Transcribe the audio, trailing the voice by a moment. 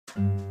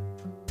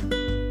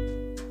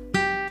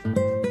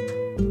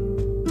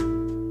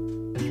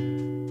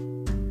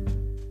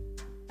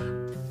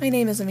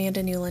name is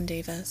Amanda Newland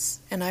Davis,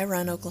 and I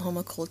run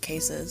Oklahoma Cold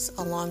Cases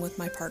along with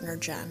my partner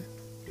Jen.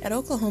 At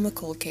Oklahoma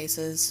Cold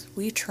Cases,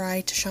 we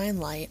try to shine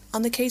light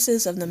on the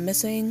cases of the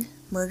missing,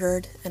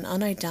 murdered, and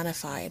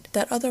unidentified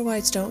that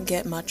otherwise don't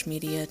get much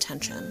media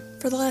attention.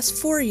 For the last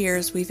 4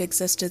 years, we've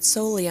existed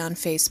solely on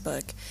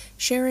Facebook,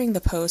 sharing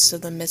the posts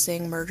of the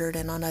missing, murdered,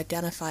 and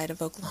unidentified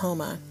of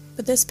Oklahoma.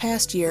 But this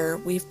past year,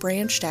 we've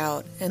branched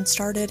out and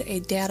started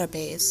a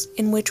database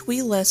in which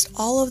we list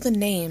all of the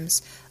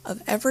names of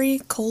every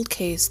cold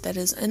case that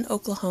is in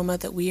Oklahoma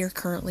that we are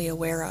currently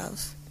aware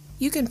of.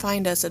 You can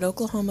find us at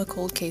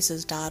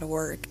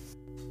oklahomacoldcases.org.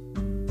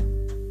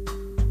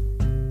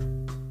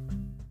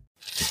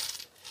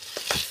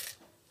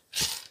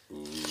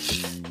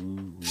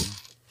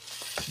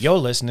 You're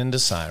listening to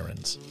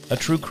Sirens, a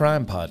true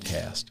crime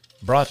podcast,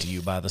 brought to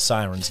you by the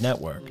Sirens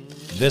Network.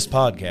 This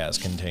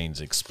podcast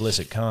contains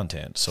explicit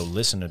content, so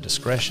listener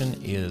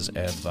discretion is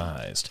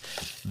advised.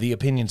 The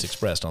opinions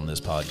expressed on this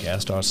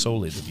podcast are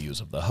solely the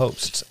views of the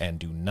hosts and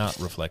do not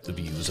reflect the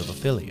views of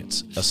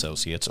affiliates,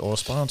 associates, or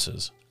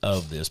sponsors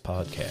of this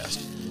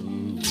podcast.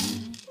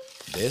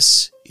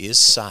 This is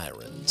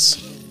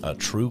Sirens, a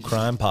true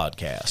crime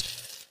podcast.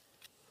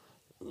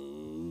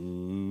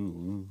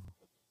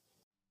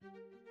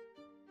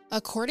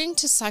 According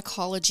to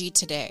Psychology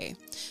Today,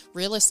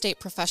 real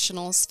estate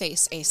professionals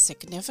face a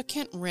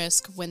significant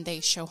risk when they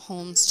show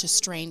homes to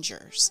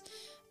strangers.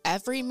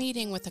 Every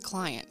meeting with a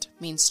client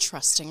means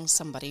trusting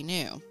somebody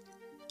new.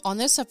 On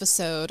this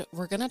episode,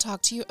 we're going to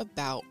talk to you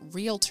about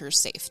Realtor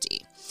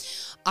Safety.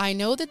 I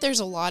know that there's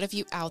a lot of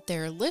you out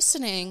there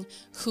listening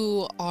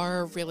who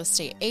are real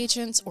estate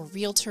agents or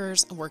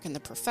realtors and work in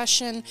the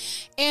profession,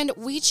 and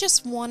we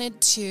just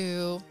wanted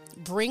to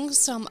bring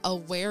some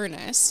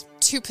awareness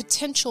to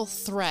potential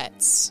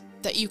threats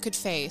that you could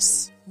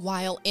face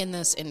while in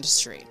this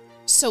industry.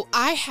 So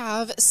I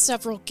have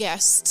several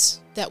guests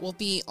that will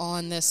be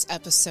on this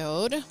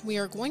episode. We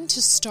are going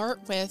to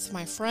start with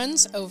my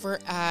friends over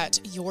at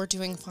You're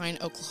Doing Fine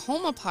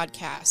Oklahoma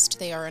podcast.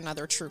 They are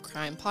another true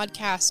crime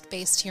podcast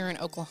based here in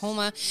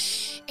Oklahoma.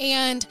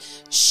 And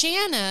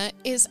Shanna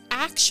is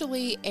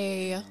actually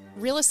a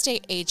real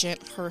estate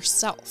agent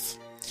herself.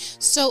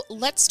 So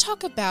let's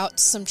talk about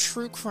some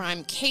true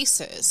crime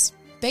cases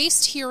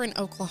based here in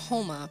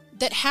Oklahoma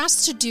that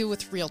has to do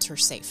with realtor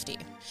safety.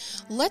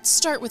 Let's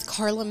start with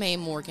Carla Mae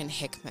Morgan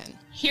Hickman.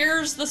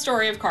 Here's the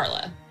story of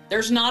Carla.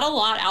 There's not a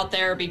lot out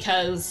there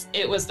because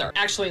it was the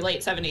actually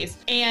late 70s,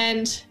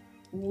 and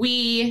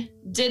we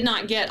did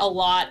not get a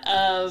lot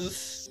of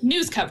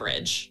news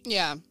coverage.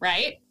 Yeah.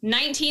 Right?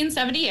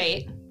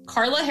 1978,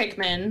 Carla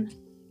Hickman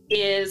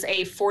is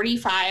a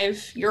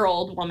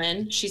 45-year-old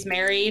woman. She's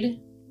married.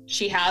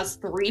 She has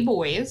 3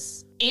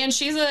 boys. And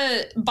she's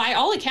by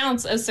all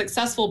accounts, a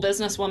successful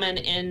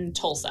businesswoman in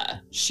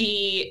Tulsa.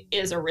 She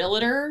is a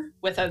realtor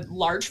with a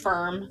large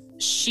firm.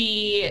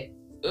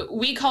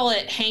 We call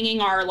it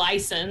hanging our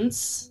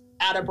license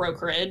at a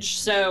brokerage.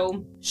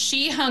 So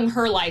she hung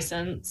her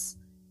license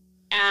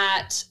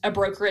at a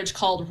brokerage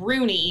called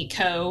Rooney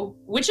Co.,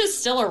 which is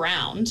still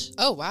around.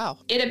 Oh, wow.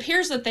 It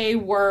appears that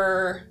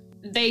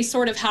they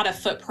sort of had a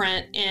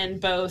footprint in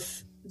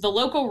both the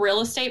local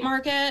real estate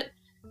market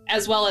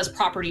as well as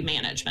property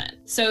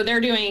management. So they're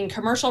doing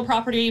commercial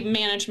property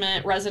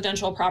management,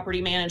 residential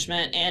property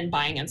management, and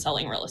buying and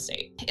selling real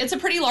estate. It's a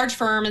pretty large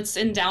firm. It's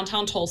in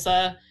downtown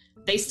Tulsa.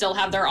 They still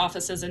have their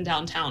offices in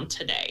downtown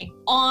today.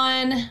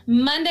 On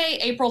Monday,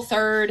 April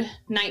 3rd,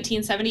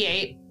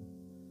 1978,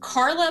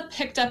 Carla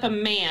picked up a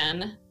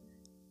man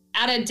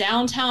at a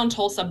downtown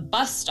Tulsa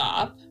bus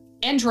stop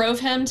and drove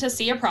him to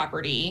see a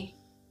property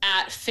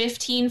at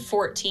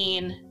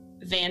 1514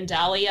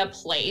 Vandalia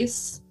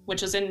Place,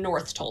 which is in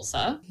North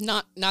Tulsa.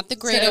 Not the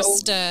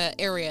greatest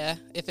area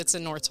if it's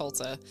in North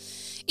Tulsa.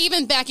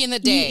 Even back in the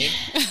day.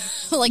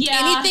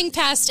 Anything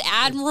past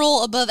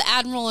Admiral, above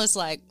Admiral is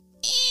like,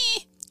 eh.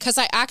 Because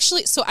I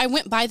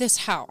went by this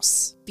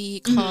house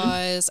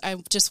because I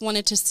just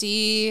wanted to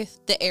see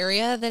the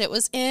area that it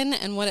was in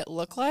and what it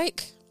looked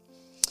like.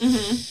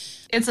 Mm-hmm.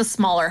 It's a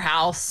smaller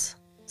house,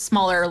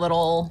 smaller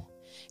little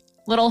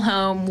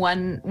home,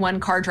 one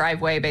car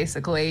driveway,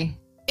 basically.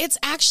 It's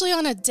actually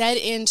on a dead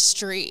end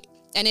street.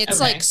 And it's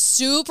like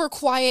super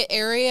quiet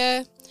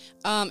area.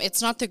 It's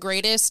not the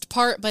greatest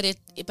part, but it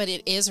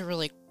is a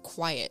really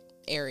quiet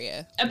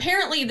area.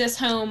 Apparently this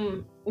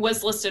home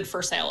was listed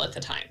for sale at the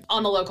time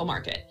on the local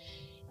market.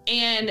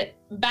 And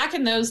back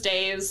in those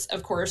days,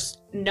 of course,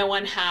 no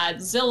one had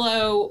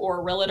Zillow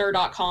or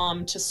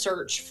Realtor.com to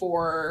search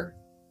for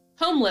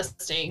home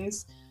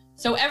listings.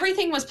 So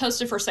everything was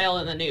posted for sale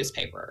in the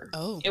newspaper.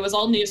 Oh. It was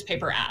all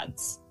newspaper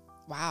ads.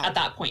 Wow. At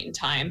that point in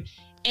time.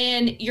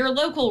 And your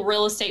local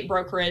real estate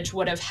brokerage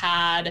would have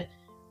had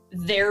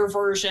their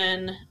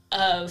version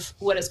of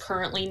what is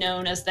currently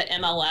known as the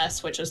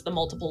MLS, which is the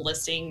multiple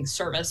listing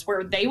service,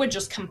 where they would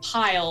just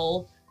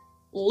compile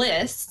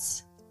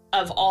lists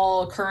of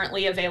all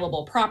currently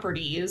available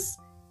properties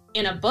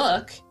in a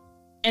book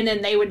And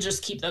then they would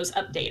just keep those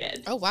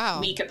updated. Oh,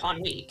 wow. Week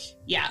upon week.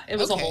 Yeah, it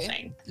was a whole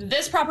thing.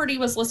 This property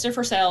was listed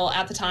for sale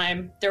at the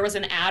time. There was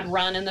an ad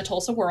run in the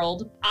Tulsa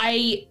World.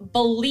 I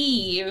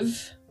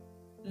believe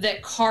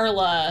that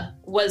Carla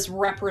was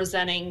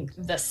representing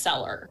the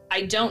seller.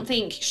 I don't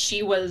think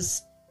she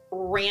was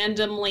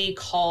randomly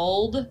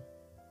called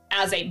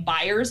as a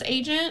buyer's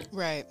agent.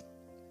 Right.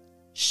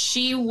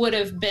 She would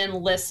have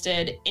been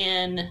listed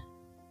in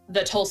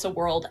the Tulsa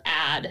World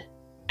ad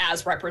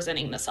as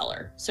representing the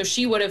seller. So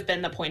she would have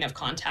been the point of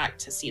contact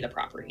to see the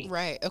property.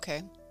 Right.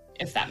 Okay.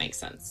 If that makes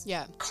sense.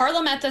 Yeah.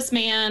 Carla met this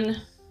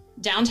man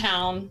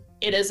downtown.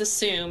 It is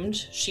assumed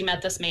she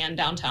met this man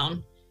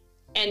downtown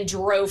and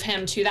drove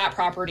him to that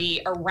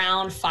property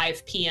around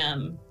 5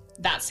 p.m.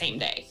 that same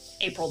day,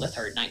 April the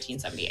 3rd,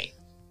 1978.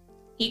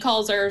 He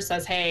calls her,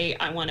 says, hey,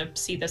 I want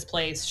to see this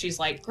place. She's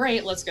like,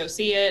 great, let's go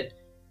see it.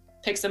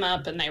 Picks him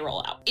up and they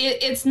roll out.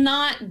 It's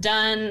not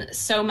done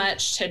so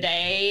much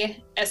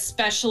today,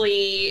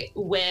 especially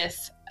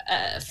with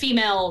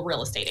female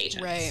real estate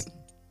agents. Right.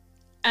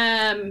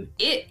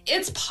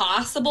 It's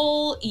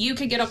possible you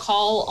could get a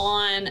call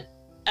on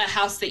a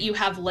house that you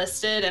have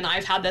listed, and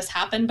I've had this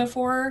happen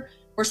before,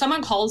 where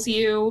someone calls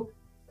you,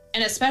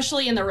 and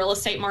especially in the real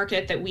estate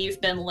market that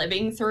we've been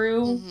living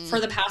through for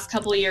the past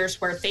couple of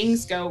years, where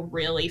things go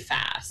really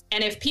fast.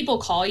 And if people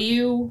call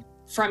you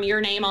from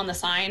your name on the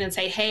sign and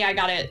say, hey, I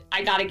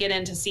gotta get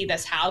in to see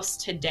this house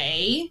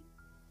today.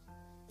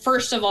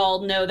 First of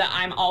all, know that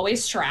I'm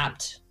always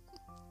strapped,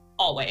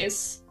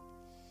 always.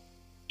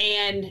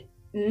 And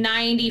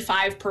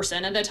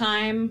 95% of the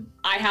time,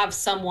 I have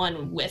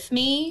someone with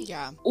me.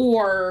 Yeah.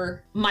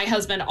 Or my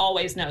husband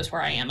always knows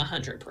where I am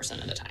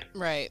 100% of the time.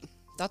 Right.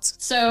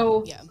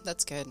 So yeah,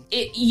 that's good.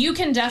 You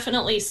can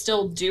definitely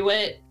still do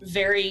it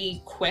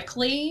very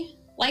quickly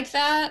like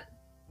that.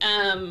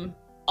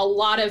 A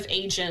lot of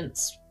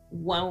agents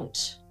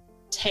won't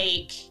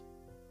take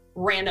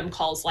random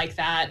calls like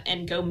that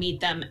and go meet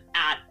them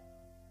at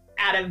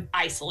an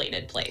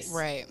isolated place.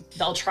 Right.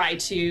 They'll try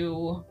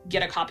to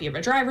get a copy of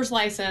a driver's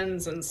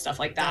license and stuff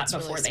like that That's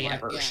before really they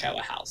smart, ever show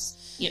a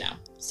house, you know.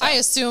 So. I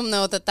assume,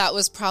 though, that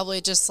was probably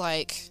just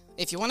like,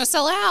 if you want to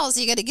sell a house,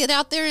 you got to get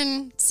out there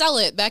and sell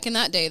it back in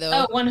that day,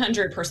 though. Oh,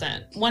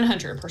 100%.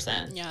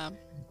 100%. Yeah.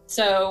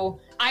 So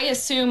I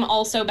assume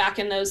also back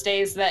in those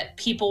days that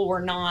people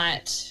were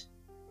not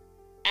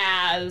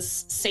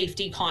as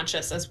safety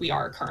conscious as we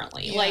are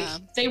currently. Yeah. Like,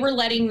 they were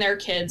letting their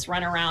kids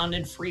run around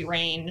in free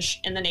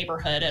range in the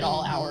neighborhood at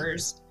all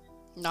hours.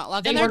 Not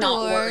locking They their were not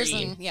doors.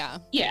 worried. And,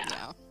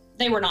 yeah.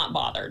 They were not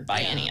bothered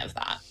by any of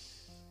that.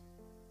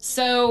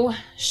 So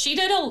she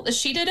did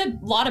a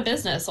lot of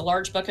business, a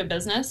large book of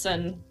business,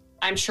 and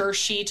I'm sure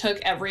she took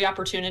every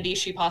opportunity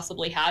she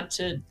possibly had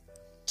to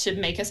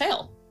make a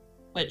sale,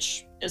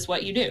 which is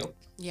what you do.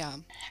 Yeah.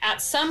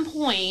 At some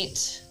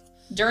point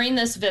during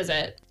this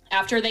visit,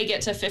 after they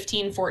get to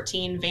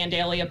 1514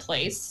 Vandalia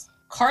Place,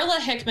 Carla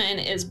Hickman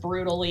is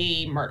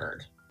brutally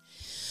murdered.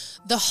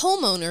 The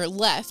homeowner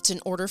left in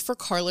order for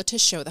Carla to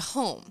show the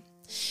home.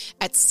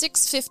 At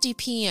 6:50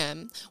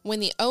 p.m., when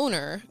the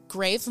owner,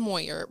 Grave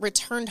Moyer,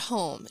 returned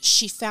home,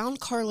 she found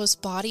Carla's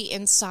body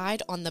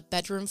inside on the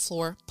bedroom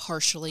floor,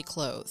 partially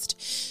clothed.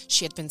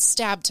 She had been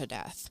stabbed to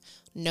death.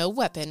 No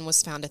weapon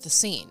was found at the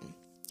scene.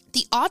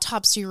 The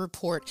autopsy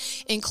report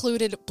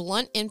included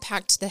blunt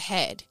impact to the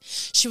head.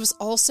 She was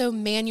also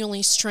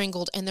manually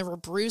strangled, and there were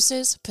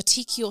bruises,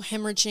 petechial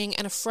hemorrhaging,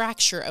 and a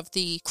fracture of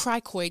the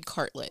cricoid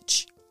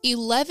cartilage.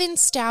 11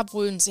 stab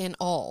wounds in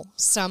all,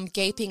 some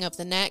gaping of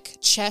the neck,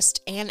 chest,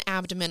 and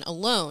abdomen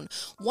alone,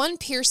 one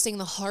piercing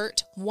the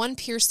heart, one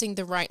piercing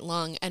the right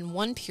lung, and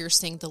one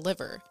piercing the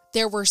liver.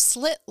 There were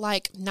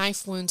slit-like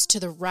knife wounds to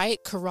the right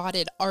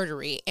carotid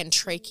artery and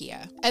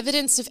trachea.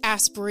 Evidence of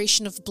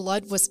aspiration of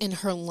blood was in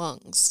her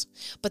lungs,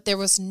 but there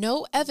was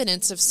no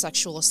evidence of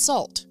sexual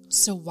assault.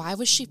 So why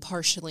was she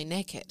partially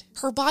naked?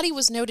 Her body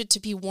was noted to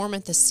be warm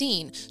at the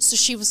scene, so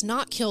she was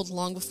not killed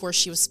long before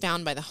she was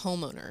found by the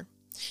homeowner.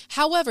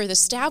 However, the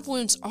stab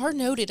wounds are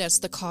noted as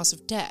the cause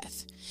of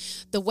death.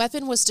 The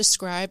weapon was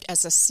described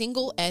as a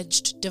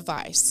single-edged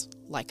device,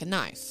 like a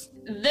knife.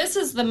 This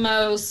is the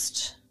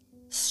most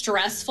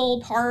stressful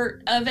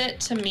part of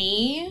it to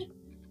me,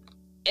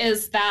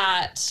 is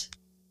that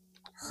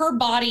her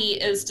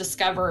body is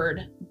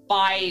discovered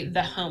by the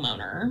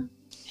homeowner,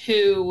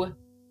 who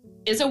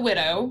is a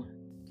widow.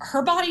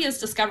 Her body is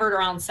discovered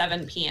around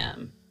 7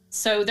 p.m.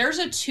 So there's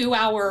a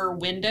 2-hour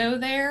window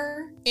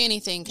there.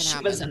 Anything can happen.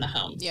 She was in the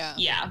home. Yeah.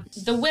 Yeah.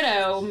 The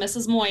widow,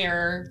 Mrs.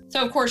 Moyer,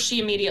 so of course she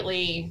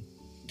immediately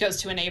goes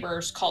to a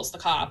neighbor's, calls the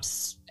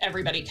cops.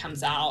 Everybody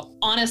comes out.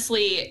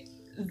 Honestly,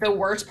 the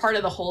worst part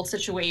of the whole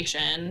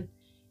situation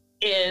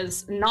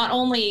is not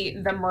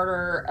only the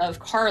murder of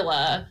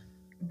Carla,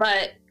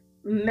 but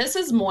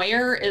Mrs.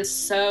 Moyer is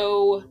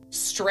so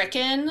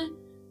stricken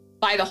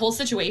by the whole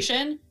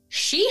situation.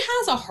 She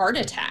has a heart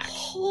attack.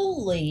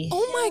 Holy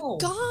Oh my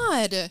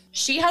God.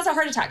 She has a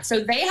heart attack.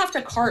 So they have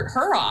to cart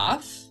her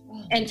off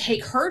and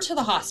take her to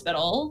the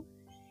hospital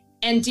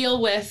and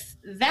deal with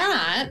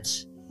that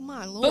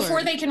My Lord.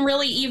 before they can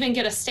really even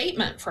get a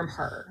statement from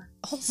her.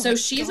 Oh my So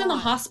she's in the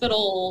God.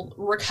 hospital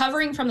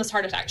recovering from this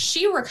heart attack.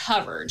 She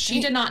recovered. She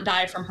did not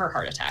die from her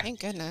heart attack. Thank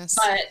goodness.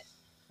 But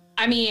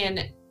I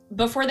mean,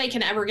 before they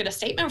can ever get a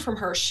statement from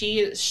her,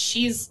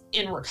 she's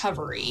in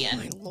recovery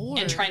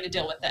and trying to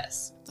deal with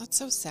this. That's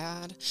so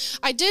sad.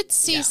 I did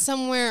see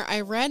somewhere,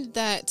 I read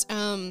that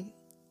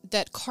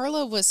that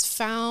Carla was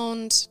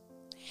found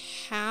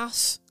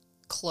half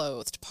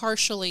clothed,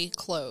 partially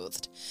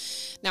clothed.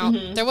 Now,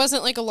 there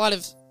wasn't like a lot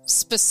of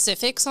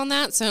specifics on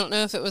that, so I don't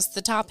know if it was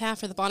the top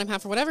half or the bottom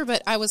half or whatever,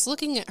 but I was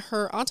looking at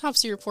her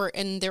autopsy report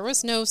and there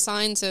was no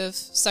signs of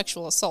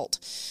sexual assault.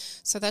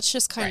 So that's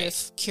just kind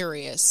of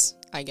curious,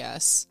 I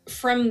guess.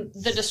 From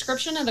the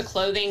description of the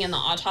clothing in the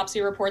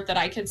autopsy report that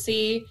I could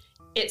see,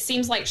 it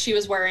seems like she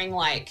was wearing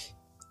like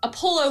a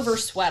pullover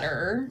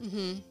sweater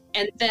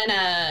and then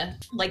a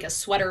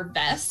sweater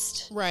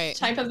vest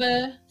type of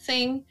a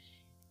thing,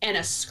 and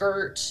a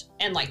skirt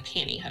and like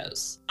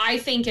pantyhose. I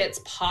think it's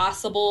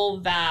possible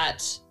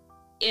that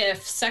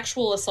if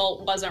sexual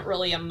assault wasn't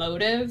really a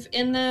motive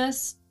in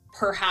this,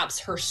 perhaps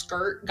her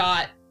skirt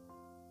got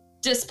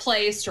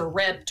displaced or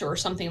ripped or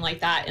something like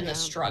that in the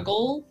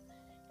struggle.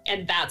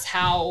 And that's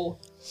how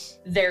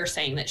they're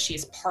saying that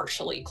she's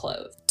partially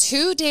clothed.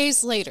 2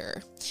 days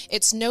later,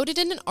 it's noted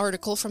in an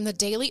article from the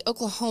Daily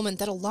Oklahoman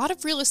that a lot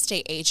of real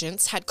estate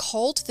agents had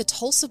called the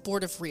Tulsa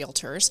Board of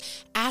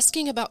Realtors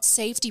asking about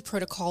safety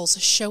protocols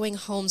showing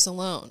homes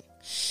alone.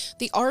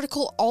 The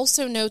article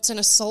also notes an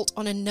assault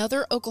on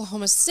another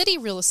Oklahoma City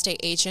real estate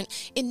agent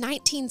in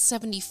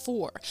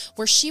 1974,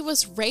 where she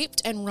was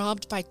raped and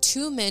robbed by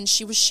two men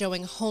she was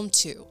showing a home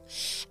to.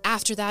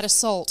 After that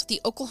assault, the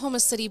Oklahoma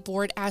City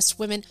board asked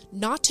women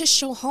not to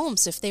show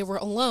homes if they were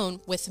alone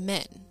with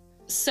men.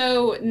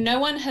 So no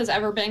one has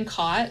ever been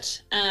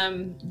caught.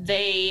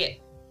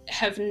 They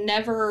have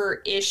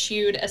never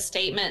issued a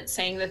statement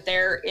saying that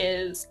there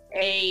is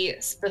a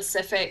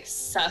specific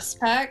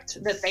suspect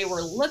that they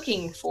were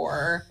looking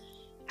for.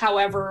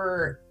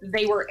 However,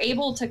 they were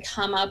able to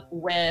come up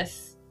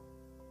with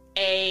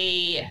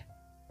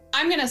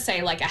I'm going to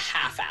say like a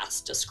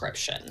half-assed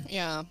description.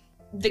 Yeah.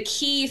 The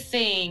key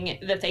thing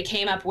that they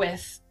came up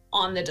with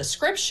on the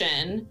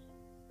description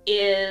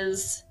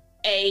is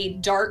a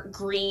dark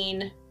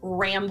green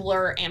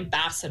Rambler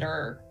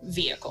Ambassador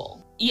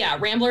vehicle. Yeah,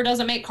 Rambler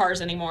doesn't make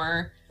cars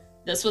anymore.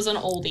 This was an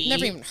oldie.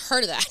 Never even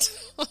heard of that.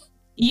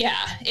 Yeah,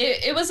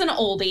 it was an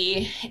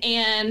oldie.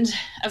 And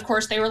of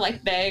course they were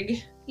like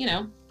big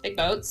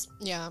boats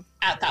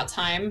at that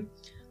time.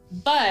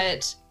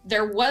 But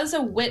there was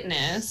a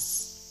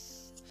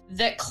witness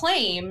that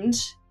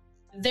claimed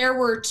there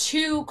were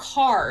two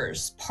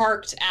cars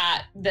parked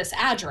at this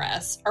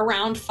address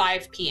around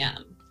 5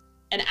 p.m.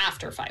 and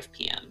after 5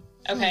 p.m.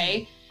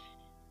 Okay?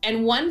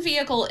 And one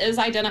vehicle is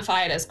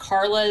identified as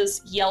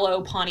Carla's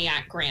yellow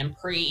Pontiac Grand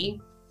Prix.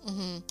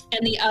 And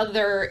the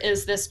other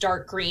is this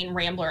dark green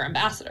Rambler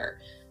Ambassador.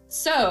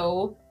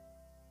 So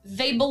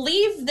they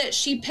believe that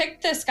she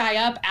picked this guy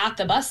up at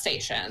the bus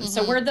station.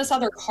 So where'd this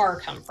other car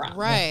come from?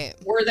 Right.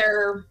 Were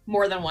there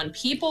more than one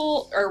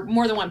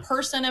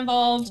person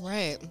involved?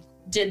 Right.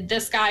 Did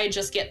this guy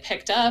just get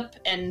picked up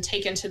and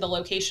taken to the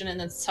location and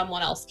then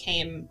someone else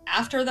came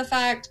after the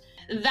fact?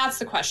 That's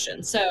the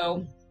question.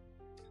 So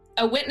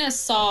a witness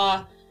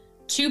saw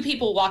two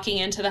people walking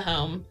into the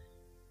home,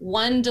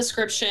 one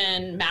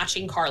description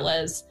matching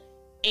Carla's,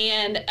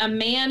 and a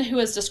man who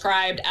is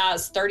described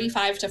as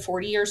 35 to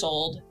 40 years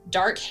old,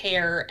 dark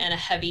hair, and a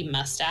heavy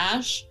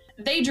mustache.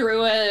 They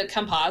drew a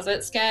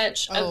composite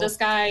sketch of this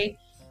guy,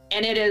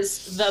 and it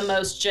is the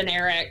most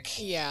generic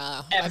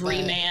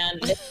everyman.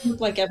 It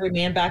looked like every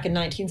man back in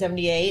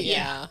 1978.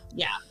 Yeah,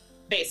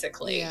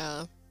 basically.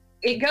 Yeah.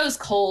 It goes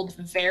cold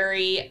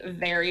very,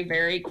 very,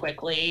 very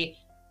quickly.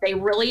 They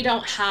really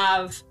don't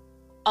have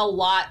a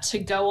lot to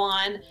go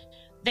on.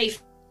 They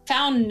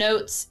found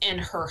notes in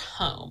her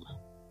home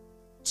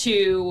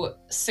to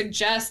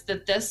suggest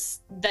that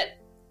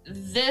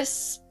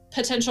this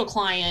potential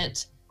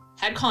client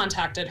had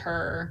contacted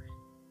her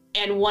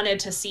and wanted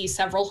to see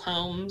several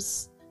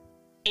homes,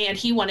 and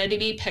he wanted to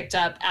be picked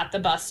up at the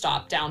bus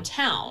stop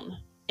downtown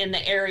in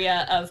the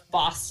area of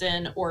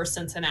Boston or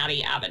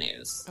Cincinnati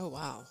Avenues. Oh,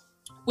 wow.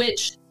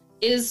 Which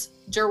is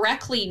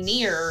directly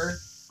near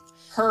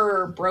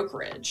her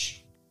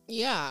brokerage.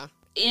 Yeah.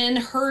 In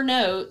her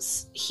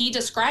notes, he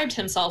described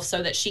himself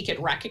so that she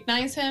could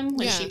recognize him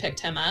when she picked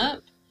him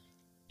up.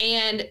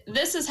 And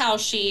this is how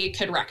she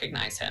could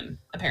recognize him,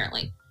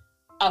 apparently.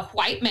 A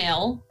white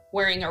male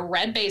wearing a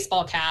red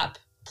baseball cap,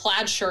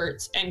 plaid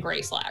shirts, and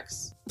gray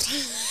slacks.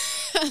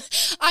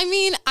 I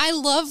mean, I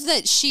love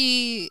that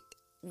she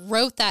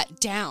wrote that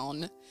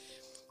down,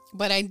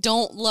 but I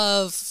don't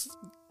love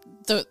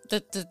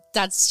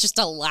that's just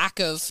a lack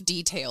of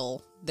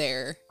detail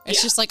there.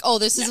 It's just like, oh,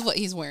 this is what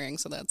he's wearing.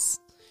 So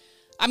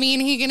I mean,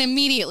 he can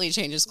immediately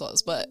change his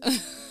clothes, but.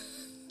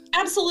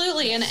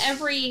 Absolutely. And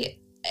every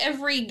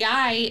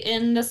guy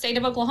in the state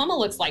of Oklahoma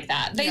looks like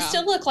that. They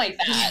still look like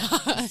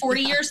that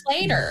 40 years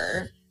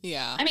later.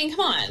 Yeah. I mean,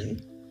 come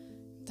on.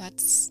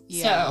 That's,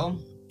 So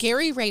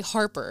Gary Ray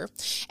Harper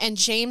and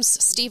James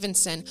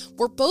Stevenson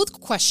were both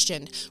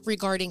questioned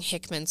regarding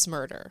Hickman's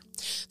murder.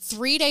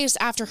 3 days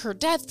after her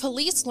death,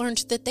 police learned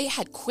that they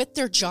had quit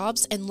their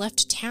jobs and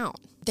left town.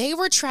 They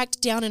were tracked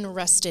down and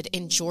arrested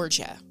in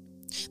Georgia.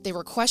 They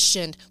were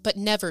questioned, but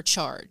never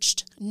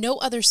charged. No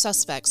other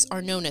suspects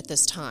are known at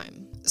this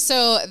time.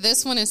 So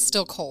this one is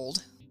still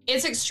cold.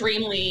 It's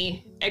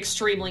extremely,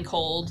 extremely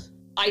cold.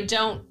 I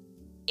don't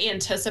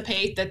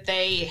anticipate that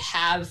they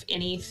have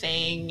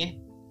anything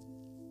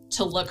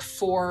to look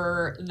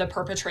for the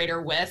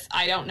perpetrator with.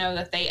 I don't know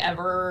that they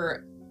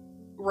ever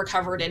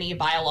recovered any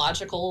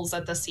biologicals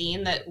at the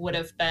scene that would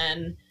have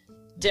been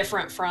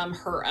different from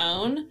her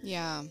own.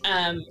 Yeah.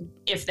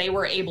 If they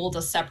were able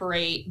to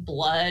separate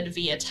blood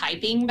via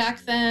typing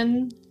back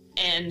then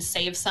and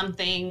save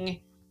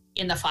something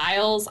in the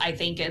files, I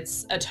think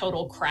it's a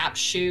total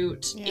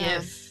crapshoot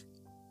if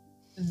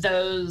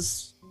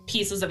those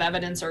pieces of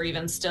evidence are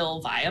even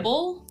still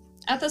viable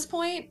at this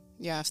point.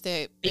 Yeah,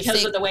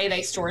 because of the way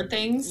they stored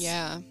things.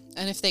 Yeah.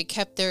 And if they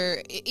kept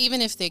even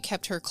if they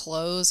kept her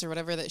clothes or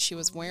whatever that she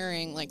was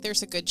wearing, like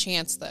there's a good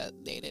chance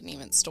that they didn't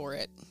even store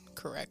it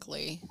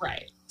correctly.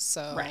 Right.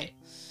 So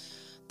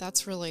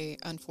that's really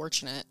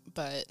unfortunate.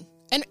 But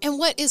and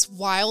what is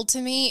wild to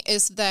me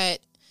is that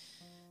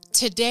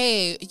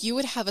today you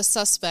would have a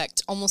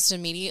suspect almost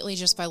immediately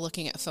just by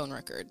looking at phone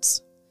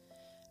records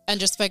and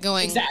just by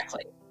going,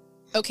 exactly,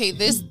 okay,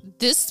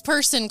 this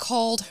person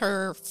called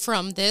her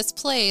from this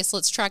place.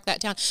 Let's track that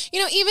down. You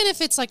know, even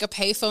if it's like a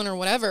payphone or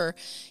whatever,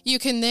 you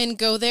can then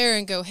go there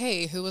and go,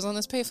 hey, who was on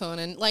this payphone?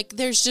 And like,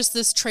 there's just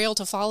this trail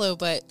to follow.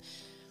 But,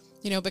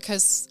 you know,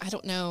 because I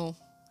don't know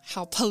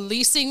how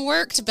policing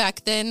worked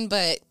back then,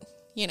 but,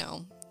 you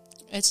know,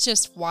 it's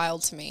just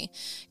wild to me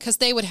because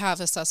they would have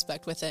a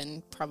suspect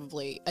within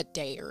probably a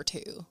day or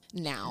two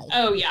now.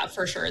 Oh, yeah,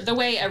 for sure. The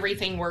way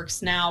everything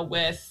works now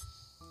with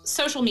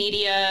social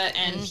media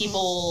and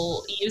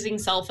people using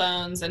cell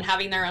phones and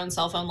having their own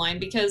cell phone line,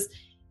 because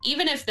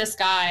even if this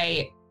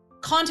guy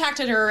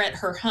contacted her at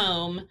her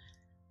home,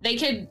 they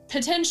could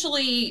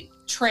potentially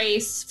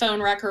trace phone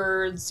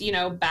records, you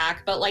know,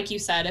 back. But like you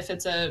said, if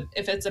it's a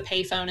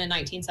payphone in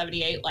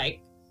 1978,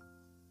 like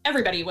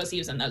everybody was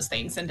using those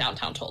things in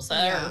downtown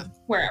Tulsa or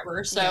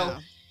wherever. So,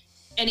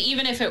 and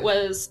even if it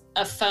was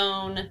a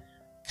phone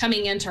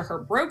coming into her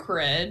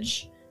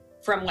brokerage,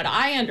 from what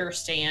I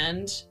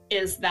understand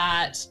is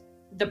that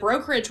the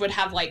brokerage would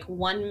have like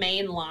one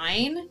main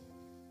line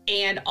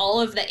and all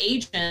of the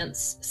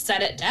agents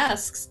sat at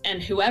desks,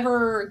 and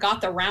whoever got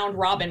the round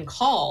robin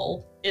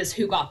call is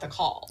who got the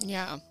call.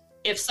 Yeah.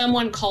 If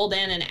someone called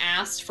in and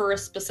asked for a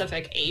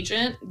specific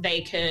agent,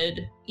 they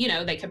could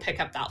pick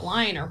up that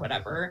line or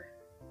whatever.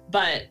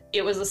 But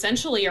it was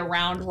essentially a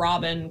round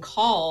robin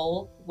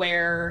call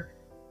where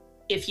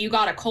if you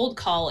got a cold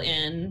call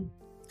in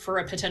for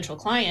a potential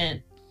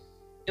client,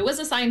 it was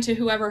assigned to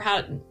whoever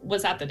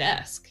was at the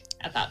desk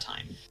at that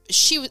time.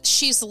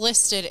 She's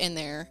listed in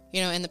there, you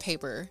know, in the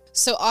paper.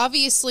 So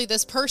obviously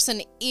this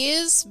person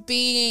is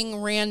being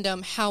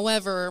random,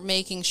 however,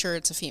 making sure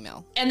it's a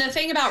female. And the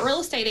thing about real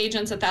estate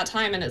agents at that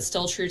time, and it's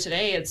still true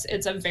today,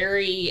 it's a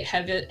very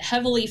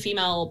heavily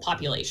female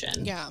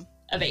population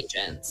of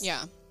agents.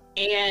 Yeah.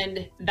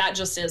 And that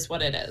just is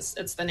what it is.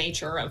 It's the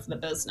nature of the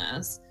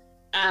business.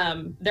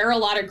 There are a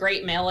lot of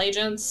great male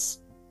agents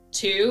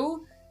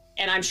too,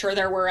 and I'm sure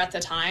there were at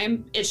the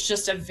time. It's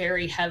just a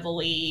very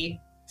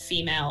heavily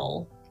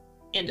female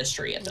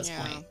industry at this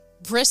point.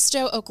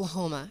 Bristow,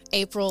 Oklahoma,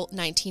 April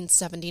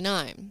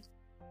 1979.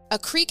 A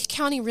Creek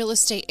County real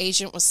estate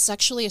agent was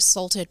sexually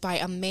assaulted by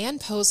a man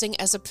posing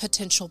as a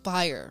potential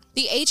buyer.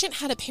 The agent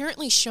had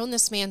apparently shown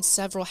this man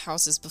several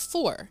houses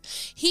before.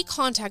 He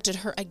contacted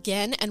her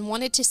again and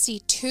wanted to see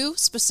 2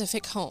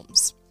 specific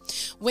homes.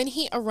 When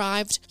he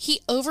arrived,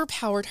 he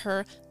overpowered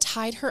her,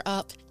 tied her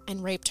up,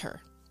 and raped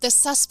her. The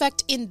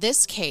suspect in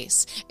this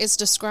case is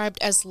described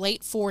as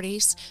late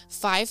 40s,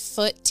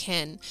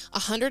 5'10",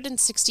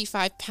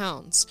 165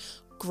 pounds,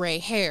 gray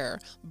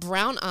hair,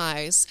 brown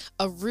eyes,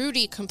 a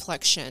ruddy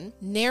complexion,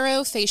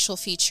 narrow facial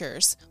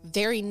features,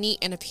 very neat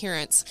in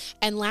appearance,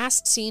 and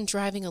last seen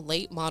driving a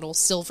late model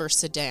silver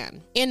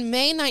sedan. In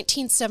May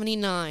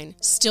 1979,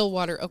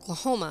 Stillwater,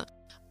 Oklahoma,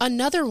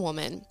 another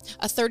woman,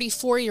 a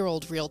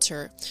 34-year-old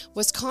realtor,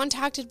 was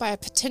contacted by a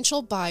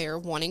potential buyer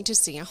wanting to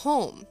see a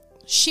home.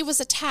 She was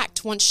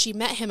attacked once she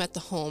met him at the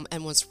home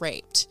and was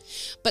raped,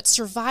 but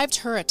survived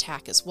her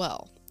attack as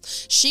well.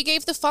 She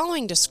gave the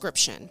following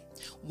description: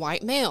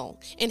 white male,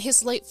 in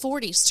his late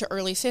 40s to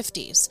early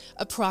 50s,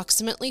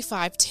 approximately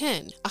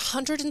 5'10",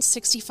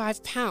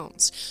 165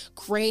 pounds,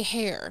 gray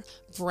hair,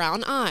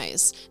 brown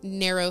eyes,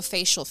 narrow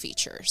facial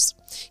features.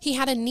 He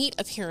had a neat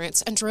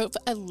appearance and drove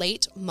a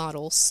late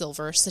model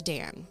silver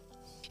sedan.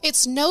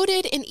 It's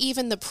noted in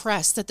even the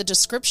press that the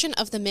description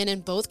of the men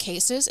in both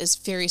cases is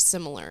very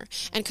similar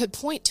and could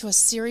point to a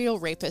serial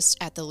rapist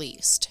at the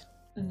least.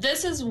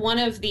 This is one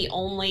of the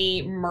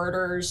only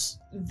murders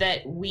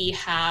that we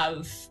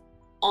have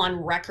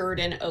on record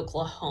in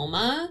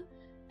Oklahoma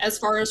As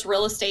far as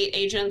real estate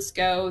agents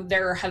go,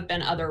 there have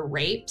been other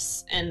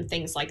rapes and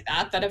things like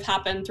that have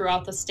happened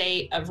throughout the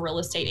state of real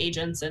estate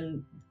agents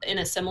and in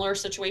a similar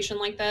situation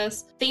like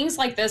this. Things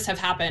like this have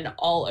happened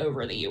all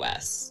over the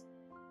U.S.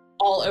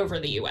 All over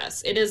the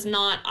U.S. It is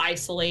not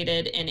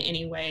isolated in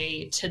any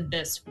way to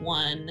this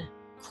one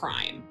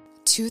crime.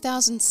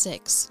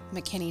 2006,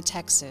 McKinney,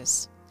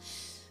 Texas.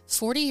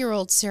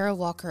 40-year-old Sarah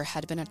Walker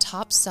had been a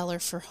top seller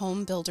for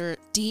home builder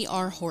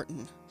D.R.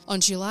 Horton. On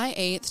July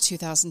 8,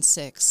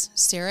 2006,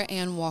 Sarah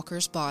Ann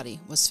Walker's body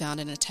was found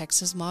in a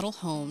Texas model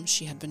home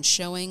she had been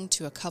showing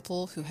to a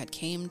couple who had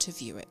came to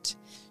view it.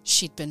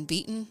 She'd been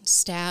beaten,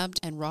 stabbed,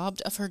 and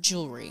robbed of her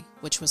jewelry,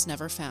 which was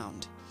never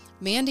found.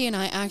 Mandy and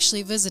I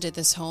actually visited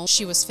this home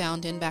she was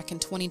found in back in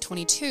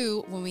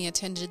 2022 when we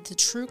attended the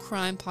True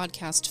Crime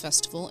Podcast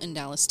Festival in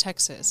Dallas,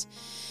 Texas.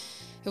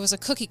 It was a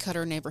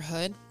cookie-cutter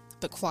neighborhood,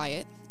 but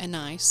quiet and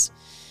nice.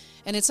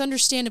 And it's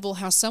understandable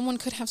how someone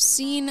could have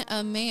seen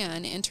a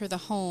man enter the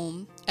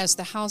home as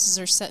the houses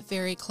are set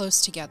very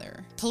close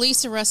together.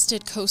 Police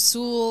arrested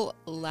Kosul,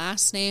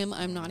 last name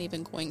I'm not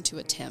even going to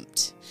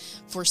attempt,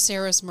 for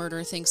Sarah's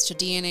murder thanks to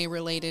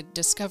DNA-related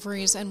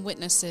discoveries and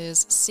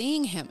witnesses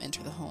seeing him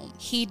enter the home.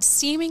 He'd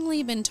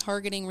seemingly been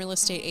targeting real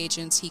estate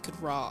agents he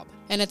could rob.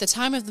 And at the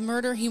time of the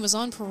murder, he was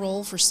on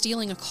parole for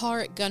stealing a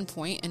car at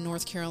gunpoint in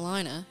North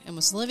Carolina and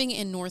was living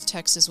in North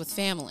Texas with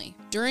family.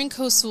 During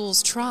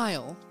Kosul's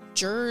trial,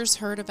 jurors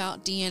heard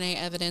about DNA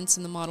evidence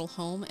in the model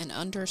home and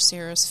under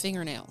Sarah's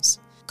fingernails.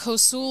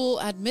 Kosul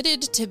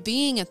admitted to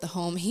being at the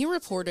home. He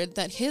reported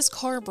that his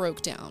car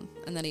broke down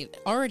and that he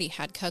already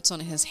had cuts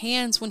on his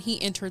hands when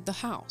he entered the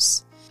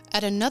house.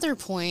 At another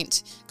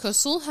point,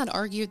 Kosul had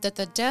argued that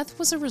the death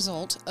was a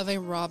result of a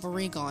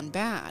robbery gone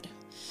bad.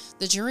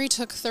 The jury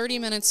took 30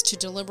 minutes to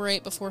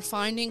deliberate before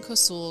finding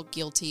Kosul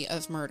guilty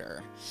of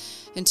murder.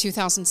 In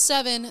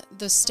 2007,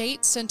 the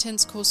state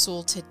sentenced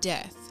Kosul to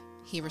death.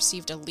 He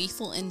received a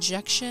lethal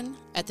injection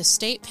at the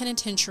state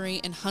penitentiary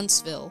in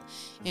Huntsville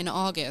in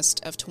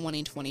August of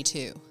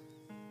 2022.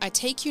 I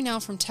take you now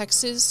from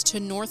Texas to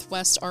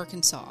Northwest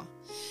Arkansas.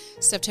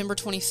 September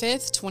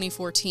 25th,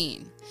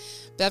 2014.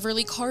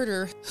 Beverly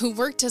Carter, who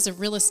worked as a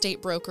real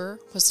estate broker,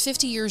 was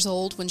 50 years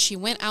old when she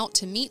went out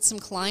to meet some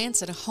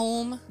clients at a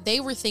home they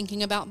were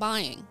thinking about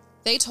buying.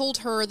 They told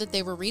her that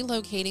they were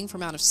relocating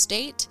from out of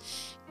state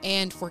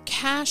and were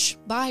cash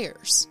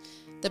buyers.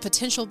 The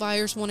potential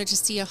buyers wanted to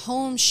see a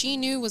home she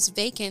knew was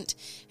vacant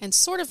and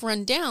sort of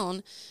run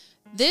down.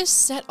 This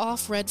set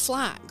off red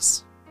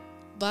flags.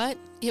 But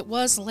it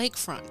was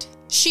lakefront.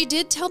 She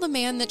did tell the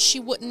man that she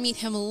wouldn't meet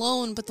him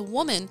alone, but the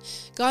woman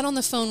got on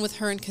the phone with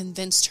her and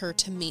convinced her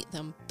to meet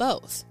them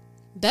both.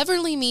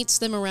 Beverly meets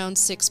them around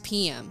 6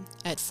 p.m.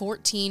 at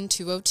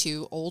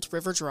 14202 Old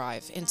River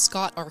Drive in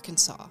Scott,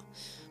 Arkansas.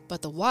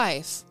 But the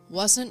wife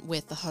wasn't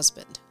with the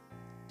husband.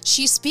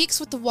 She speaks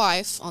with the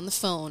wife on the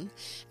phone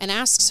and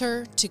asks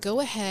her to go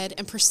ahead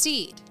and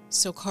proceed,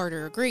 so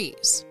Carter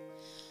agrees.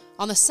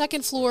 On the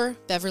second floor,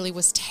 Beverly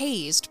was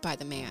tased by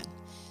the man.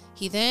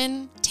 He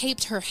then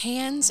taped her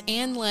hands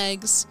and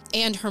legs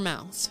and her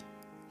mouth.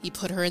 He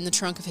put her in the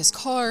trunk of his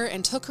car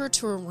and took her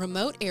to a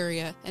remote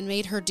area and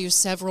made her do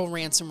several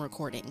ransom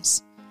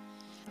recordings.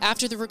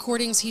 After the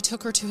recordings, he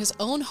took her to his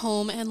own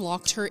home and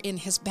locked her in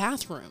his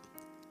bathroom.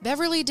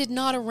 Beverly did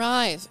not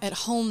arrive at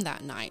home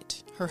that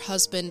night. Her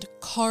husband,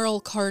 Carl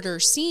Carter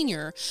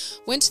Sr.,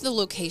 went to the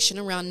location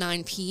around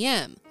 9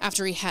 p.m.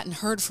 after he hadn't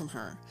heard from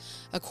her.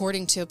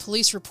 According to a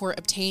police report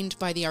obtained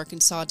by the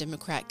Arkansas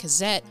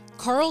Democrat-Gazette,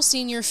 Carl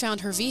Sr.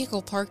 found her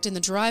vehicle parked in the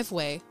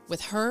driveway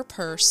with her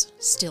purse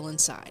still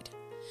inside.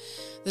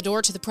 The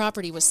door to the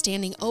property was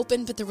standing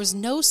open, but there was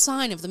no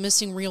sign of the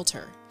missing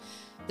realtor.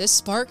 This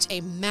sparked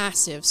a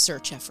massive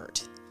search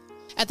effort.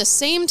 At the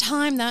same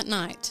time that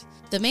night,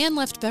 the man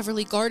left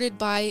Beverly guarded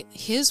by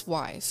his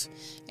wife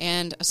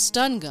and a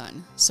stun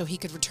gun so he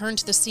could return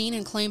to the scene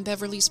and claim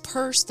Beverly's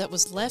purse that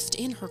was left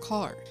in her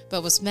car,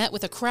 but was met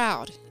with a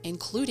crowd,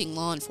 including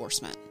law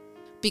enforcement.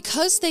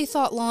 Because they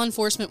thought law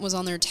enforcement was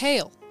on their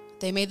tail,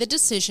 they made the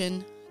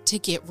decision to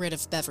get rid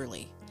of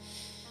Beverly.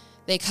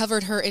 They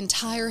covered her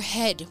entire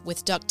head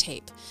with duct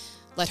tape,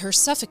 let her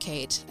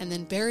suffocate, and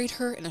then buried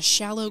her in a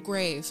shallow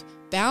grave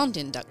bound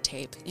in duct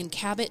tape in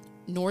Cabot,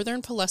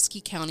 northern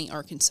Pulaski County,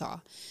 Arkansas,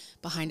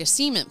 behind a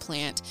cement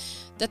plant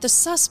that the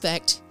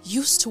suspect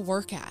used to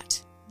work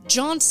at.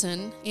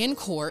 Johnson, in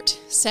court,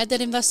 said that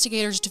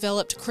investigators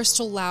developed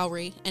Crystal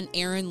Lowry and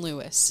Aaron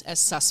Lewis as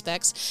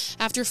suspects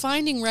after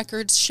finding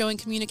records showing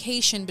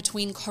communication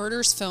between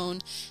Carter's phone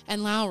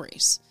and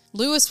Lowry's.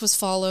 Lewis was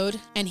followed,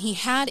 and he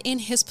had in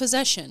his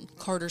possession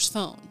Carter's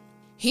phone.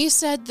 He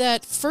said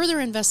that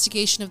further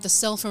investigation of the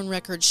cell phone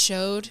records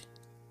showed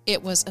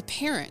it was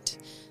apparent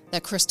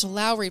that Crystal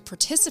Lowry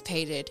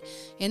participated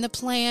in the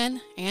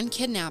plan and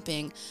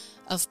kidnapping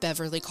of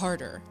Beverly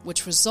Carter,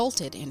 which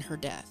resulted in her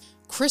death.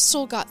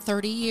 Crystal got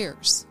 30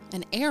 years,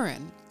 and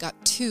Aaron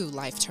got 2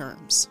 life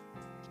terms.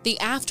 The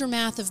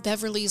aftermath of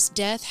Beverly's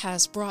death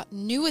has brought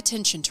new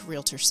attention to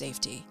Realtor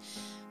Safety.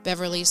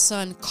 Beverly's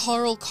son,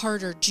 Carl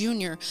Carter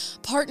Jr.,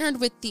 partnered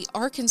with the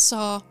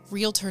Arkansas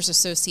Realtors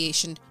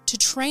Association to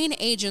train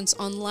agents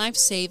on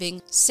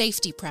life-saving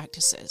safety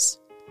practices.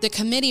 The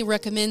committee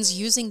recommends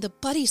using the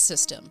buddy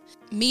system,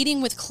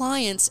 meeting with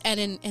clients at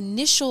an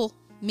initial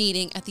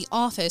meeting at the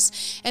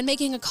office and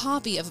making a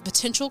copy of a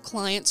potential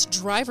client's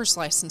driver's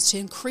license to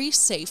increase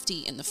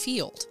safety in the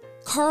field.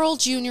 Carl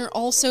Jr.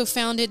 also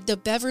founded the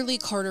Beverly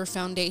Carter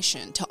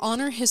Foundation to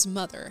honor his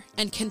mother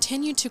and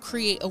continue to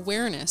create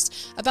awareness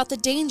about the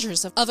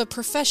dangers of a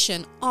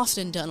profession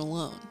often done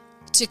alone.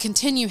 To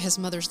continue his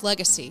mother's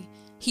legacy,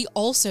 he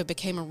also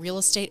became a real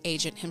estate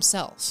agent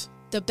himself.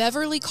 The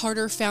Beverly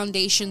Carter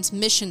Foundation's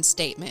mission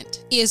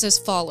statement is as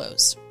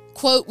follows.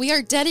 Quote, "We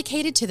are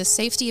dedicated to the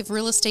safety of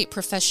real estate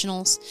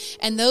professionals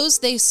and those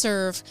they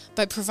serve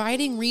by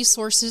providing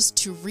resources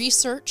to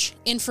research,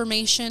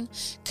 information,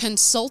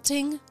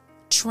 consulting,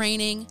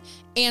 training,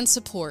 and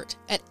support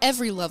at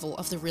every level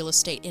of the real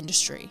estate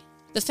industry.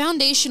 The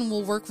foundation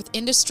will work with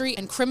industry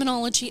and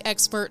criminology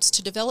experts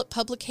to develop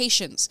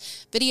publications,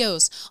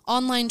 videos,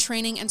 online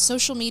training, and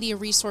social media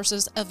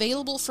resources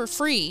available for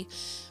free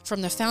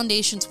from the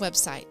foundation's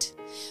website.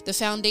 The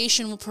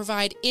foundation will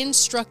provide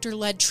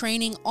instructor-led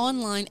training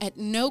online at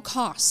no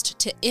cost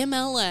to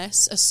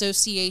MLS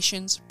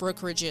associations,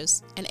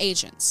 brokerages, and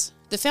agents.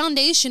 The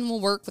foundation will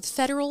work with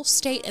federal,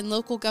 state, and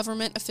local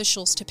government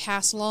officials to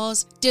pass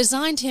laws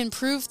designed to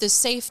improve the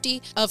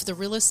safety of the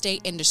real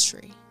estate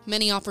industry.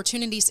 Many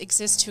opportunities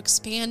exist to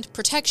expand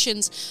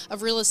protections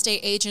of real estate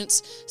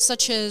agents,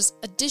 such as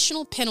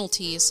additional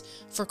penalties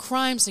for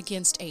crimes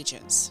against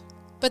agents.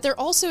 But there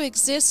also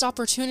exist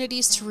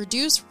opportunities to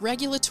reduce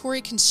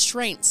regulatory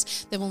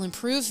constraints that will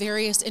improve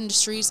various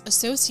industries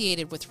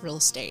associated with real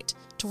estate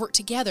to work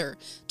together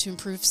to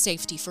improve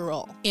safety for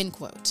all." End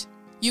quote.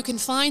 You can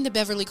find the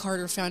Beverly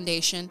Carter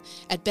Foundation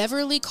at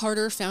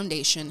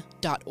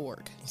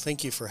beverlycarterfoundation.org. Well,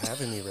 thank you for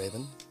having me,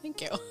 Raven.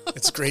 Thank you.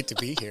 It's great to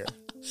be here.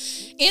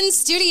 In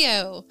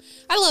studio.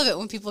 I love it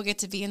when people get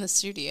to be in the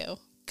studio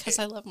because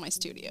I love my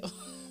studio.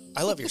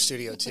 I love your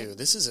studio, too.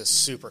 This is a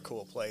super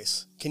cool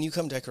place. Can you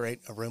come decorate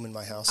a room in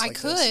my house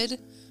like this?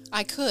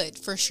 I could,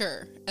 for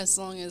sure, as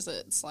long as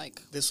it's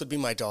like... This would be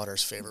my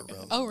daughter's favorite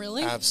room. Oh,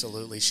 really?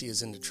 Absolutely. She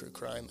is into true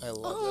crime. I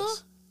love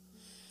this.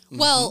 Mm-hmm.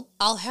 Well,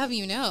 I'll have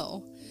you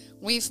know,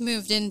 we've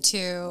moved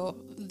into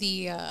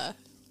the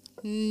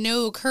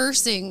no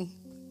cursing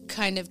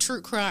kind of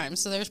true crime,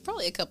 so there's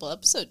probably a couple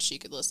episodes she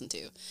could listen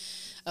to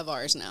of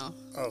ours now.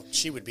 Oh,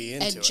 she would be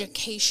into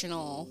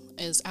Educational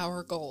is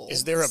our goal.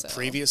 Is there a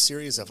previous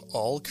series of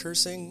all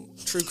cursing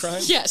true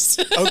crime? Yes.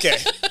 Okay.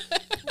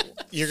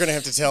 You're going to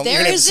have to tell me.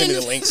 You're going to have to send me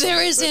the link.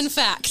 There is, in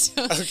fact.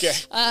 Okay.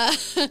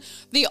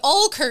 The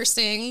all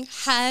cursing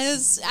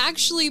has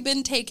actually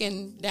been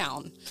taken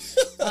down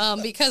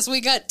because we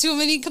got too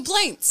many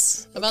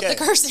complaints about the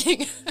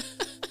cursing.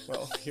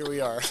 Well, here we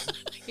are.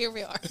 Here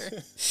we are.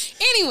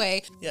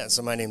 Anyway. Yeah,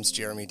 so my name's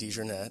Jeremy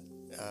DeJournette.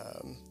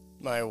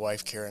 My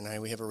wife, Karen, and I,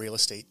 we have a real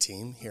estate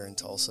team here in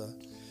Tulsa.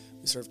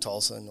 We serve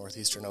Tulsa and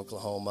northeastern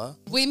Oklahoma.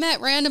 We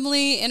met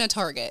randomly in a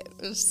Target.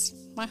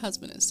 My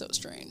husband is so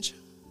strange.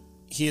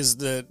 He is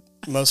the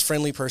most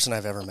friendly person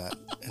I've ever met,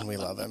 and we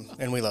love him,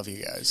 and we love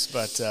you guys.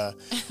 But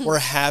we're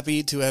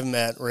happy to have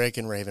met Rick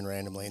and Raven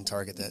randomly in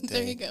Target that day.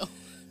 There you go.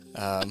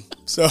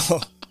 So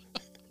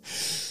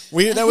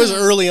that was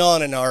early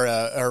on in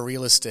our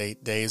real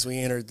estate days. We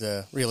entered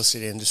the real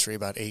estate industry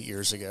about 8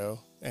 years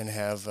ago and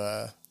have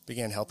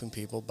began helping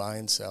people buy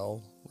and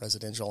sell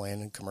residential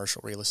and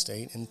commercial real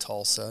estate in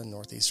Tulsa,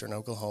 northeastern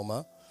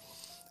Oklahoma.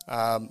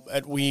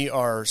 We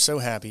are so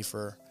happy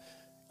for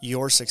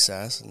your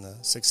success and the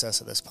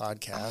success of this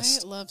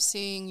podcast. I love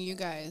seeing you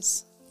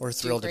guys. We're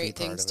thrilled to be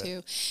part of it.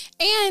 Too.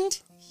 And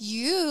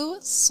you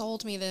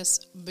sold me this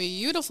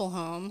beautiful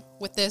home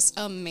with this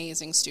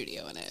amazing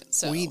studio in it.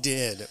 So We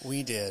did.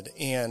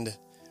 And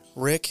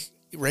Rick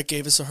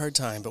gave us a hard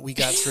time, but we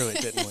got through it,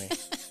 didn't we?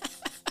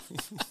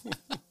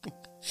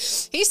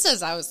 He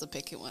says I was the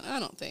picky one. I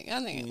think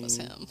it was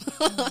him.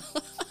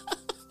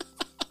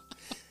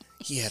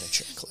 He had a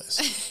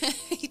checklist.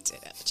 He did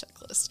have a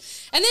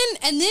checklist.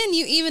 And then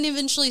you even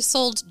eventually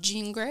sold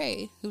Jean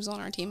Gray, who's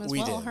on our team as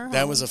well. We did. Her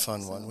That home. was a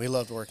fun one. We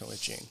loved working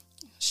with Jean.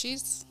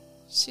 She's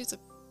a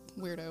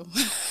weirdo.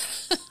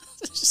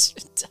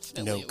 She's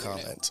definitely No a weirdo.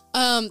 comment.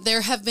 There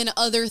have been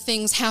other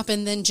things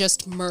happen than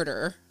just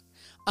murder.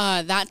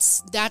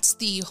 That's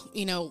the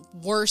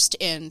worst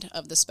end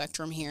of the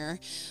spectrum here.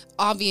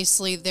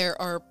 Obviously,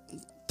 there are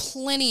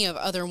plenty of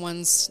other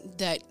ones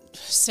that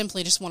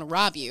simply just want to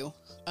rob you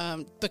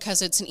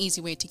because it's an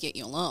easy way to get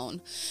you a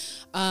loan,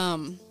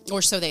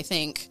 or so they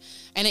think.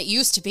 And it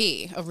used to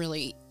be a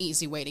really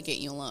easy way to get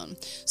you a loan.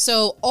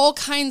 So all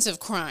kinds of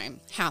crime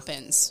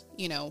happens,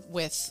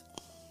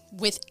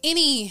 with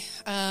any,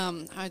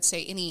 I'd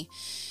say any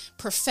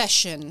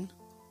profession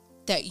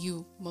that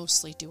you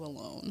mostly do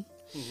alone.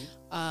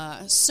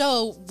 Mm-hmm.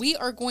 So we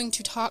are going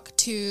to talk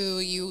to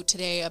you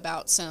today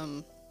about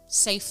some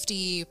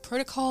safety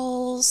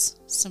protocols,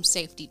 some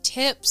safety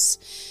tips.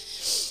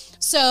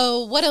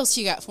 So what else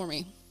you got for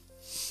me?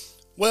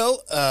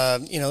 Well,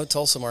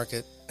 Tulsa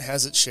market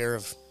has its share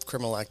of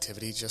criminal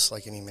activity, just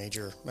like any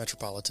major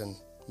metropolitan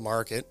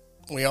market.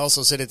 We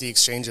also sit at the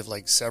exchange of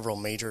like several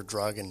major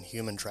drug and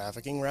human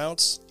trafficking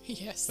routes.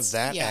 Yes.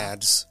 That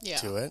adds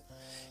to it.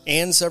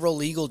 And several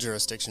legal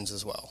jurisdictions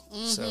as well.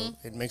 Mm-hmm. So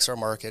it makes our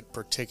market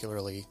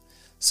particularly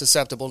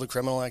susceptible to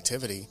criminal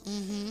activity.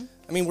 Mm-hmm.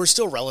 I mean, we're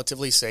still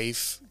relatively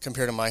safe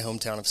compared to my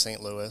hometown of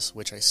St. Louis,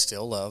 which I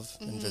still love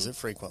and visit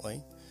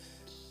frequently.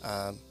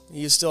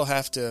 You still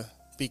have to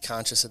be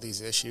conscious of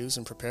these issues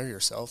and prepare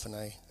yourself, and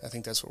I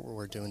think that's what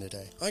we're doing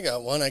today. I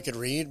got one I could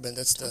read, but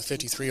that's the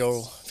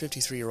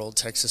 53-year-old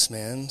Texas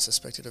man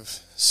suspected of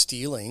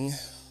stealing.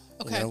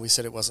 Okay. You know, we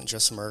said it wasn't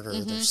just murder.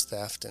 There's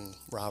theft and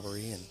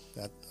robbery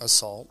and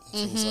assault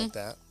and things like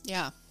that.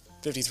 Yeah.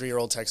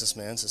 53-year-old Texas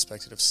man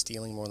suspected of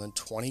stealing more than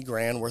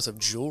 $20,000 worth of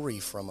jewelry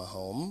from a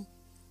home.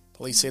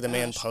 Police say the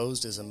man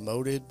posed as a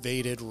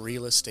motivated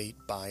real estate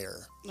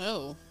buyer.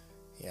 Oh.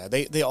 Yeah,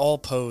 they all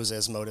pose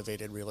as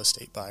motivated real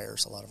estate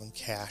buyers. A lot of them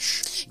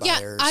cash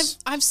buyers. Yeah,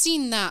 I've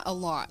seen that a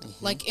lot.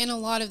 Like in a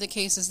lot of the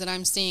cases that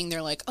I'm seeing,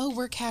 they're like, "Oh,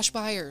 we're cash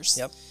buyers."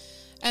 Yep.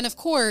 And of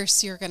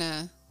course, you're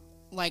gonna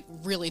like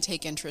really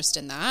take interest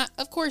in that.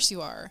 Of course,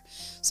 you are.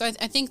 So I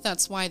think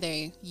that's why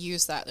they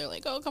use that. They're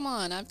like, "Oh, come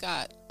on, I've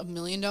got $1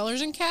 million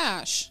in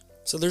cash."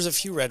 So there's a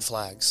few red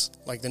flags.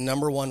 Like the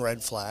number one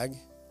red flag,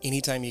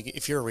 anytime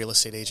if you're a real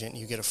estate agent,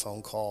 you get a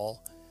phone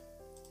call.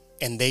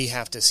 And they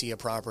have to see a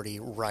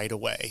property right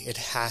away. It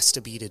has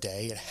to be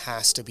today. It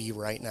has to be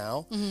right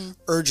now.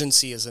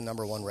 Urgency is the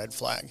number one red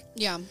flag.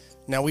 Yeah.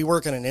 Now, we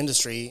work in an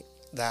industry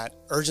that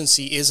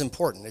urgency is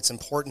important. It's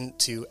important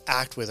to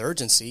act with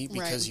urgency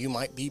because you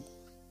might be,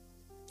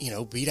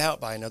 beat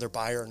out by another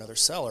buyer, another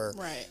seller.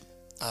 Right.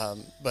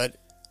 But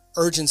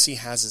urgency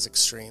has its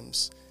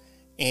extremes.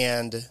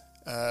 And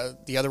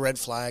the other red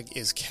flag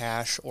is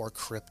cash or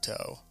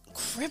crypto.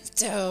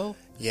 Crypto?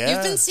 Yeah.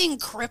 You've been seeing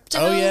crypto?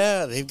 Oh,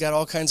 yeah. They've got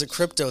all kinds of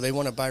crypto. They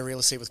want to buy real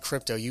estate with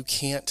crypto. You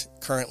can't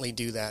currently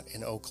do that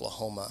in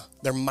Oklahoma.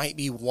 There might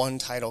be one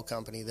title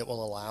company that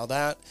will allow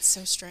that. It's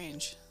so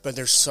strange. But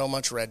there's so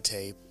much red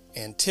tape,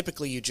 and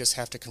typically you just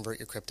have to convert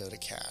your crypto to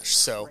cash.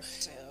 So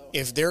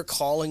if they're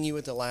calling you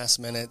at the last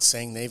minute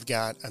saying they've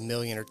got $1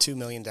 million or $2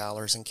 million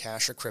in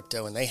cash or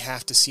crypto and they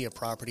have to see a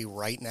property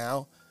right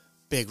now,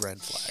 big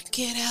red flag.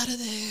 Get out of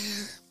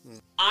there.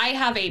 I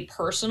have a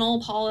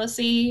personal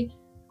policy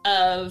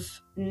of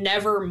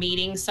never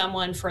meeting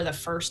someone for the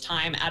first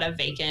time at a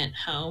vacant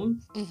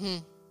home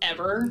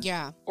ever.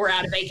 Yeah. Or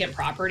at a vacant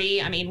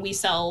property. I mean, we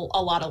sell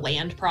a lot of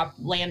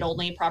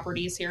land-only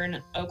properties here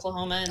in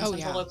Oklahoma and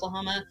central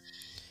Oklahoma.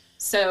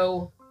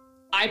 So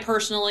I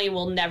personally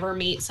will never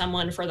meet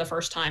someone for the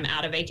first time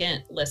at a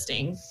vacant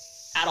listing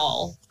at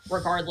all,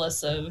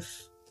 regardless of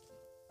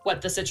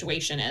what the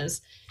situation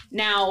is.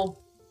 Now,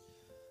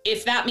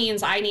 if that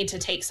means I need to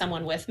take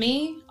someone with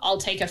me, I'll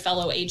take a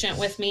fellow agent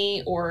with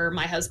me, or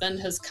my husband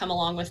has come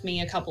along with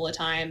me a couple of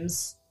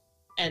times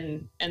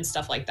and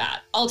stuff like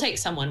that. I'll take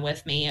someone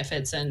with me if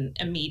it's an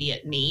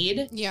immediate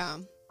need. Yeah.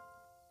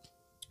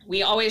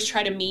 We always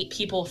try to meet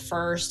people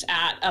first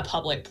at a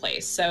public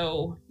place.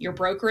 So your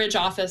brokerage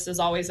office is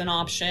always an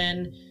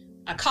option,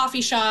 a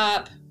coffee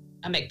shop,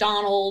 a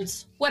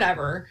McDonald's,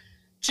 whatever,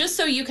 just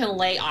so you can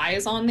lay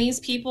eyes on these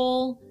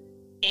people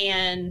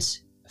and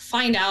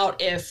find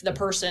out if the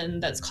person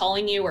that's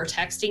calling you or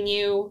texting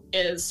you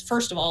is,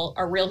 first of all,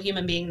 a real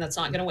human being that's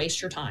not going to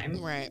waste your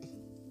time. Right.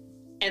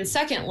 And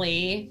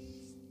secondly,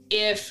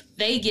 if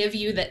they give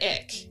you the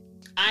ick,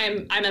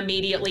 I'm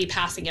immediately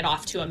passing it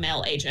off to a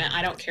male agent.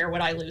 I don't care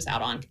what I lose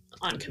out on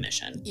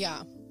commission.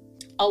 Yeah.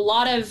 A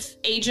lot of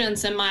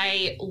agents in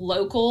my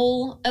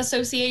local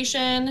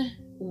association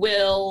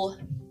will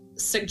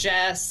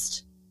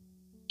suggest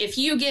if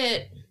you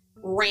get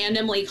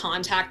randomly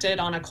contacted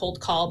on a cold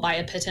call by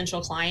a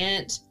potential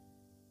client,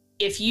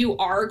 if you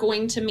are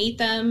going to meet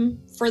them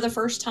for the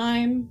first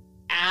time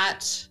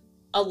at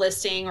a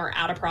listing or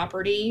at a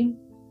property,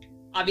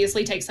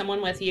 obviously take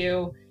someone with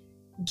you,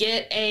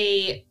 get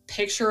a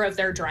picture of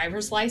their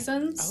driver's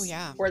license. Oh,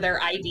 yeah. Or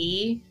their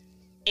ID.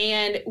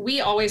 And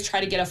we always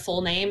try to get a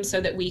full name so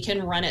that we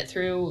can run it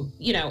through,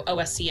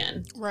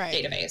 OSCN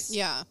database.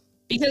 Yeah.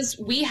 Because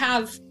we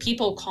have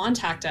people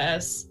contact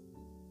us,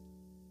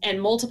 and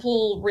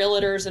multiple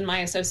realtors in my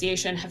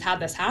association have had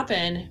this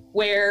happen,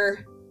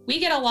 where we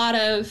get a lot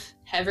of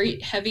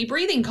heavy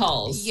breathing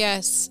calls.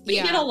 Yes. We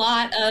get a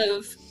lot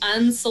of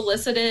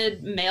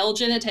unsolicited male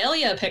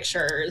genitalia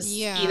pictures,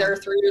 either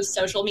through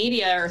social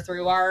media or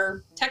through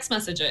our text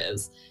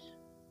messages.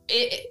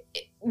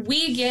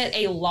 We get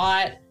a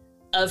lot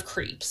of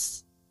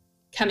creeps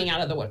coming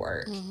out of the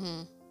woodwork.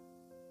 Mm-hmm.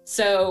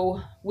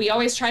 So we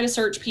always try to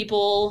search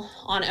people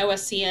on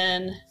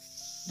OSCN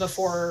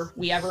before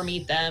we ever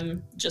meet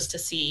them, just to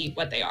see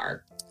what they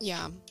are.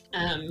 Yeah.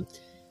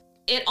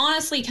 It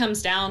honestly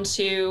comes down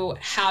to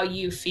how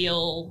you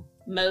feel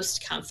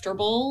most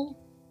comfortable.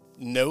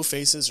 No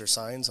faces or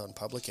signs on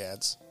public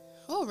ads.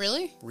 Oh,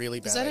 really? Really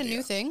bad Is that idea. a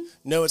new thing?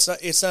 No, it's not.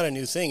 It's not a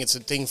new thing. It's a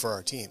thing for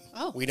our team.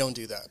 Oh. We don't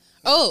do that.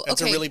 Oh,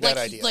 That's okay. a really bad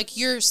idea. Like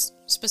yours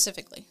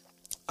specifically.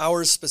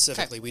 Ours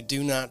specifically, we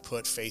do not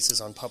put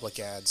faces on public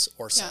ads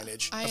or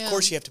signage. Of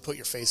course, you have to put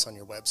your face on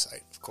your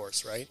website, of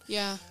course, right?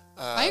 Yeah.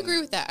 I agree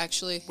with that,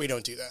 actually. We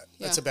don't do that.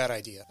 That's a bad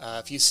idea.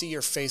 If you see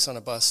your face on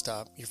a bus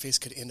stop, your face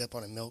could end up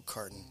on a milk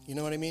carton. You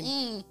know what I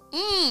mean?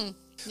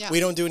 Yeah. We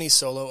don't do any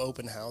solo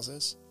open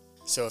houses.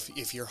 So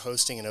if you're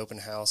hosting an open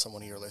house on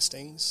one of your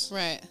listings,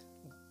 right,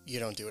 you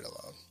don't do it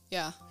alone.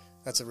 Yeah.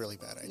 That's a really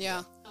bad idea.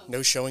 Yeah.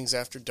 No showings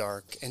after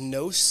dark, and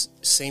no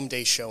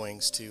same-day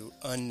showings to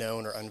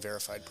unknown or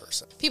unverified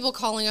person. People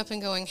calling up and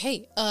going,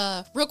 hey,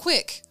 real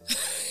quick.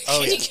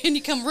 Oh, Can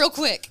you come real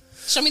quick?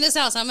 Show me this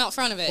house. I'm out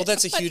front of it. Well,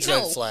 that's a huge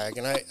red flag,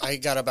 and I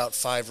got about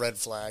 5 red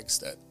flags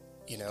that,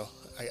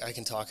 I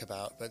can talk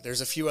about. But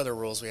there's a few other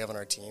rules we have on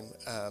our team.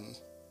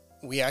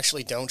 We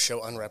actually don't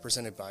show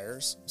unrepresented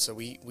buyers, so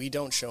we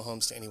don't show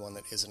homes to anyone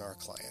that isn't our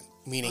client,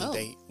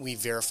 meaning we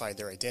verified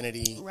their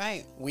identity.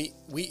 Right. We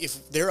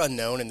if they're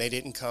unknown and they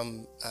didn't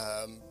come,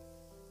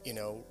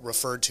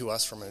 referred to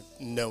us from a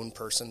known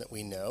person that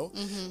we know,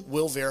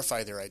 we'll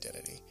verify their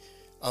identity,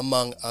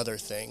 among other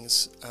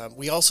things.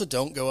 We also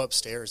don't go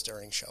upstairs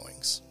during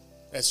showings.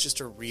 That's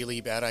just a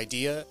really bad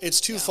idea.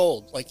 It's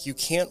twofold. Like, you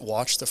can't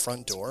watch the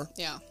front door.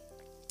 Yeah.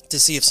 To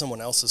see if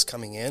someone else is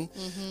coming in,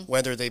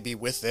 whether they be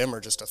with them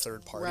or just a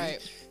third party.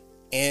 Right.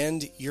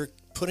 And you're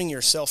putting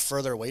yourself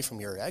further away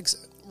from your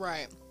exit.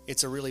 Right.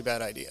 It's a really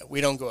bad idea.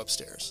 We don't go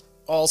upstairs.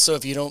 Also,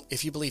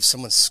 if you believe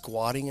someone's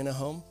squatting in a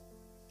home,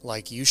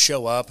 like you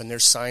show up and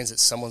there's signs that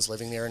someone's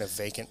living there in a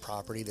vacant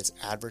property that's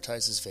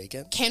advertised as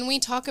vacant. Can we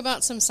talk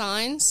about some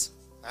signs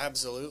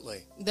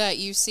Absolutely. that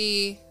you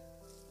see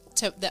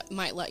that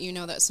might let you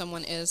know that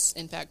someone is,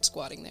 in fact,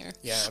 squatting there?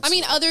 Yeah, absolutely. I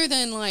mean, other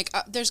than, like,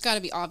 there's got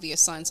to be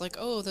obvious signs, like,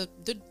 oh,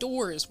 the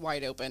door is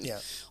wide open. Yeah.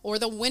 Or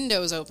the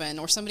window's open.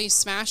 Or somebody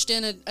smashed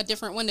in a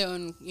different window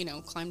and,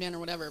 climbed in or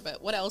whatever.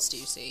 But what else do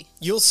you see?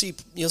 You'll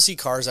see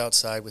cars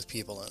outside with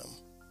people in them.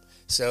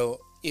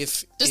 So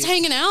Just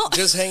hanging out?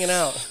 Just hanging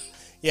out.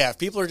 Yeah, if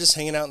people are just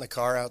hanging out in the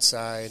car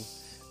outside,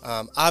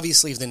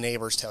 obviously if the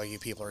neighbors tell you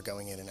people are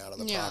going in and out of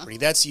the property,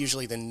 that's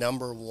usually the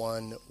number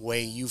one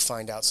way you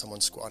find out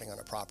someone's squatting on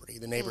a property.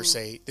 The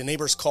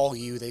neighbors call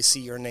you, they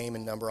see your name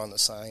and number on the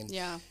sign,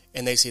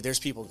 and they say there's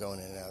people going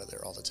in and out of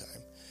there all the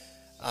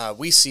time.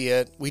 We see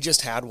it. We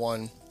just had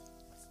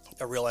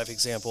a real life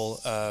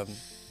example,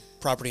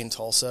 property in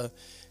Tulsa.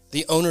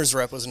 The owner's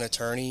rep was an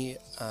attorney.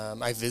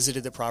 I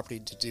visited the property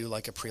to do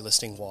like a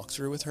pre-listing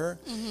walkthrough with her.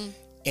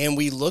 And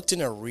we looked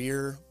in a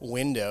rear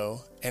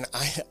window, and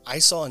I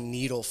saw a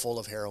needle full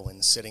of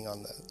heroin sitting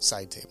on the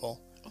side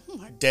table. Oh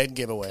my Dead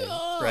giveaway,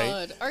 God.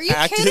 right? Are you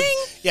kidding?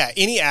 Yeah,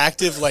 any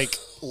active, like,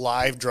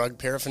 live drug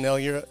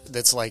paraphernalia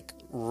that's, like,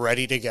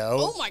 ready to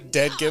go. Oh, my God.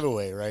 Dead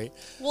giveaway, right?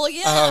 Well,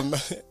 yeah.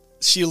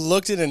 She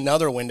looked in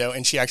another window,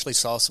 and she actually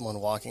saw someone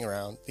walking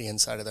around the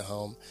inside of the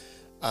home.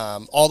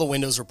 All the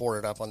windows were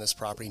boarded up on this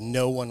property.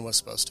 No one was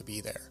supposed to be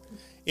there.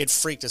 It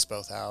freaked us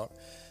both out.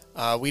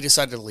 We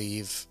decided to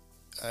leave.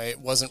 It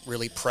wasn't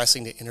really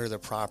pressing to enter the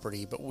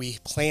property, but we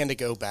plan to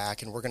go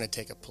back, and we're going to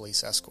take a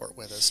police escort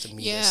with us to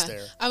meet us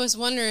there. I was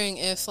wondering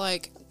if,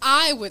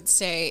 I would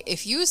say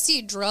if you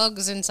see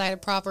drugs inside a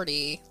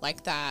property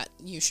like that,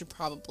 you should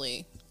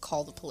probably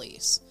call the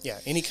police. Yeah,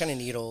 any kind of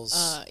needles,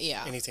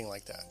 anything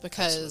like that.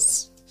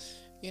 Because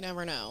you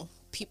never know.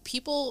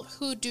 People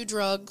who do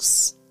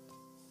drugs,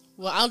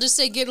 well, I'll just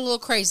say get a little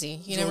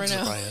crazy. You never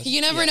know.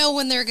 You never know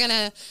when they're going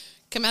to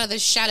come out of the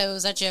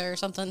shadows at you or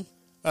something.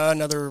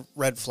 Another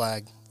red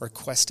flag,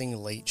 requesting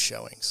late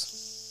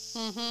showings.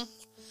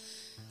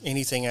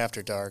 Anything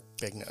after dark,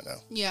 big no-no.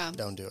 Yeah.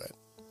 Don't do it.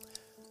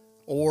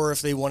 Or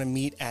if they want to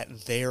meet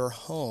at their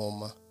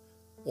home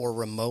or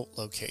remote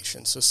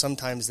location. So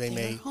sometimes they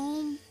may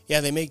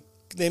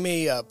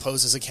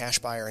pose as a cash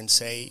buyer and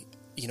say,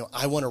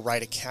 I want to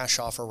write a cash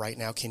offer right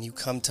now. Can you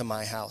come to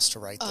my house to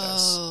write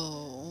this?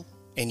 Oh.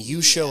 And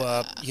you show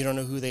up, you don't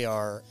know who they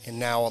are, and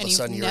now all of a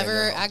sudden you're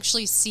never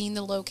actually seen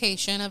the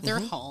location of their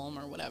home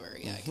or whatever.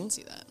 Yeah, I can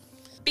see that.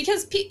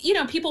 Because,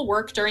 people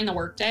work during the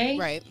workday.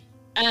 Right.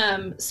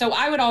 So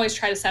I would always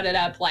try to set it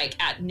up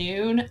like at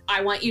noon.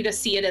 I want you to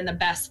see it in the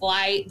best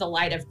light, the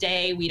light of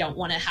day. We don't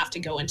want to have to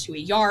go into a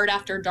yard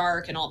after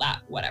dark and all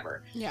that,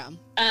 whatever. Yeah.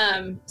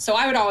 So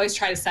I would always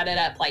try to set it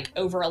up like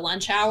over a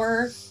lunch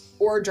hour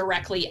or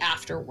directly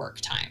after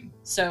work time.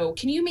 So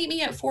can you meet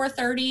me at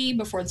 4:30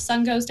 before the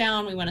sun goes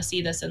down? We want to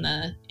see this in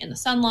the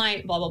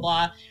sunlight, blah, blah,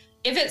 blah.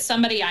 If it's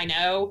somebody I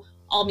know,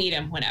 I'll meet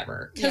him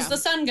whenever. Because the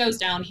sun goes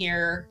down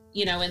here,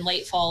 in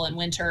late fall and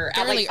winter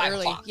at like 5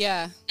 o'clock.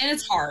 Yeah. And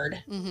it's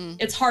hard.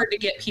 It's hard to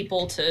get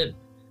people to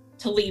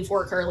leave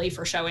work early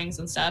for showings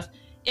and stuff.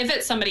 If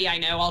it's somebody I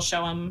know, I'll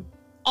show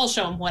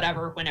them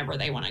whatever, whenever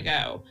they want to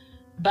go.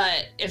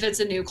 But if it's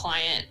a new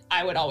client,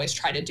 I would always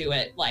try to do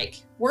it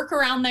like work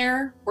around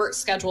their work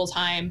schedule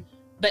time,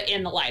 but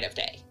in the light of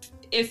day.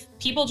 If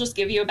people just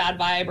give you a bad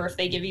vibe or if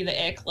they give you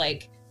the ick,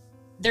 like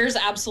there's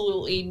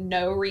absolutely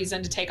no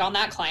reason to take on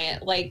that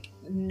client. Like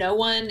no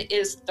one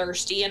is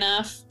thirsty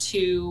enough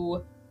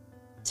to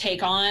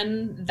take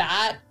on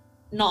that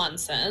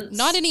nonsense.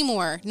 Not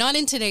anymore. Not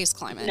in today's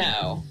climate.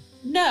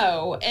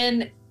 No.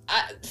 And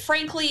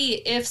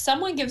frankly, if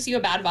someone gives you a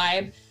bad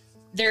vibe,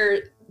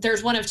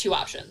 there's one of two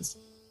options.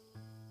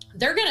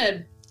 They're going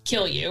to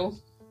kill you.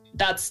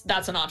 That's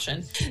an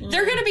option.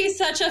 They're going to be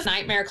such a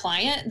nightmare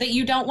client that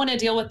you don't want to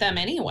deal with them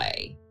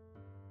anyway.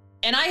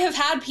 And I have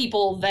had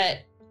people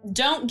that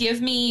don't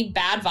give me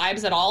bad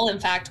vibes at all. In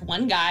fact,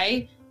 one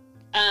guy,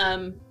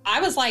 I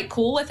was like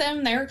cool with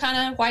him. They're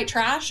kind of white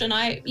trash, and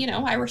I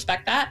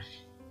respect that.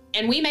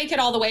 And we make it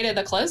all the way to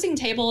the closing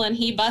table, and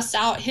he busts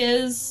out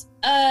his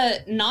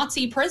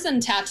Nazi prison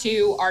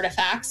tattoo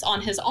artifacts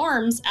on his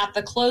arms at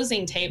the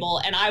closing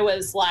table, and I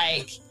was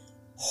like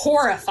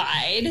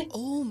horrified.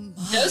 Oh my.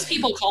 Those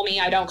people call me,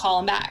 I don't call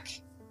them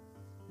back.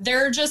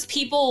 They're just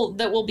people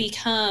that will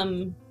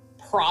become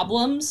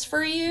problems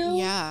for you.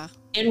 Yeah.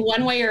 In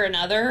one way or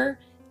another.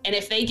 And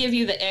if they give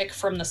you the ick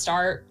from the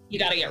start, you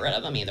got to get rid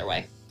of them either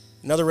way.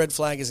 Another red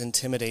flag is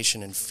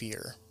intimidation and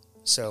fear.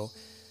 So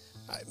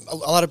a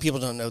lot of people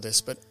don't know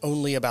this, but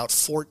only about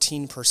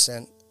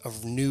 14%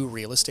 of new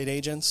real estate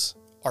agents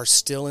are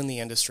still in the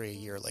industry a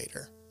year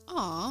later.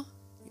 Aw.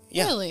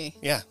 Yeah. Really?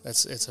 Yeah,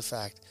 it's a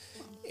fact.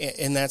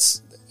 And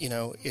that's,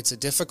 it's a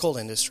difficult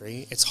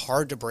industry. It's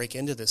hard to break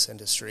into this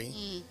industry.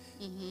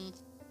 Mm-hmm.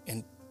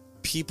 And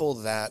people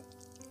that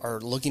are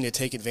looking to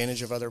take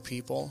advantage of other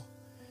people,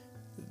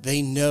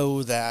 they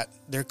know that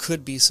there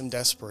could be some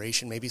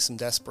desperation, maybe some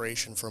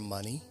desperation for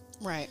money.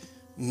 Right.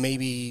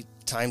 Maybe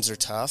times are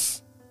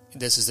tough.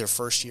 This is their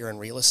first year in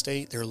real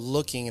estate. They're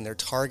looking and they're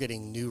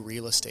targeting new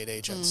real estate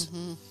agents.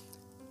 Mm-hmm.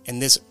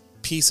 And this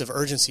piece of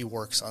urgency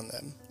works on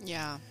them.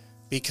 Yeah.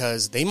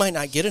 Because they might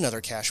not get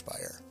another cash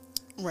buyer.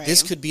 Right.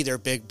 This could be their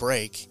big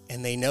break,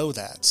 and they know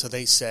that. So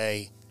they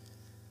say,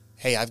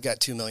 hey, I've got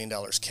 $2 million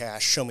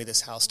cash. Show me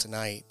this house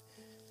tonight.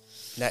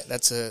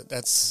 That's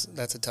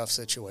a tough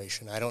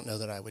situation. I don't know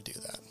that I would do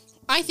that.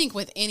 I think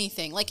with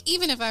anything, like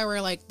even if I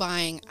were like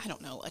buying, I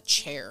don't know, a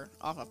chair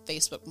off of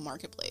Facebook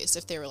Marketplace,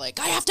 if they were like,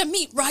 I have to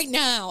meet right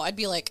now, I'd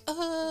be like,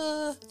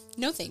 no,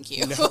 thank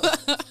you. No.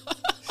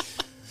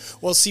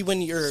 Well, see,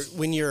 when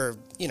your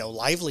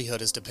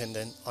livelihood is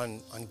dependent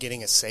on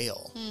getting a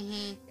sale,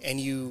 Mm-hmm. and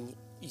you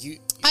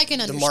I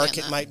can understand the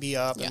market that. might be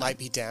up, Yeah. it might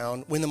be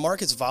down. When the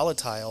market's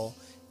volatile,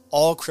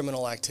 all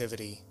criminal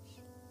activity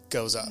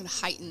goes up. It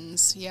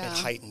heightens, yeah. It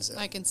heightens it.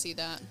 I can see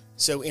that.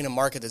 So in a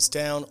market that's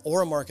down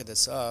or a market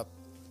that's up,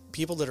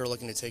 people that are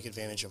looking to take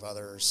advantage of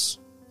others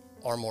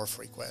are more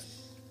frequent.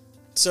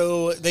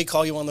 So they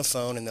call you on the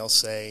phone and they'll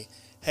say,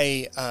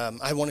 hey,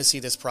 I want to see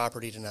this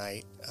property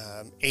tonight,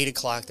 8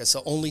 o'clock. That's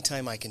the only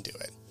time I can do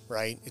it,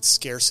 right? It's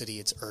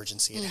scarcity, it's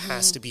urgency. It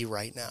has to be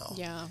right now.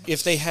 Yeah.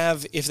 If they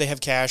have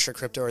cash or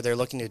crypto, or they're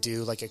looking to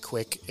do like a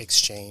quick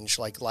exchange,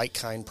 like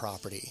kind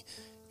property,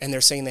 and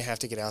they're saying they have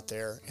to get out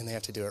there and they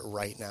have to do it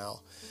right now,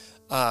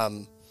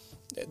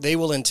 they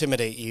will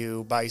intimidate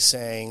you by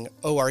saying,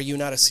 oh, are you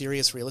not a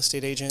serious real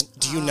estate agent?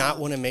 Do you not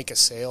want to make a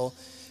sale?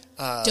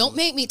 Don't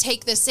make me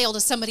take this sale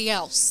to somebody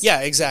else. Yeah,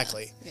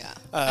 exactly. Yeah,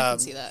 I can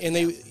see that. And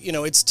they,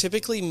 it's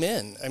typically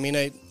men. I mean,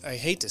 I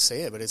hate to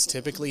say it, but it's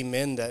typically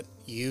men that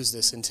use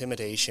this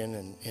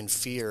intimidation and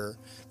fear.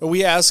 But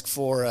we ask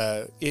for,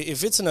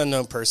 if it's an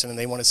unknown person and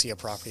they want to see a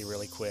property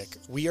really quick,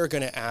 we are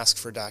going to ask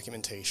for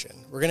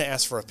documentation. We're going to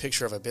ask for a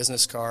picture of a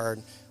business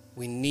card.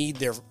 We need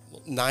their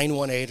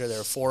 918 or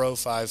their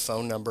 405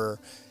 phone number,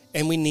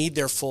 and we need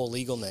their full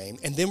legal name.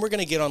 And then we're going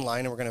to get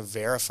online and we're going to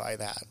verify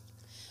that.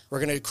 We're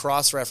going to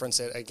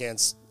cross-reference it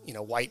against,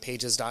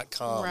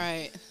 whitepages.com.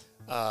 Right.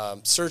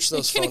 Search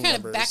those You phone can kind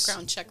numbers. of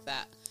background check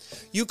that.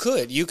 You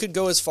could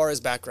go as far as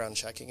background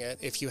checking it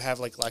if you have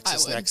like I would.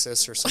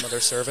 LexisNexis or some other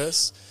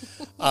service.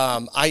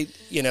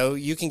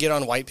 You can get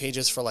on White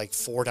Pages for like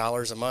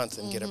 $4 a month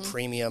and get a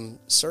premium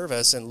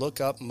service and look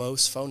up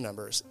most phone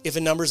numbers. If a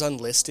number's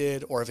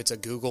unlisted or if it's a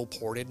Google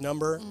ported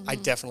number, I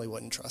definitely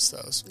wouldn't trust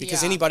those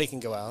because Yeah. anybody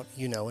can go out,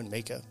 and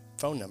make a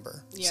phone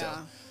number. Yeah. So,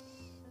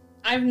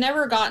 I've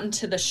never gotten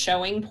to the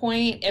showing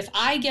point. If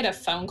I get a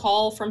phone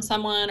call from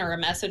someone or a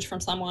message from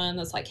someone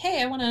that's like,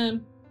 hey, I want to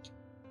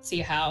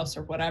see a house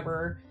or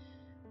whatever,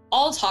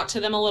 I'll talk to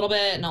them a little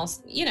bit and I'll,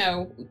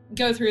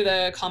 go through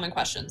the common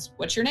questions.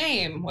 What's your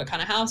name? What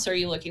kind of house are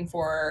you looking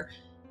for?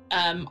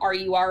 Are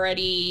you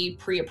already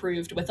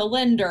pre-approved with a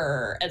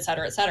lender, et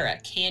cetera, et cetera?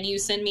 Can you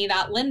send me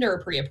that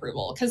lender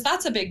pre-approval? Because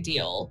that's a big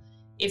deal.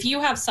 If you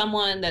have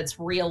someone that's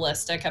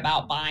realistic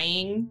about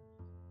buying,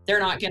 they're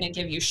not going to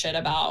give you shit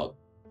about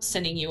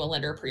sending you a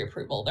lender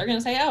pre-approval. They're going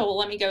to say, oh, well,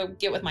 let me go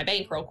get with my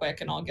bank real quick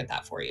and I'll get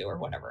that for you or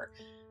whatever.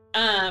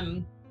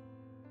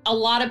 A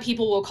lot of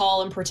people will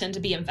call and pretend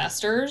to be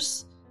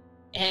investors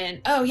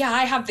and, oh yeah,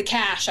 I have the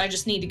cash. I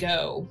just need to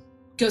go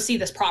see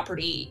this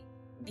property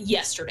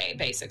yesterday,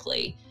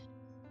 basically.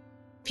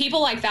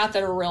 People like that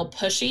are real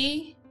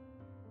pushy,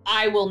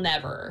 I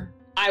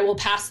will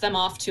pass them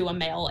off to a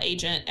male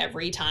agent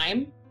every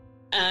time.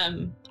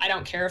 I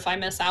don't care if I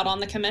miss out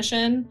on the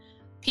commission.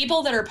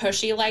 People that are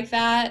pushy like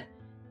that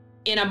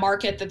in a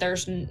market that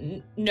there's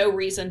no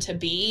reason to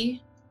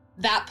be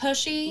that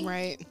pushy.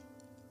 Right.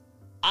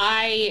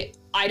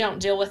 I don't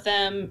deal with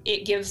them.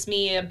 It gives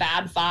me a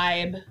bad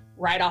vibe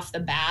right off the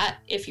bat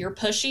if you're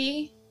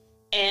pushy.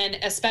 And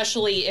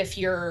especially if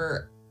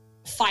you're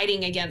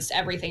fighting against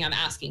everything I'm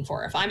asking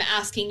for. If I'm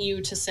asking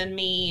you to send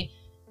me,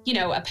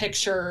 a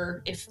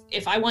picture,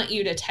 if I want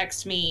you to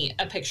text me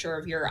a picture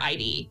of your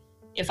ID,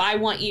 if I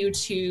want you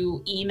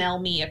to email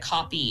me a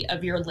copy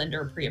of your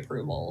lender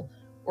pre-approval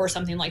or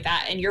something like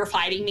that, and you're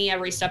fighting me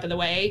every step of the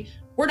way,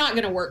 we're not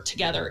going to work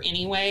together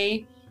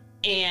anyway.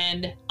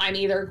 And I'm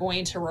either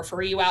going to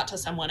refer you out to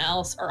someone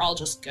else or I'll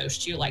just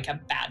ghost you like a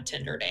bad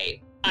Tinder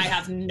date. I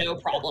have no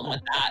problem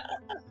with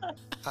that.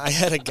 I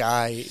had a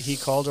guy, he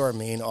called our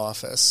main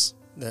office,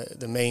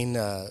 the main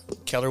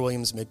Keller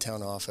Williams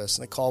Midtown office,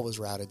 and the call was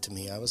routed to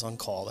me. I was on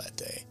call that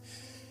day.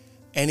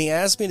 And he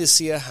asked me to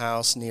see a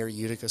house near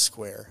Utica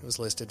Square. It was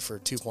listed for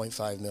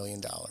 $2.5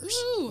 million.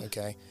 Ooh.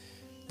 Okay.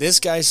 This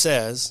guy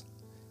says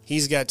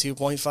he's got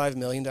 $2.5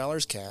 million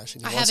cash.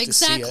 And he I wants have to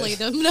see exactly it.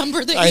 the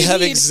number that I you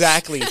have need.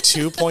 exactly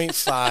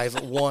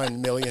 $2.51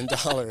 million.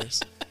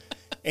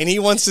 And he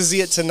wants to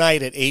see it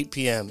tonight at 8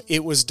 p.m.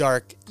 It was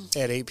dark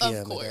at 8 p.m.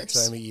 at that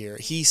course. time of year.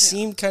 He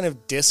seemed kind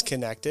of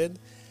disconnected,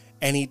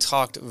 and he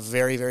talked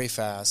very, very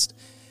fast.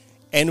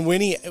 And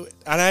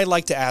I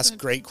like to ask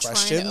great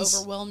questions. Trying to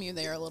overwhelm you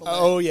there a little bit.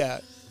 Oh,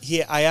 yeah.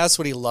 I asked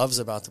what he loves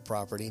about the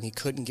property, and he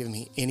couldn't give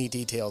me any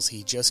details.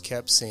 He just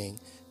kept saying,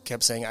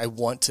 I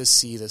want to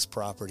see this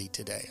property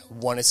today. I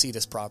want to see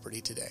this property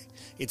today.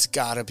 It's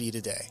got to be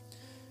today.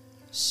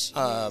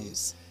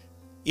 Jeez.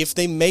 If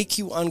they make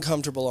you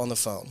uncomfortable on the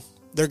phone,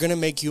 they're going to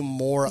make you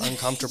more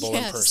uncomfortable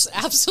in person.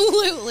 Yes,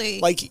 absolutely.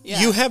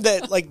 You have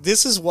that,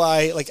 this is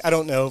why, I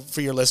don't know,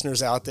 for your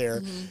listeners out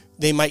there,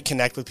 they might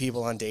connect with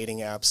people on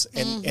dating apps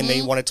and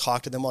they want to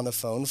talk to them on the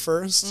phone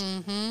first.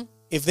 Mm-hmm.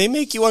 If they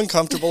make you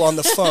uncomfortable on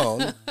the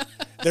phone,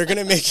 they're going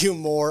to make you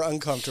more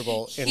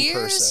uncomfortable in person.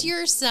 Here's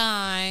your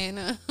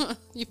sign.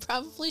 You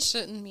probably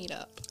shouldn't meet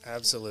up.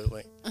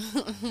 Absolutely.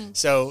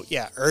 So,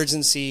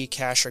 urgency,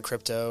 cash or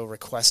crypto,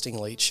 requesting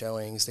late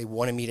showings. They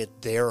want to meet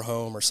at their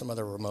home or some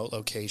other remote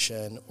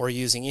location, or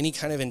using any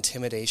kind of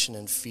intimidation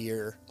and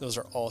fear. Those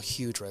are all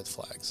huge red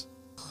flags.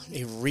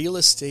 A real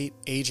estate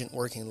agent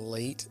working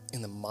late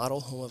in the model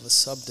home of a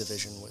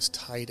subdivision was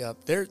tied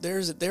up. There it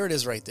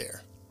is right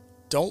there.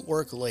 Don't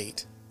work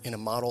late in a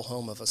model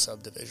home of a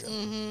subdivision.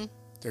 Mm-hmm.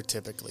 They're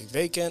typically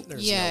vacant.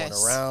 There's no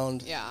one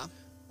around. Yeah.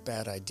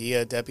 Bad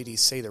idea.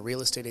 Deputies say the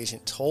real estate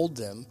agent told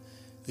them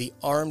the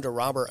armed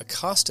robber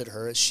accosted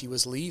her as she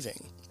was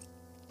leaving.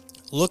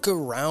 Look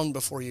around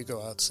before you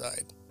go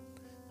outside.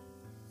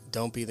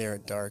 Don't be there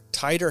at dark.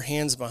 Tied her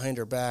hands behind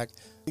her back.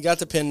 He got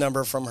the PIN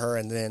number from her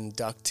and then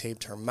duct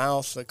taped her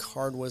mouth. The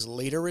card was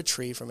later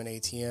retrieved from an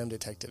ATM.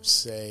 Detectives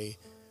say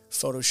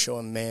photos show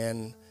a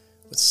man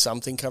with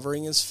something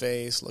covering his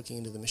face, looking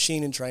into the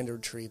machine and trying to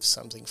retrieve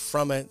something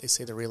from it. They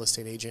say the real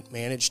estate agent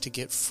managed to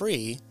get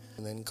free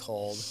and then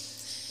called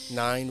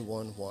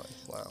 911.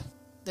 Wow.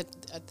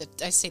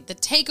 I say the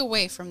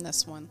takeaway from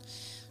this one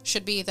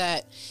should be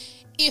that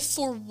if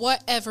for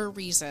whatever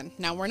reason,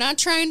 now we're not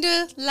trying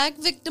to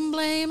victim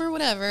blame or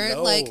whatever,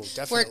 No,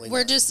 definitely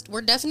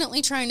we're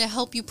definitely trying to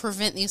help you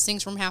prevent these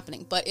things from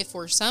happening. But if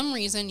for some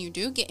reason you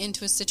do get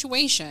into a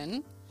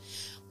situation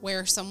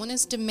where someone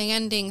is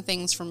demanding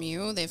things from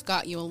you, they've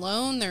got you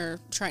alone, they're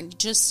trying to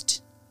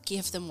just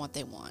give them what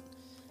they want.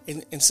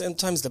 And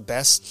sometimes the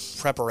best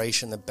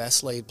preparation, the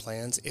best laid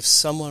plans, if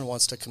someone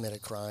wants to commit a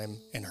crime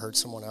and hurt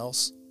someone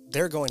else,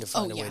 they're going to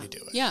find a way to do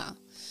it. Yeah.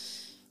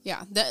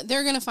 Yeah,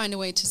 they're going to find a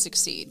way to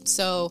succeed.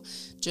 So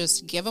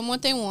just give them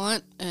what they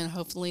want, and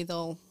hopefully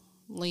they'll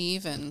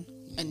leave, and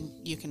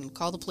you can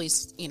call the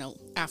police,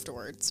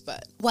 afterwards.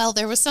 But,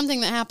 there was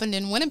something that happened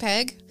in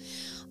Winnipeg.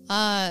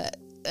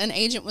 An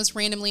agent was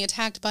randomly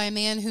attacked by a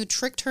man who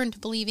tricked her into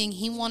believing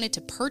he wanted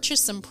to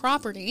purchase some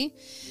property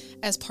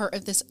as part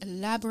of this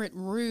elaborate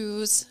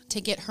ruse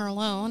to get her a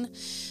loan.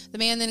 The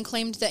man then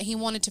claimed that he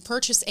wanted to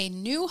purchase a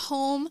new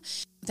home,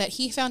 that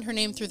he found her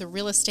name through the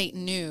Real Estate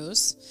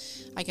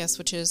News, I guess,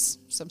 which is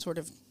some sort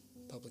of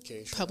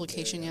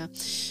publication, yeah.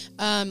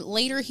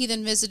 Later, he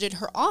then visited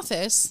her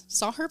office,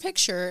 saw her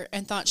picture,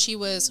 and thought she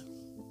was,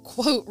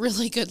 quote,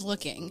 really good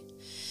looking.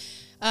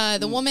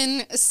 The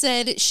woman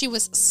said she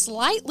was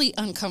slightly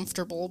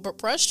uncomfortable, but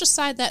brushed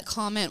aside that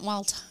comment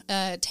while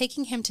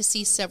taking him to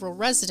see several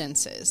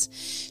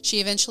residences.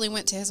 She eventually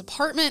went to his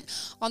apartment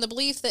on the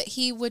belief that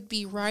he would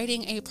be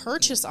writing a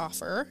purchase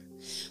offer,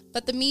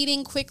 but the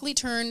meeting quickly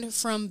turned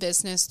from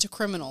business to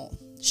criminal.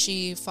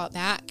 She fought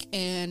back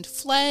and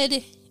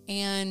fled,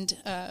 and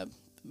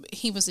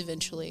he was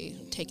eventually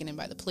taken in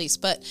by the police.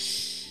 But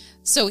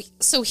so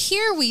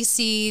here we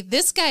see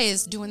this guy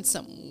is doing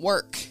some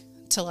work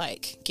to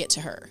get to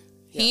her.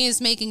 Yeah. He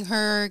is making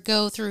her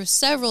go through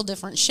several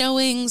different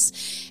showings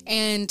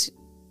and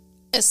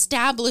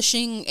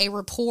establishing a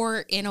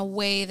rapport in a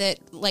way that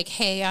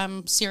hey,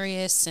 I'm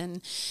serious,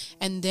 and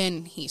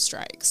then he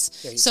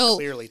strikes. Yeah, he so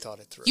clearly thought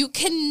it through. You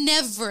can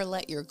never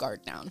let your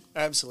guard down.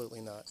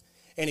 Absolutely not.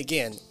 And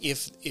again,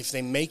 if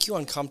they make you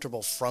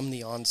uncomfortable from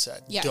the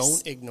onset, yes,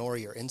 don't ignore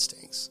your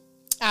instincts.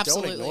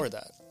 Absolutely. Don't ignore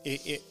that.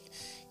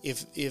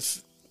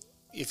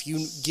 If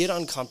you get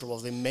uncomfortable,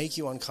 if they make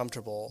you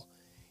uncomfortable,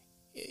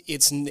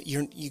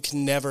 you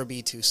can never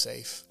be too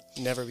safe.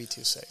 Never be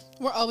too safe.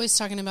 We're always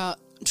talking about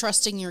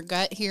trusting your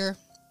gut here.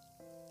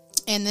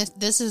 And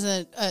this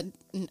is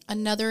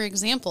another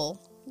example.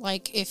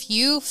 Like, if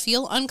you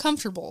feel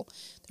uncomfortable,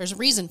 there's a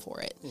reason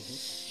for it.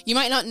 Mm-hmm. You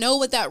might not know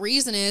what that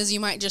reason is. You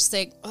might just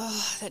think,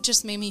 oh, that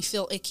just made me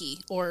feel icky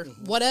or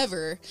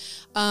whatever.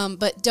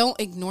 But don't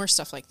ignore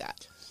stuff like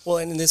that. Well,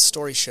 and this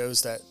story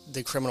shows that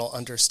the criminal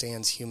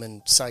understands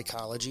human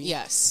psychology.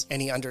 Yes.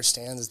 And he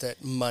understands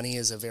that money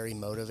is a very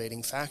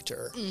motivating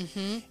factor.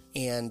 Mm-hmm.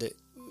 And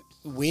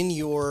when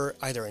you're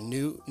either a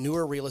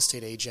newer real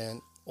estate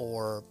agent,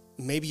 or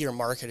maybe your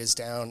market is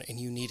down and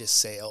you need a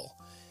sale,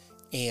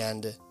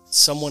 and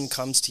someone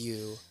comes to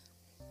you,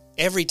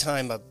 every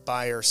time a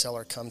buyer or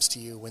seller comes to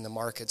you when the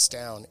market's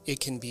down, it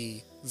can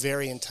be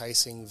very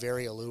enticing,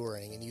 very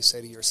alluring, and you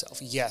say to yourself,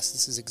 yes,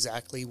 this is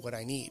exactly what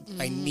I need.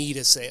 Mm-hmm. I need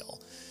a sale.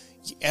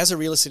 As a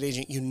real estate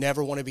agent, you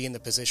never want to be in the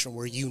position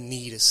where you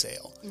need a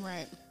sale.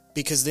 Right.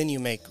 Because then you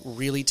make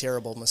really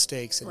terrible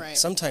mistakes, and right.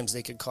 sometimes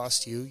they could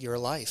cost you your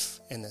life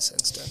in this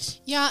instance.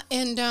 Yeah,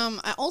 and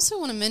I also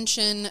want to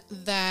mention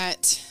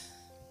that,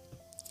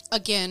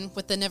 again,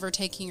 with the never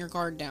taking your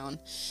guard down,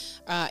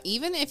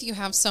 even if you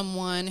have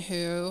someone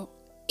who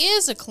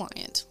is a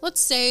client, let's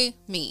say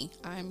me,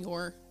 I'm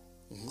your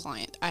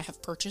client. I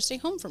have purchased a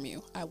home from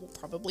you. I will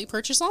probably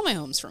purchase all my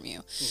homes from you.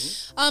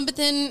 Mm-hmm. But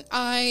then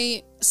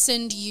I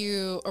send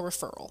you a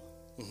referral.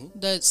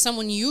 Mm-hmm.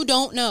 Someone you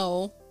don't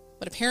know,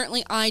 but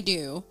apparently I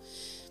do.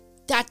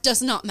 That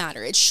does not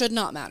matter. It should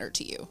not matter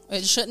to you.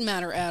 It shouldn't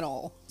matter at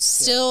all.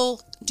 Still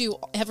do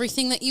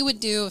everything that you would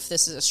do if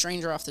this is a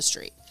stranger off the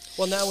street.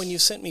 Well, now when you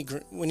sent me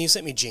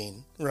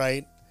Jean,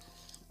 right?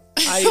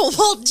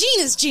 Well, Jean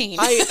is Jean.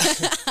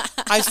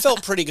 I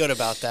felt pretty good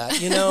about that.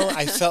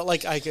 I felt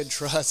like I could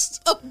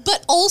trust.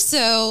 But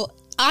also,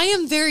 I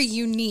am very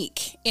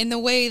unique in the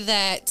way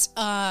that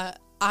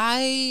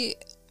I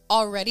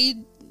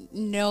already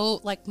know,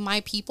 like,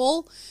 my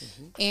people,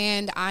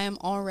 and I am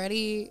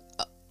already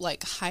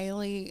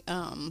highly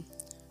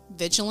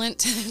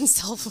vigilant and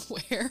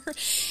self-aware.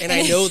 And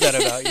I know that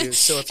about you.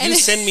 So if you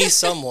send me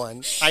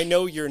someone, I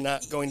know you're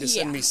not going to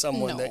send me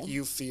someone that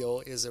you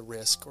feel is a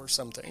risk or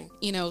something.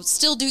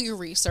 Still do your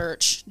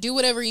research. Do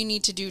whatever you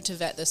need to do to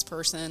vet this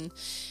person,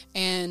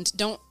 and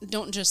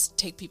don't just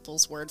take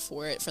people's word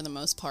for it for the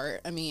most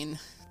part. I mean,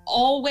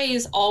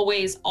 always,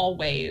 always,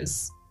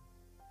 always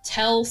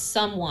tell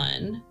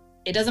someone.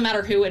 It doesn't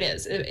matter who it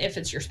is. If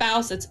it's your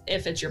spouse,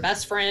 if it's your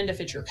best friend,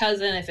 if it's your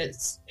cousin, if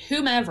it's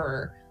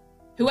whoever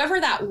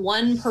that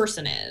one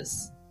person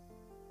is,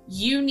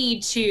 you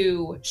need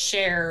to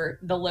share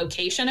the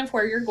location of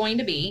where you're going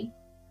to be,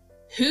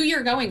 who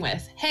you're going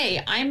with.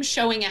 Hey, I'm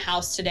showing a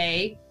house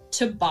today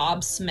to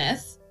Bob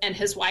Smith and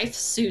his wife,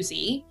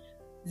 Susie.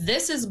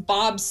 This is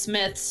Bob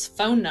Smith's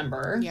phone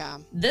number. Yeah.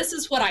 This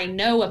is what I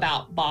know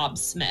about Bob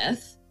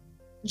Smith.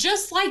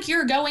 Just like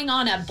you're going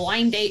on a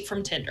blind date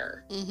from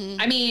Tinder. Mm-hmm.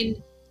 I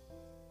mean,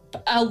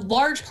 a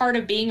large part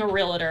of being a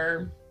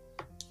realtor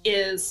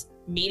is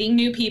meeting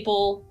new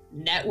people,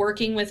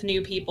 networking with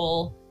new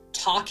people,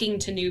 talking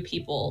to new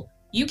people.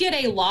 You get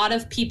a lot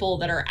of people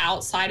that are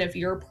outside of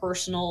your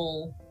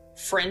personal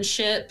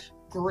friendship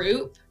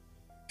group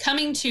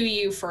coming to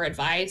you for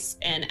advice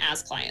and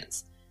as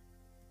clients.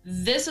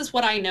 This is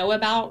what I know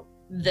about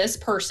this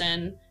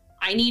person.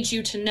 I need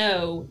you to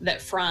know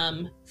that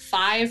from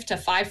 5 to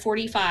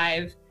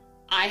 5:45,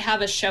 I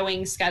have a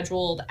showing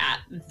scheduled at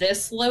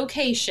this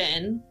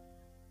location.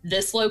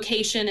 This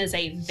location is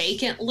a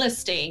vacant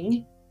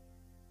listing.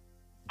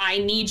 I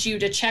need you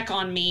to check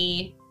on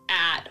me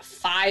at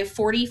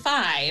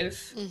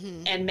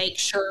 5:45 and make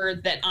sure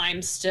that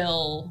I'm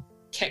still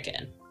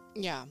kicking.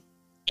 Yeah.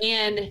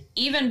 And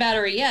even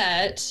better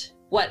yet,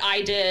 what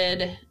I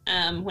did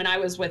when I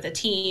was with a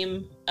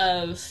team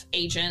of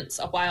agents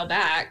a while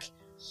back,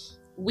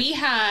 we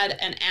had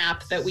an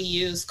app that we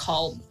use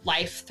called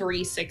Life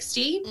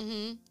 360.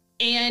 Mm-hmm.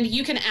 And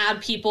you can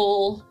add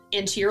people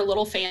into your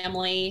little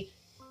family,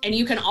 and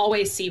you can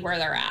always see where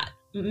they're at.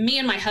 Me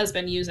and my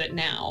husband use it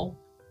now.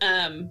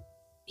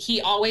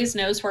 He always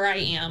knows where I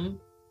am.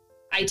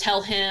 I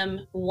tell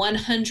him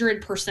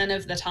 100%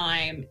 of the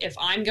time, if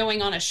I'm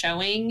going on a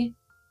showing,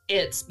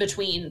 it's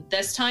between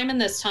this time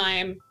and this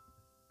time.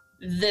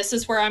 This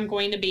is where I'm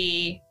going to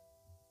be.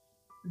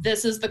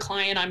 This is the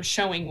client I'm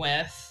showing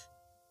with.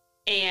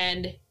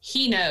 And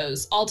he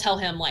knows. I'll tell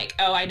him, like,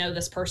 oh, I know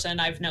this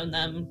person. I've known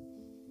them,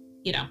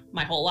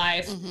 my whole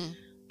life. Mm-hmm.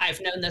 I've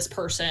known this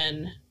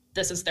person.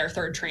 This is their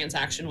third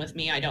transaction with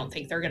me. I don't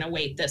think they're going to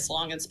wait this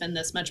long and spend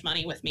this much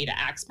money with me to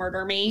axe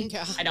murder me.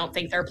 Yeah. I don't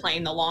think they're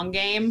playing the long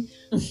game.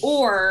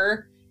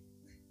 Or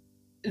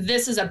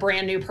this is a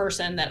brand new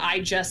person that I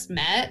just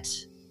met,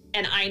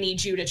 and I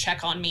need you to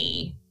check on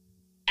me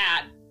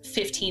at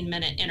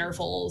 15-minute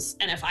intervals.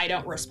 And if I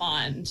don't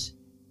respond,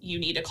 you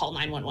need to call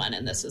 911,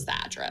 and this is the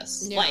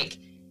address. Yeah. Like,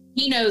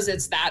 he knows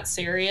it's that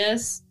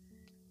serious.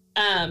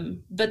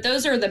 But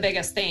those are the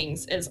biggest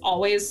things, is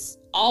always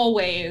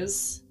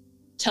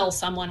tell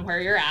someone where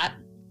you're at,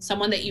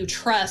 someone that you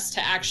trust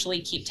to actually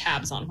keep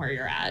tabs on where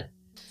you're at.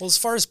 Well, as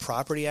far as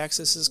property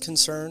access is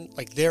concerned,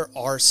 like there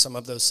are some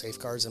of those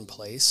safeguards in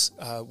place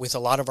with a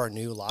lot of our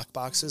new lock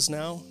boxes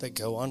now that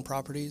go on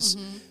properties.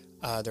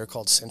 They're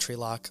called Sentry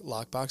lock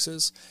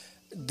boxes.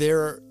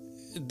 They're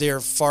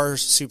far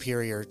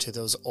superior to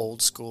those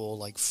old school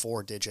like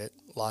 4-digit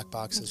lock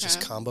boxes,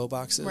 just combo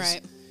boxes.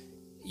 Right.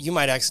 You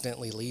might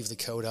accidentally leave the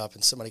code up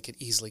and somebody could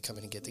easily come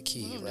in and get the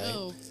key, right?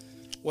 No.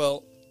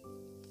 Well,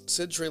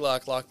 Sentry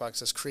lock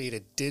boxes create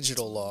a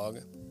digital log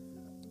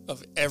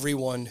of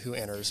everyone who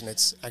enters, and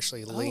it's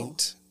actually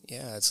linked.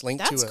 Yeah, it's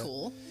linked to That's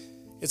cool.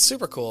 It's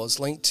super cool. It's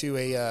linked to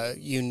a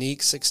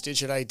unique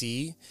 6-digit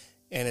ID,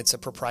 and it's a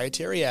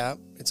proprietary app.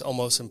 It's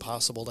almost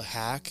impossible to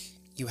hack.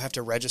 You have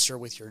to register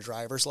with your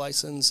driver's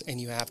license, and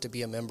you have to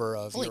be a member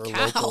of your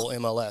local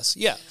MLS.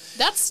 Yeah.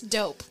 That's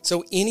dope.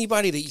 So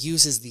anybody that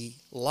uses the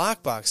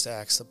lockbox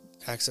to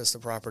access the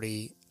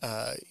property,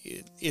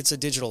 it's a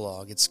digital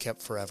log. It's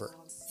kept forever.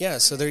 Yeah,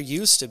 so there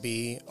used to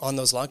be, on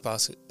those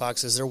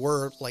boxes, there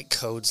were like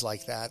codes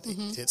like that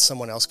that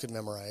someone else could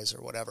memorize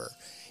or whatever.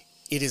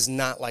 It is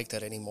not like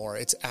that anymore.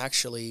 It's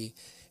actually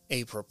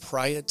a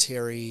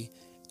proprietary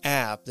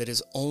app that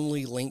is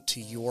only linked to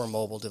your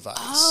mobile device.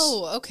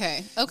 Oh,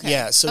 okay.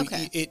 Yeah, so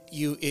it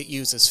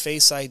uses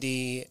Face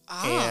ID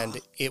and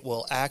it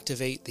will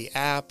activate the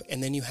app,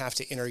 and then you have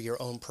to enter your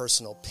own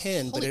personal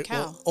PIN, but it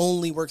will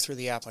only work through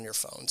the app on your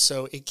phone,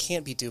 so it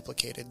can't be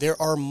duplicated.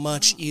 There are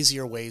much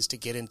easier ways to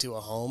get into a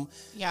home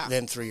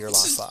than through your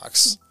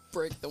lockbox.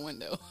 Break the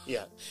window.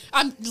 Yeah.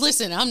 I'm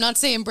not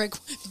saying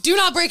do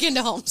not break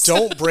into homes.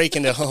 Don't break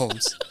into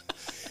homes.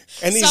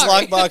 And these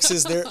lock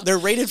boxes, they're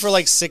rated for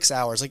like 6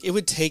 hours. Like it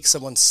would take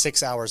someone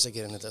 6 hours to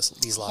get into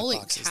these lock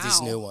boxes,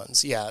 these new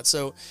ones. Yeah,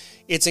 so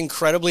it's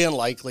incredibly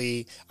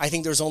unlikely. I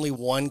think there's only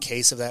one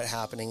case of that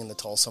happening in the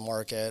Tulsa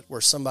market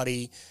where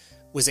somebody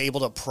was able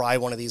to pry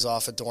one of these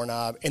off a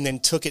doorknob and then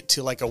took it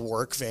to like a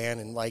work van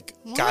and like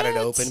got it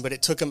open, but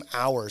it took them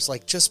hours.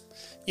 Like just,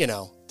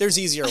 there's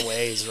easier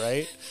ways,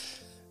 right?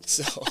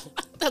 So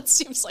that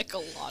seems like a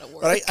lot of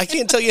work. But I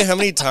can't tell you how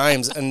many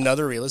times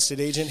another real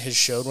estate agent has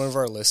showed one of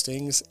our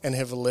listings and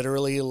have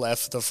literally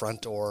left the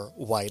front door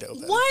wide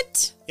open.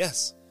 What?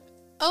 Yes.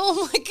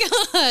 Oh my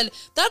God.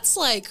 That's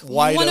like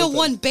wide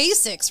 101 open.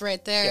 Basics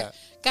right there. Yeah.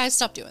 Guys,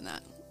 stop doing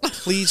that.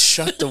 Please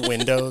shut the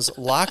windows,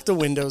 lock the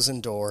windows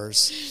and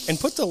doors, and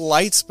put the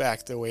lights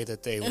back the way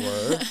that they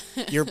were.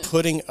 You're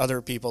putting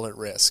other people at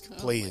risk.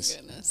 Please.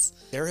 Oh my goodness.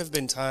 There have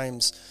been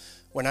times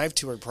when I've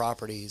toured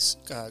properties,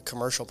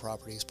 commercial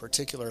properties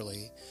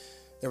particularly,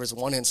 there was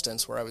one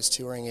instance where I was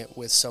touring it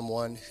with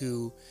someone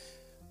who,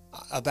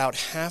 about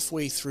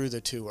halfway through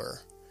the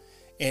tour,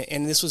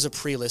 and this was a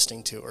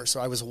pre-listing tour, so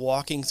I was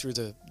walking through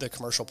the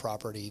commercial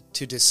property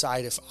to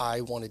decide if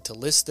I wanted to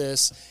list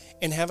this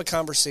and have a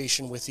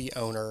conversation with the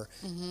owner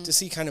to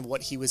see kind of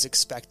what he was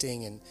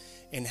expecting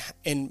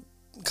and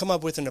come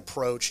up with an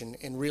approach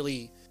and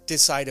really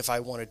decide if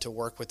I wanted to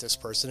work with this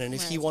person and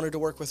if he wanted to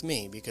work with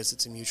me, because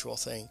it's a mutual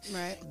thing.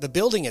 Right. The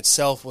building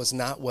itself was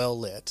not well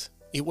lit.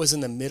 It was in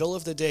the middle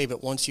of the day,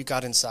 but once you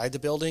got inside the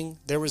building,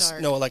 there was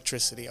no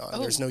electricity on.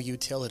 There's no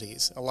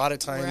utilities. A lot of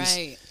times,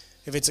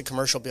 if it's a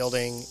commercial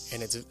building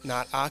and it's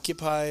not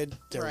occupied,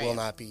 there will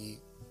not be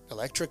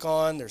electric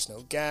on. There's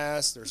no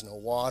gas. There's no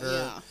water.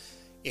 Yeah.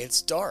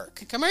 It's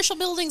dark. Commercial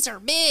buildings are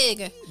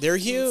big. They're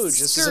huge.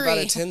 This is about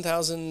a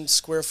 10,000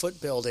 square foot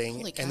building,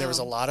 Holy cow. and there was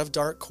a lot of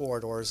dark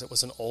corridors. It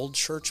was an old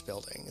church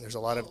building. There's a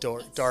lot of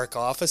dark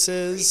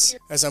offices.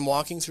 As I'm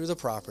walking through the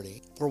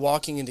property, we're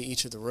walking into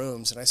each of the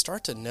rooms, and I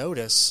start to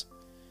notice,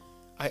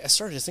 I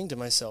started to think to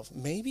myself,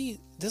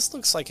 maybe this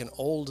looks like an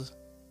old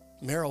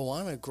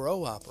marijuana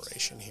grow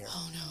operation here.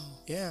 Oh,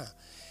 no. Yeah.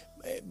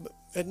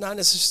 But not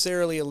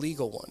necessarily a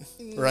legal one,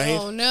 right?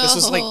 Oh, no. This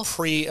was like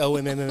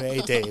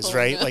pre-OMMA days,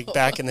 right? No. Like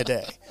back in the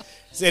day.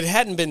 It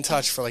hadn't been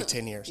touched for like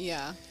 10 years.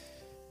 Yeah.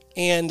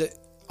 And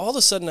all of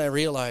a sudden I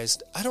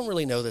realized, I don't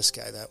really know this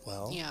guy that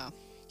well. Yeah.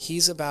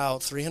 He's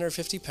about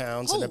 350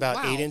 pounds and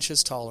about 8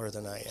 inches taller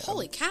than I am.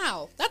 Holy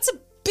cow. That's a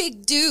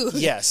big dude.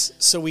 Yes.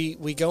 So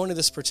we go into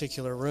this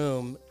particular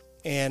room,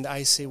 and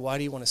I say, why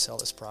do you want to sell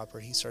this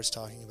property? He starts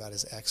talking about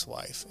his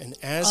ex-wife. And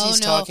as he's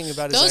talking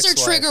about his ex-wife...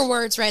 Those are trigger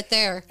words right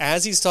there.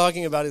 As he's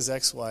talking about his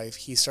ex-wife,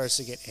 he starts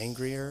to get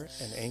angrier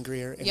and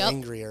angrier and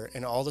angrier.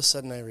 And all of a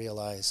sudden I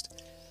realized,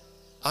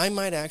 I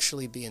might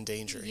actually be in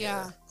danger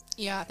here.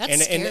 Yeah,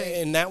 that's scary.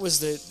 And that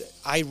was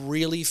I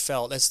really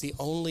felt that's the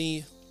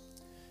only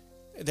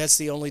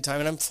time,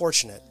 and I'm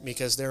fortunate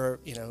because there are,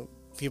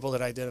 people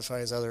that identify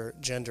as other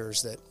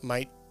genders that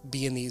might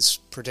be in these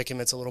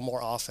predicaments a little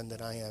more often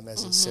than I am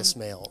as a cis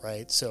male,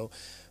 right? So,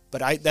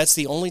 but that's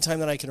the only time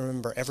that I can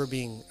remember ever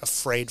being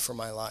afraid for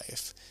my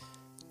life.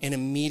 And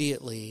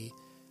immediately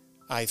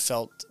I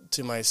felt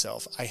to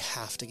myself, I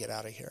have to get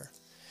out of here.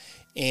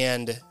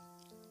 And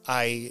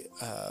I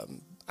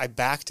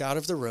backed out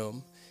of the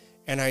room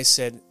and I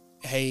said,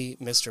 hey,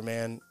 Mr.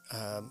 Man,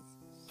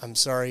 I'm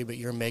sorry, but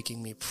you're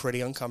making me pretty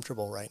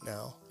uncomfortable right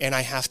now, and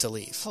I have to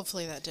leave.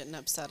 Hopefully that didn't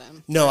upset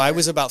him. No, I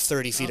was about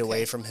 30 feet Okay.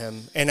 away from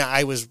him, and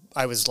I was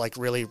like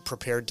really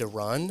prepared to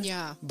run.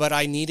 Yeah. But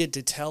I needed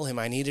to tell him,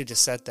 I needed to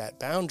set that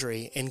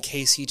boundary in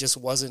case he just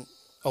wasn't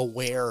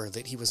aware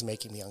that he was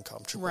making me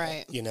uncomfortable.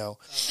 Right. You know?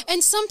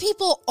 And some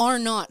people are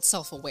not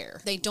self-aware.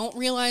 They don't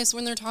realize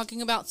when they're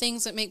talking about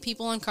things that make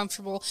people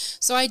uncomfortable.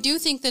 So I do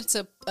think that's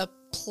a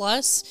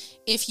plus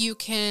if you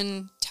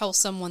can tell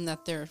someone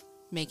that they're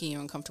making you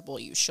uncomfortable.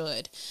 You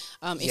should.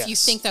 If you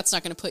think that's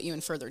not going to put you in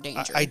further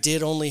danger. I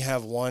did only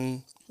have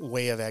one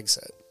way of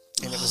exit,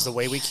 and it was the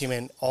way we came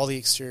in. All the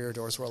exterior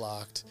doors were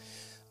locked.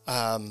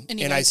 And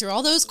you went through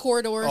all those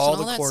corridors. All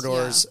and the all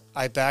corridors.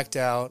 Yeah. I backed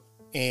out,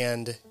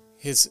 and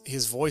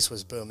his voice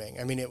was booming.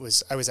 I mean, I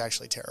was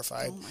actually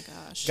terrified. Oh my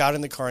gosh. Got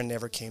in the car and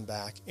never came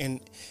back.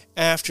 And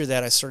after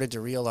that, I started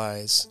to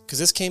realize, because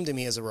this came to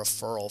me as a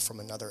referral from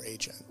another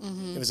agent.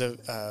 Mm-hmm. It was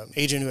a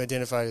agent who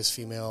identified as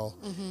female.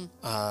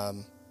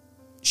 Mm-hmm.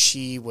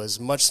 She was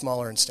much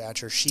smaller in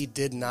stature. She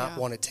did not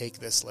want to take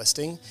this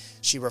listing.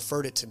 She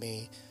referred it to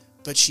me,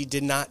 but she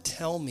did not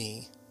tell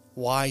me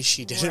why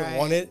she didn't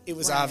want it. It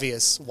was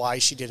obvious why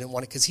she didn't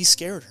want it, because he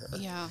scared her.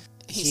 Yeah.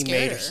 He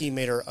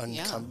made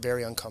her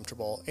very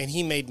uncomfortable, and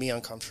he made me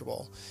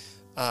uncomfortable.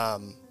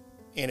 And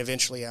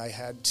eventually I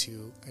had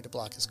to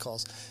block his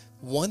calls.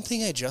 One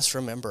thing I just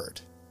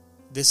remembered,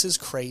 this is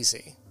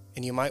crazy,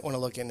 and you might want to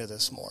look into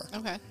this more.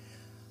 Okay.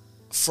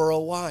 For a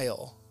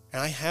while,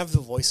 and I have the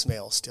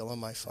voicemail still on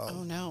my phone.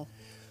 Oh no.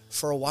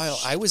 For a while,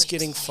 I was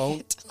getting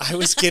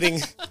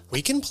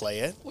we can play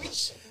it.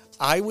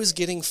 I was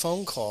getting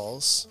phone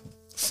calls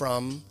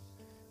from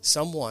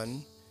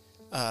someone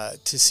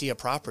to see a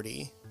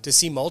property, to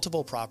see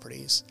multiple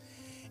properties.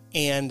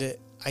 And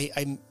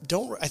I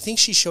think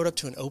she showed up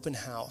to an open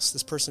house.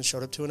 This person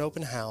showed up to an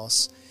open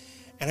house,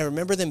 and I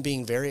remember them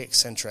being very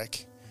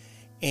eccentric,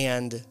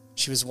 and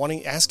she was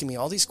asking me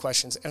all these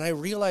questions, and I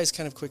realized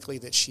kind of quickly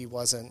that she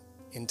wasn't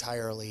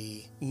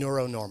entirely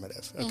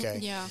neuronormative. Okay.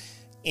 Yeah.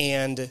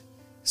 And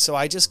so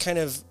I just kind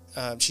of,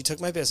 she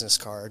took my business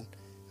card.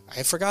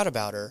 I forgot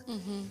about her.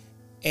 Mm-hmm.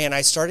 And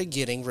I started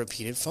getting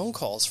repeated phone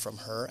calls from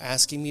her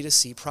asking me to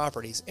see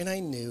properties. And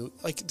I knew,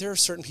 like, there are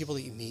certain people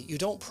that you meet. You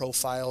don't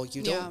profile.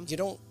 You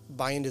don't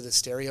buy into the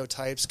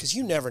stereotypes, because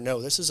you never know.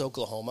 This is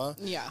Oklahoma.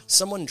 Yeah.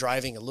 Someone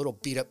driving a little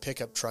beat-up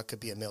pickup truck could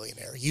be a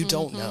millionaire. You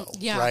don't know,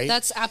 Yeah, right?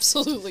 that's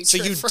absolutely so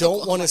true. you for don't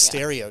Oklahoma, want to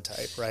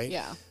stereotype, right?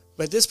 Yeah.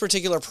 But this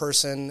particular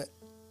person,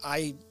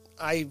 I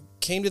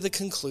came to the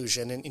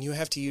conclusion, and you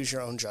have to use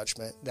your own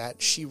judgment,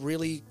 that she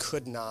really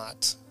could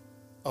not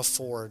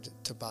afford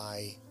to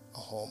buy a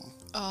home.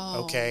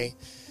 Oh. Okay?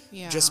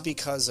 Yeah. Just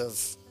because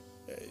of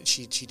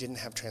she didn't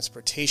have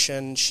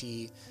transportation,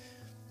 she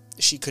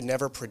could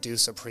never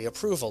produce a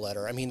pre-approval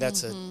letter. I mean,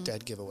 that's a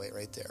dead giveaway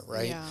right there,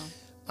 right?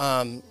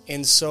 Yeah.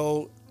 And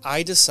so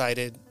I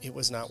decided it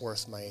was not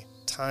worth my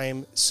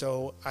time,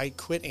 so I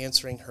quit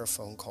answering her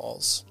phone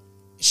calls.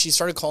 She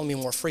started calling me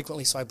more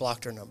frequently, so I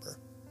blocked her number.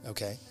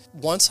 Okay.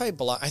 Once I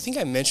think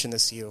I mentioned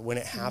this to you when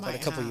it happened a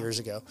couple years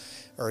ago,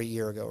 or a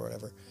year ago or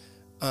whatever.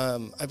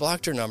 I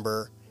blocked her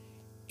number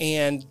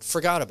and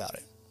forgot about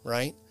it,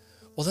 right?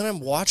 Well, then I'm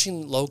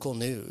watching local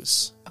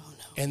news. Oh,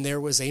 no. And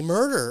there was a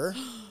murder,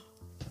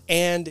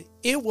 and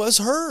it was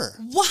her.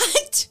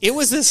 What? It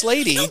was this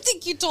lady. I don't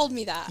think you told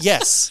me that.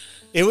 Yes.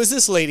 It was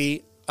this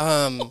lady.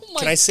 Can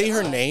I say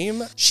her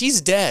name? She's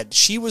dead.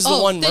 She was the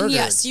one murdered.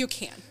 Yes, you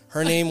can.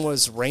 Her name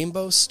was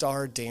Rainbow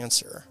Star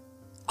Dancer.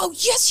 Oh,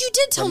 yes, you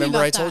did tell me about that.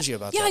 Remember I told you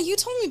about that? Yeah, you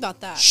told me about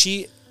that.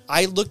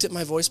 I looked at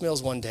my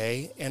voicemails one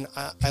day, and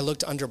I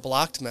looked under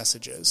blocked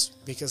messages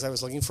because I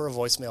was looking for a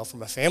voicemail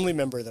from a family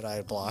member that I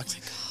had blocked.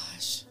 Oh, my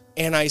gosh.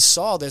 And I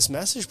saw this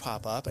message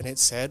pop up, and it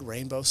said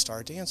Rainbow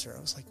Star Dancer.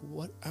 I was like,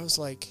 what? I was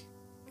like,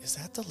 is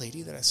that the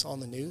lady that I saw on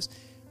the news?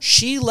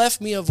 She left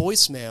me a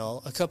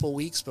voicemail a couple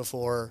weeks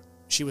before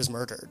she was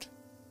murdered.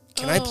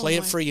 Can I play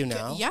it for you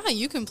now? Yeah,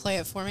 you can play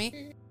it for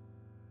me.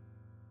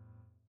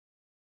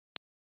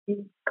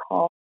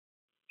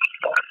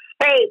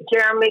 Hey,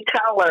 Jeremy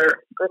Keller.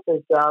 This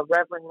is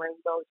Reverend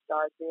Rainbow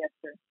Star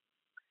Dancer.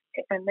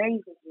 It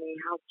amazes me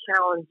how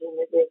challenging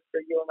it is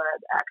for you and I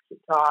to actually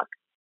talk.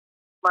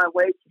 My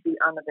way to be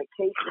on a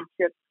vacation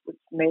trip, which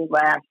may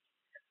last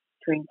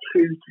between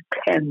 2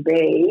 to 10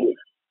 days,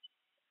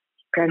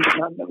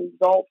 depending on the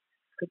results.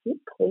 Could you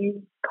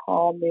please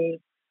call me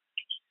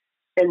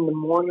in the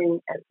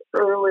morning as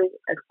early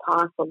as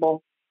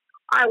possible?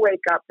 I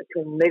wake up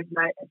between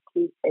midnight and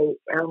 2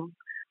 a.m.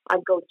 I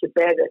go to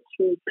bed at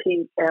 2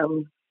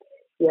 p.m.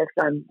 Yes,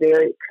 I'm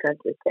very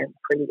eccentric and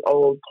pretty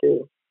old,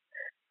 too.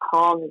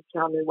 Call me,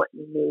 tell me what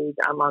you need.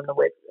 I'm on the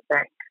way to the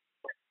bank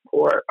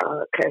for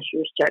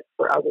cashier's check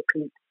for other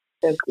people.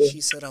 Thank you.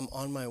 She said, I'm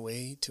on my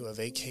way to a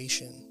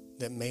vacation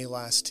that may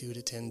last 2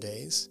 to 10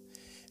 days.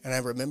 And I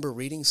remember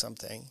reading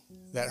something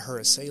that her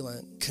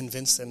assailant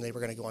convinced them they were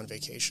going to go on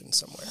vacation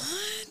somewhere.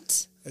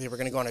 What? They were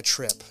going to go on a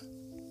trip.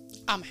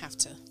 I'm going to have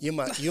to. You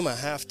might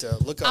have to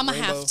look up I'ma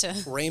have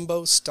to.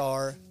 Rainbow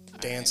Star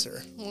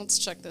Dancer. Right. Let's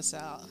check this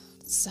out.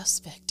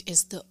 Suspect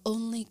is the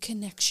only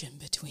connection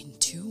between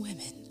two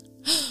women.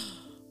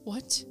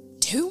 What?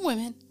 Two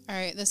women? All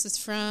right, this is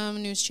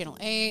from News Channel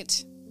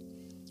 8.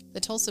 The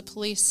Tulsa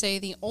police say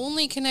the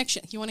only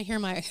connection... You want to hear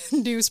my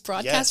news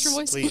broadcaster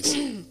voice?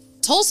 Please.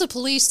 Tulsa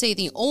police say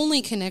the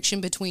only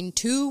connection between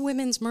two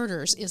women's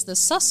murders is the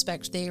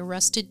suspect they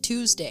arrested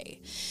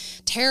Tuesday.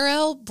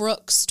 Terrell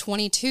Brooks,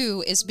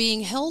 22, is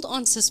being held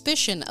on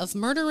suspicion of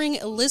murdering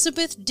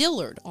Elizabeth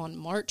Dillard on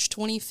March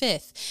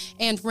 25th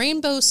and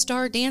Rainbow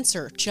Star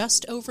dancer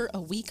just over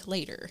a week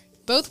later.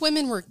 Both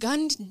women were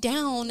gunned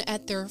down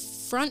at their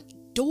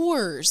front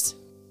doors.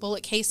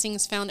 Bullet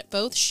casings found at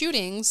both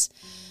shootings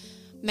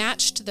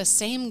matched the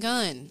same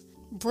gun.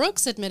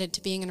 Brooks admitted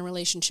to being in a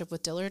relationship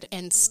with Dillard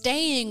and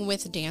staying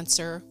with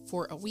Dancer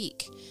for a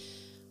week.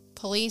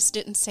 Police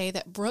didn't say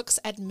that Brooks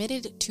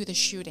admitted to the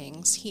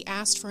shootings. He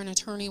asked for an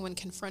attorney when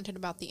confronted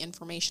about the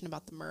information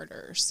about the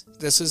murders.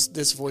 This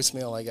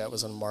voicemail I got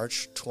was on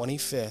March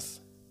 25th,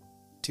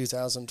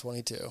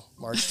 2022.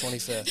 March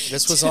 25th.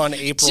 This was on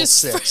April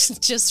 6th.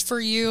 Just for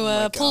you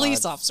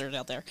police officers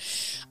out there.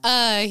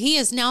 He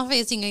is now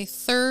facing a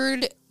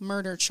third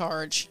murder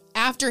charge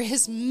after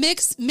his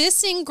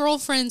missing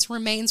girlfriend's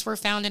remains were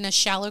found in a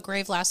shallow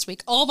grave last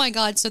week. Oh my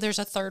God, so there's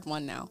a third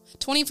one now.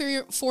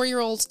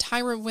 24-year-old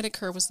Tyra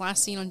Whitaker was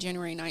last seen on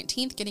January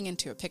 19th getting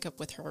into a pickup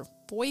with her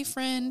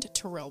boyfriend,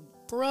 Terrell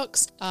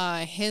Brooks.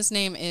 His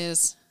name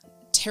is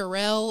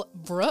Terrell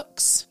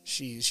Brooks.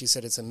 She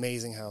said it's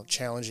amazing how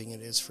challenging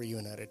it is for you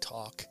and I to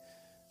talk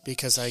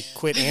because I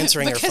quit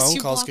answering her phone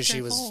calls because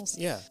she was calls.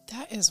 Yeah.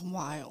 That is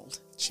wild.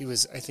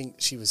 I think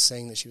she was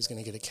saying that she was going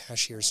to get a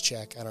cashier's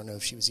check. I don't know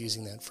if she was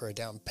using that for a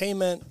down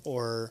payment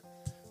or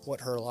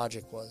what her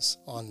logic was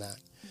on that.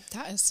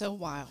 That is so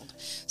wild.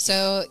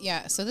 So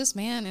this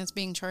man is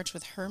being charged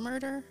with her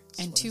murder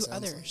and two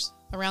others.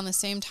 Like. Around the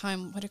same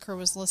time, Whitaker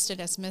was listed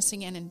as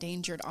missing and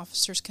endangered.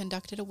 Officers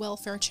conducted a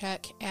welfare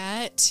check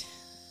at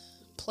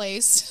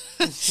place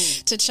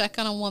to check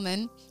on a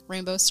woman,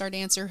 Rainbow Star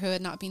dancer, who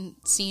had not been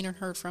seen or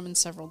heard from in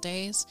several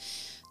days.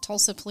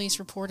 Tulsa police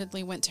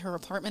reportedly went to her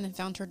apartment and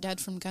found her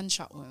dead from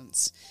gunshot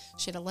wounds.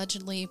 She had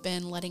allegedly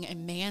been letting a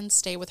man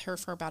stay with her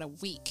for about a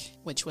week,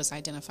 which was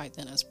identified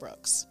then as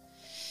Brooks.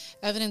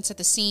 Evidence at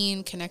the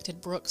scene connected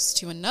Brooks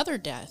to another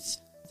death,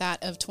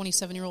 that of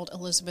 27-year-old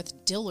Elizabeth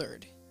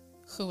Dillard,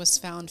 who was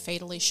found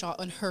fatally shot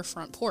on her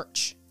front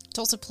porch.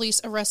 Tulsa police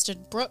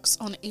arrested Brooks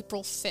on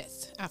April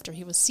 5th after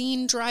he was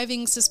seen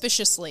driving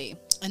suspiciously.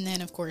 And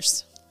then, of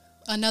course,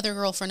 another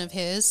girlfriend of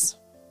his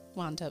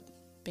wound up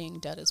being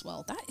dead as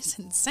well. That is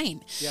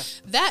insane. Yeah.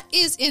 That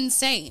is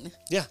insane.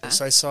 Yeah.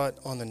 So I saw it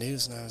on the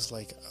news and I was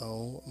like,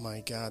 oh my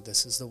God,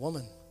 this is the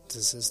woman.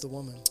 This is the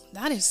woman.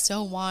 That is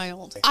so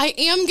wild. I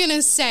am going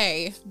to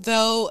say,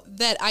 though,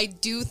 that I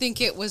do think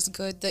it was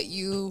good that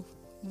you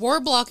were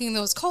blocking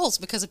those calls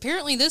because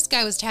apparently this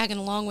guy was tagging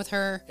along with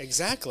her.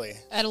 Exactly.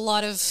 At a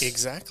lot of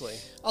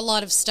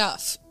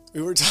stuff.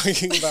 We were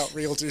talking about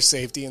Realtor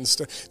Safety and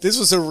stuff. This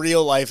was a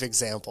real life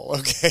example,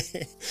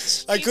 okay?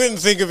 I couldn't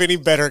think of any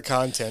better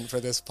content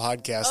for this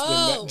podcast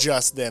than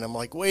just then. I'm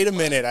like, wait a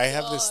minute, I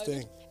have this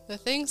thing. The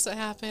things that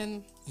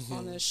happen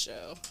on this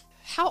show.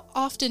 How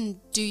often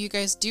do you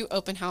guys do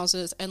open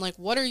houses, and like,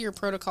 what are your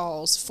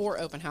protocols for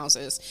open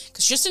houses?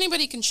 Because just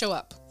anybody can show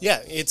up.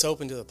 Yeah, it's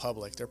open to the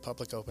public. They're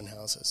public open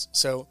houses.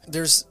 So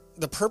there's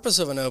the purpose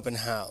of an open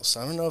house.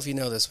 I don't know if you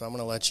know this, but I'm going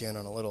to let you in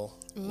on a little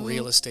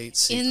real estate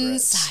secret.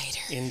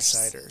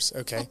 Insiders.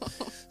 Okay.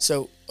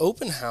 So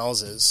open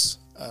houses,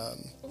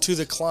 to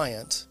the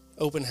client,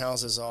 open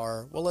houses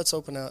are, well, let's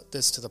open out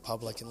this to the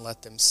public and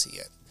let them see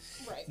it.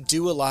 Right.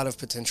 Do a lot of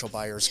potential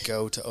buyers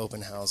go to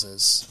open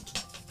houses?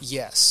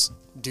 Yes.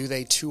 Do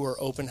they tour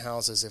open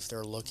houses if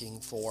they're looking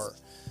for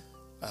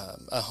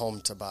a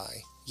home to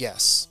buy?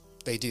 Yes,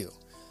 they do.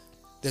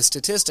 The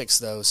statistics,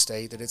 though,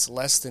 state that it's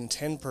less than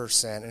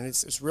 10%, and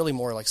it's really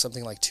more like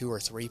something like 2 or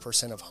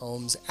 3% of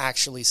homes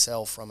actually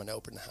sell from an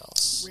open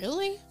house.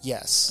 Really?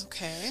 Yes.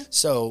 Okay.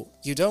 So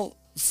you don't,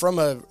 from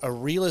a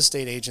real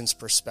estate agent's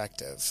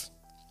perspective,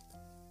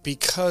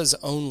 because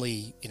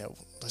only,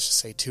 let's just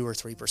say 2 or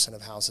 3%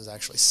 of houses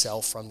actually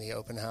sell from the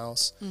open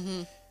house,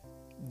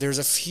 there's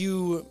a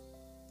few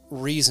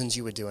reasons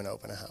you would do an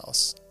open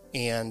house.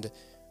 And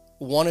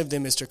one of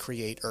them is to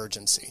create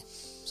urgency.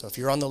 So if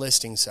you're on the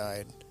listing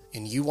side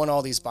and you want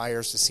all these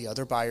buyers to see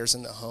other buyers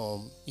in the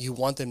home, you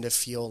want them to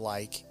feel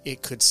like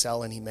it could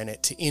sell any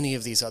minute to any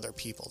of these other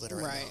people that are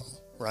in the home,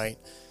 right?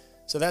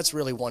 So that's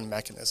really one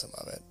mechanism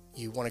of it.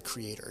 You want to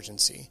create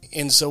urgency.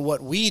 And so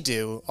what we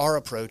do, our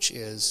approach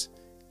is,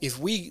 if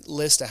we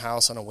list a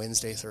house on a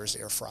Wednesday,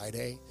 Thursday, or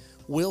Friday,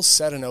 we'll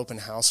set an open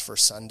house for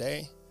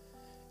Sunday,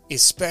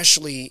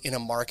 especially in a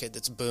market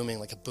that's booming,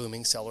 like a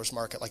booming seller's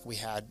market like we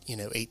had,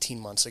 18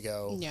 months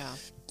ago. Yeah.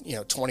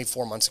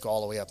 24 months ago,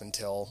 all the way up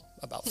until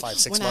about 5-6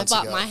 months ago. When I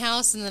bought my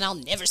house, and then I'll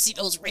never see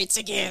those rates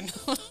again.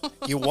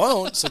 You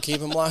won't, so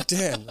keep them locked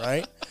in,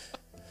 right?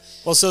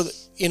 Well, so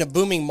in a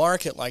booming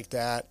market like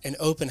that, an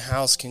open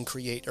house can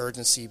create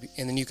urgency,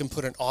 and then you can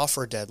put an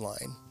offer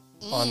deadline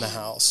on the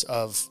house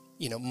of,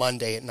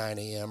 Monday at 9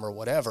 a.m. or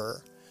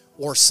whatever.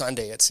 or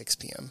Sunday at 6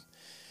 p.m.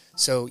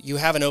 So you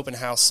have an open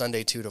house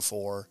Sunday 2 to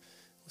 4.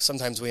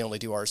 Sometimes we only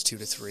do ours 2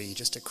 to 3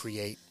 just to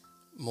create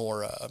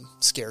more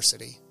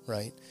scarcity,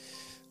 right?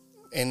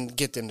 And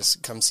get them to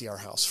come see our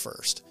house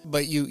first.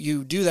 But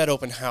you do that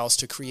open house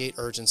to create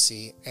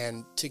urgency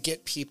and to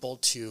get people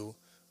to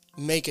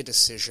make a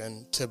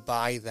decision to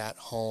buy that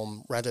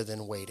home rather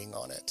than waiting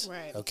on it.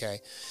 Right. Okay.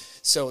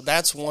 So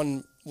that's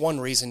one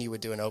reason you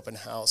would do an open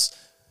house.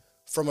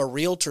 From a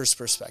realtor's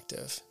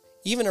perspective,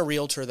 even a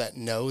realtor that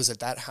knows that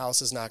that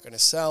house is not going to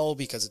sell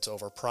because it's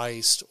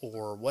overpriced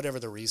or whatever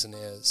the reason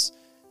is,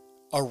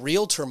 a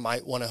realtor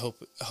might want to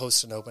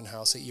host an open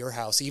house at your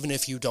house, even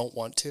if you don't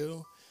want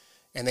to.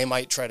 And they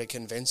might try to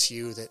convince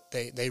you that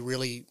they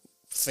really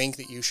think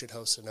that you should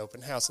host an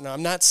open house. Now,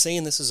 I'm not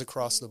saying this is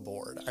across the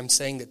board. I'm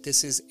saying that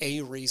this is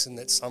a reason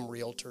that some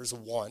realtors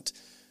want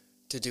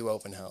to do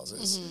open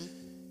houses,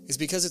 is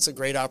because it's a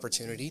great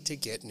opportunity to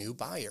get new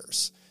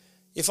buyers.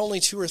 If only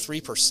 2 or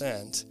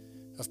 3%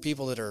 of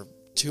people that are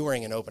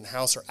touring an open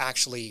house are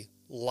actually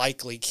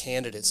likely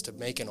candidates to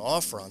make an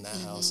offer on that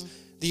house,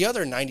 the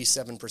other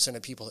 97%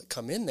 of people that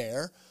come in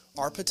there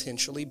are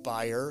potentially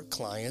buyer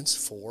clients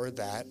for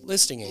that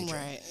listing agent.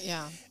 Right,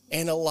 yeah.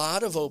 And a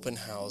lot of open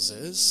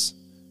houses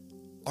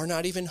are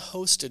not even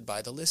hosted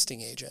by the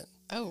listing agent.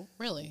 Oh,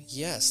 really?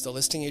 Yes, the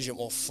listing agent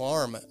will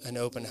farm an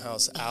open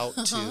house out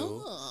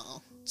to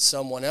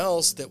someone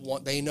else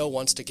that they know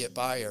wants to get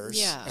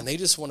buyers. Yeah. And they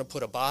just want to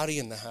put a body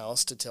in the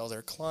house to tell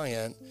their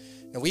client.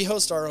 And we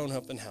host our own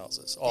open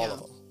houses, all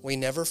of them. We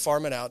never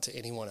farm it out to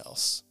anyone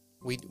else.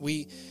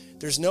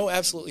 There's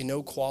absolutely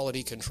no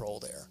quality control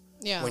there.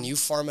 Yeah. When you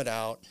farm it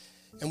out.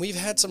 And we've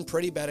had some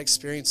pretty bad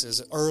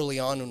experiences early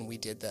on when we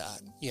did that,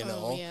 you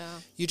know. Oh, yeah.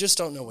 You just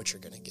don't know what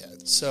you're going to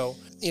get. So,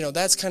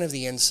 that's kind of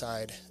the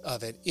inside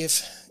of it.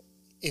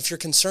 If you're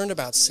concerned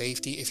about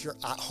safety, if your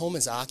home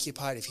is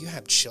occupied, if you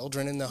have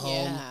children in the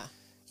home,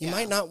 you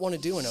might not want to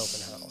do an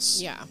open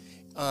house. Yeah.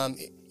 And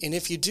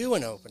if you do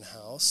an open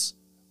house,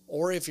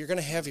 or if you're going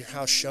to have your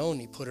house shown,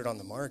 you put it on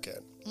the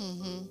market,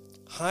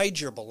 hide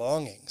your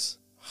belongings.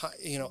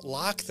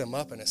 Lock them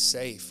up in a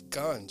safe,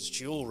 guns,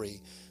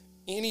 jewelry,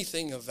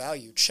 anything of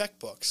value,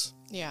 checkbooks.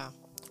 Yeah.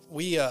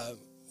 We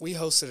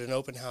hosted an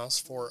open house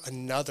for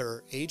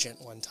another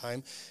agent one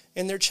time,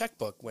 and their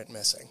checkbook went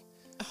missing.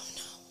 Oh,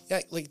 no.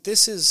 Yeah, like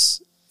this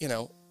is,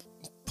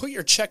 put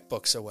your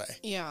checkbooks away.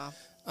 Yeah.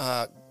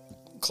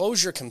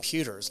 Close your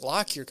computers,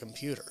 lock your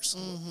computers.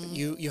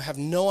 You have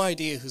no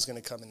idea who's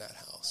going to come in that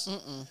house.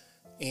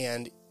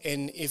 And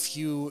if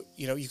you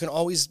can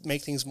always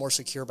make things more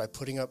secure by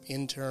putting up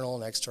internal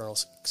and external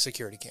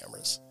security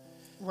cameras.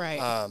 Right.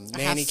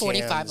 Nanny I have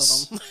 45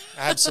 cams, of them.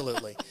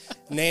 Absolutely.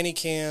 Nanny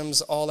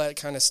cams, all that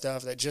kind of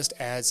stuff that just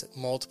adds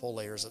multiple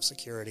layers of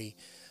security.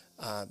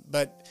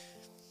 But,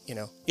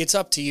 it's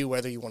up to you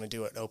whether you want to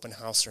do an open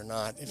house or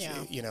not.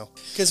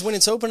 Because when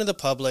it's open to the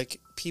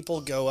public,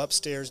 people go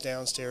upstairs,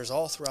 downstairs,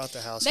 all throughout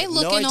the house. They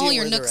look in all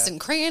your nooks and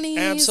crannies.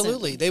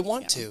 Absolutely. They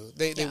want to.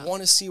 They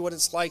want to see what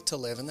it's like to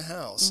live in the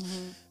house.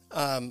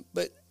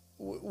 But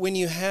when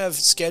you have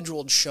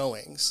scheduled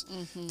showings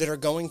that are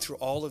going through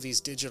all of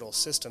these digital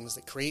systems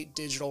that create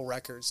digital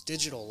records,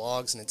 digital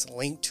logs, and it's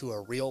linked to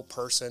a real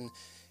person,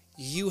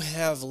 you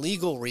have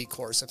legal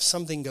recourse. If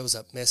something goes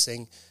up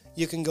missing,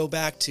 you can go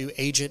back to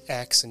Agent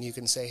X and you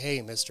can say, hey,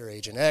 Mr.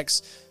 Agent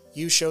X,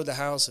 you showed the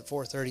house at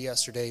 4:30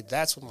 yesterday.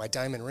 That's when my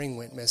diamond ring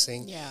went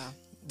missing. Yeah.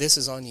 This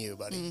is on you,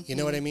 buddy. You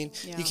know what I mean?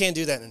 Yeah. You can't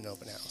do that in an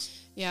open house.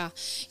 Yeah.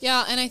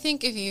 Yeah, and I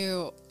think if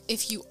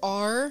you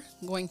are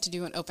going to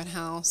do an open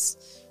house,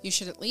 you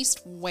should at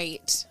least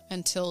wait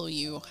until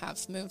you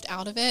have moved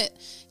out of it.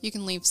 You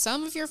can leave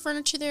some of your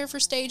furniture there for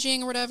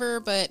staging or whatever,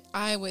 but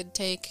I would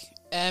take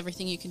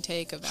everything you can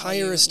take of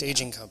value. Hire a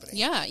staging company.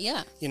 Yeah,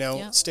 yeah.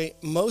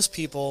 Most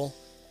people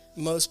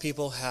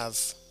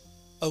have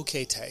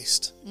okay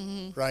taste,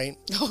 right?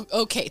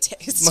 Okay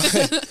taste.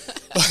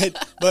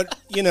 but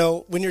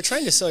when you're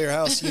trying to sell your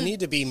house, you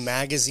need to be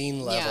magazine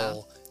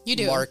level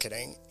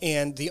marketing.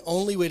 And the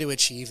only way to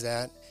achieve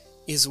that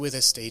is with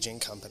a staging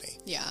company.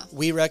 Yeah.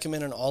 We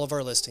recommend on all of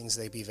our listings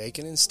they be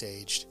vacant and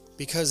staged,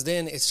 because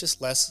then it's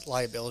just less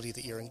liability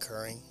that you're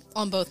incurring.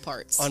 On both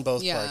parts. On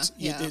both parts.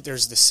 Yeah.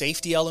 There's the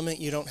safety element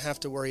you don't have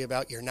to worry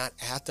about. You're not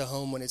at the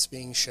home when it's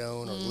being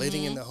shown or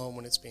living in the home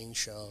when it's being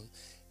shown.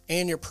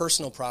 And your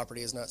personal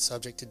property is not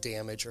subject to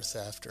damage or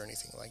theft or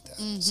anything like that.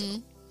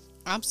 So.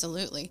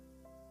 Absolutely.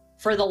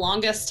 For the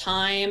longest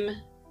time,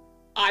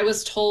 I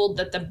was told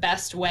that the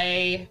best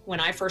way, when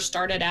I first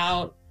started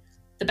out,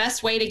 the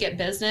best way to get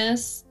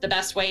business, the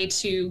best way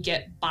to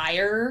get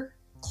buyer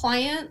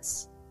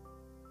clients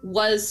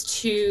was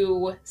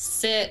to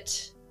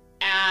sit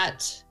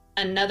at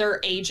another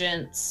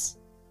agent's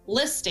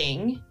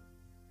listing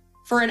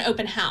for an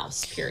open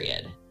house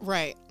period.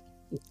 Right.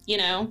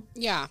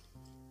 Yeah.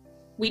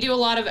 We do a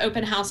lot of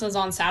open houses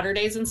on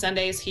Saturdays and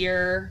Sundays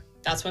here.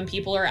 That's when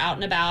people are out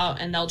and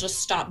about, and they'll just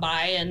stop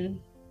by and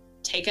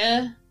take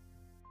a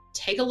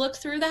look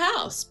through the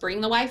house, bring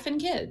the wife and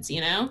kids,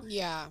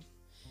 Yeah.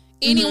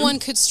 Anyone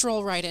could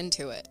stroll right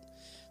into it.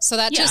 So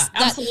that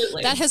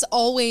absolutely. that has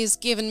always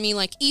given me,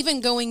 like,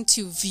 even going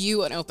to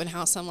view an open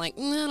house, I'm like,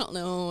 I don't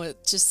know.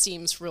 It just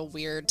seems real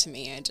weird to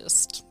me.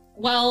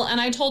 Well,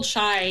 and I told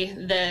Shai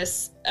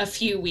this a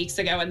few weeks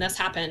ago, and this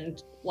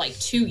happened like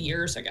 2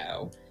 years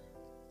ago.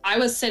 I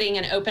was sitting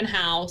in open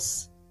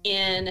house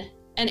in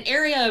an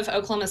area of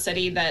Oklahoma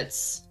City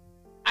that's,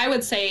 I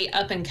would say,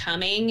 up and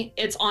coming.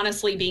 It's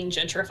honestly being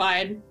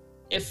gentrified,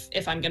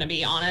 if I'm going to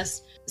be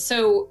honest.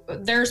 So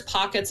there's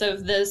pockets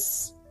of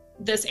this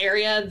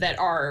area that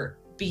are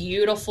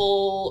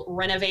beautiful,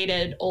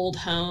 renovated old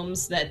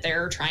homes that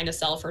they're trying to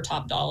sell for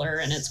top dollar,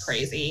 and it's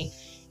crazy.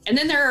 And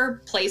then there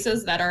are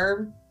places that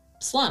are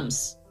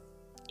slums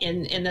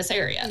in this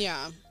area.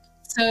 Yeah.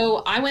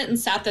 So I went and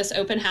sat this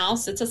open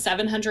house. It's a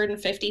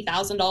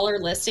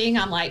 $750,000 listing.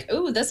 I'm like,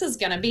 oh, this is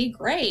going to be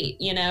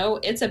great. You know,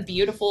 it's a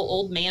beautiful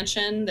old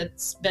mansion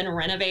that's been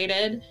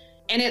renovated,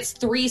 and it's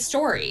 3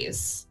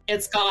 stories.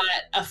 It's got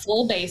a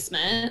full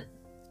basement.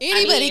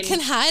 Anybody can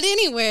hide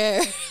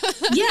anywhere.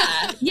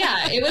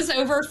 Yeah. It was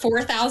over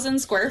 4,000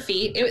 square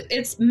feet.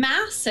 It's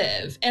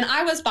massive. And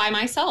I was by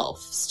myself,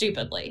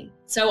 stupidly.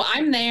 So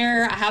I'm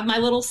there. I have my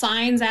little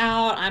signs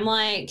out. I'm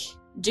like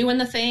doing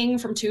the thing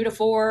from 2 to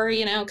 4,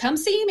 you know, come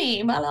see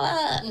me, blah,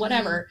 blah, blah,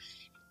 whatever.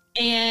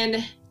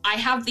 And I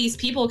have these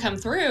people come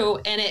through,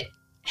 and it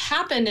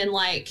happened in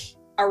like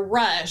a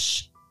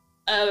rush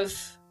of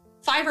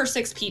 5 or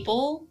 6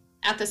 people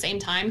at the same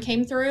time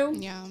came through.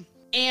 Yeah.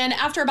 And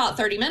after about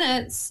 30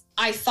 minutes,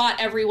 I thought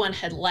everyone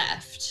had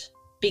left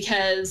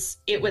because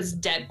it was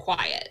dead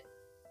quiet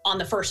on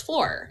the first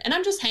floor. And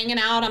I'm just hanging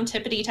out. I'm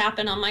tippity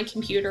tapping on my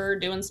computer,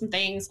 doing some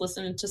things,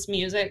 listening to some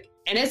music.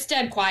 And it's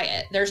dead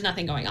quiet. There's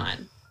nothing going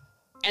on.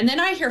 And then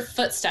I hear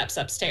footsteps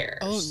upstairs.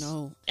 Oh,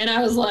 no. And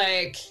I was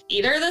like,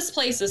 either this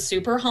place is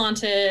super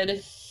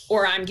haunted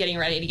or I'm getting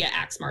ready to get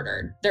axe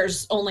murdered.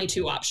 There's only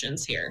 2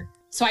 options here.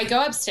 So I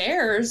go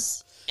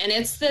upstairs, and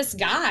it's this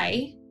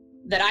guy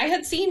that I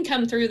had seen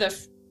come through the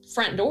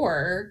front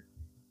door.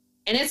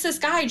 And it's this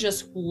guy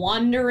just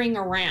wandering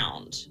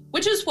around,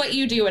 which is what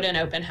you do at an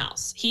open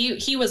house.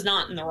 He was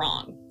not in the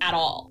wrong at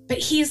all. But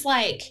he's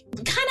like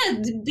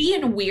kind of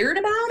being weird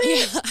about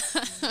it.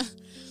 Yeah.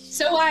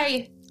 So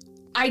I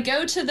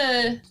go to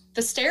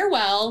the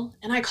stairwell,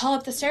 and I call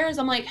up the stairs.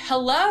 I'm like,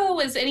 hello,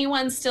 is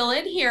anyone still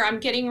in here? I'm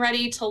getting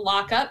ready to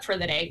lock up for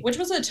the day, which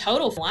was a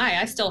total lie.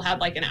 I still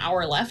had like an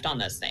hour left on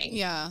this thing.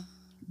 Yeah.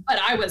 But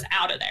I was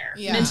out of there.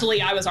 Yeah.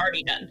 Mentally, I was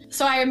already done.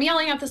 So I am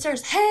yelling up the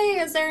stairs, hey,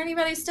 is there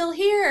anybody still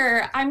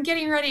here? I'm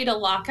getting ready to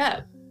lock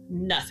up.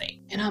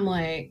 Nothing. And I'm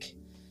like,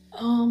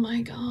 oh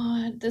my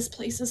God, this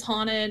place is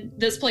haunted.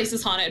 This place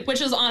is haunted,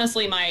 which is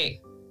honestly my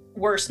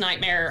worst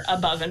nightmare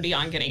above and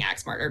beyond getting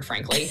axe murdered,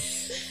 frankly.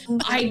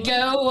 I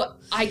go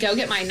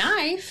get my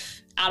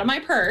knife out of my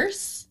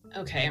purse.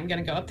 Okay, I'm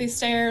going to go up these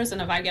stairs,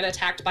 and if I get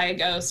attacked by a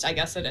ghost, I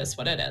guess it is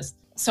what it is.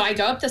 So I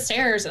go up the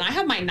stairs, and I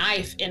have my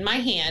knife in my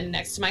hand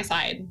next to my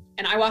side.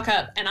 And I walk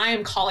up, and I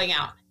am calling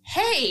out,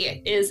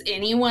 hey, is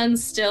anyone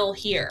still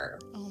here?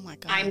 Oh my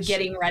gosh. I'm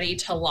getting ready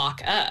to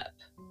lock up.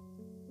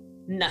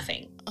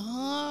 Nothing.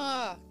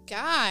 Oh,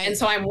 God. And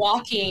so I'm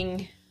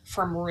walking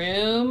from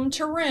room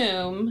to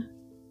room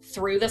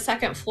through the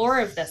second floor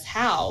of this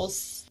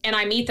house, and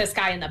I meet this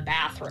guy in the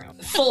bathroom.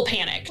 Full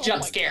panic,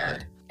 jump scare.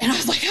 God. And I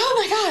was like, oh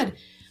my God.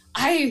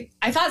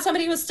 I thought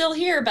somebody was still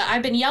here, but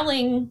I've been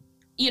yelling,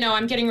 you know,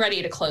 I'm getting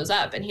ready to close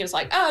up. And he was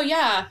like, oh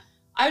yeah,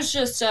 I was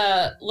just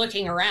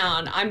looking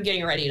around. I'm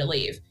getting ready to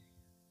leave.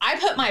 I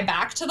put my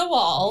back to the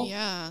wall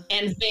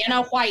and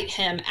Vanna White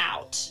him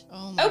out.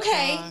 Oh my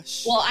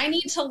gosh. Well, I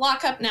need to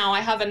lock up now.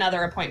 I have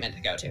another appointment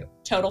to go to.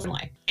 Total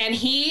lie. And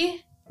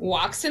he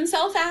walks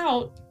himself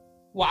out.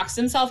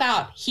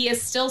 He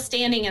is still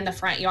standing in the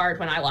front yard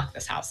when I lock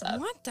this house up.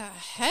 What the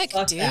heck,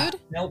 Fuck dude? That.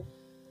 Nope.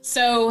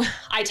 So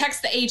I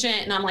text the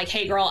agent, and I'm like,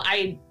 hey girl,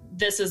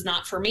 this is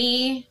not for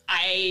me.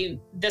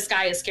 This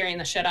guy is scaring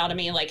the shit out of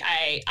me. Like,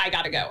 I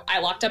gotta go. I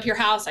locked up your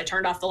house. I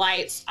turned off the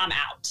lights. I'm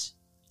out.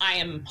 I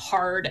am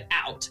hard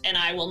out, and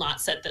I will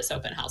not set this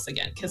open house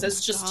again because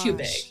it's just too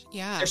big.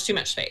 Yeah. There's too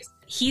much space.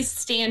 He's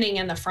standing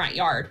in the front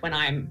yard when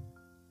I'm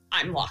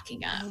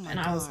locking up. And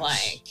I was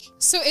like,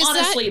 so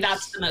honestly,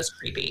 that's the most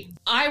creepy.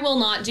 I will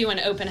not do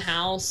an open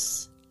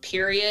house,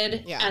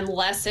 period,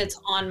 unless it's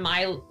on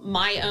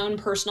my own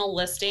personal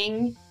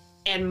listing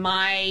and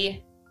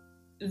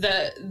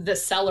the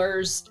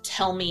sellers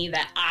tell me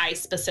that I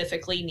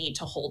specifically need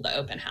to hold the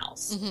open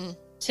house. Mm-hmm.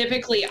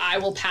 Typically, I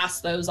will pass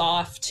those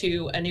off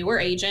to a newer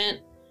agent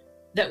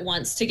that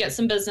wants to get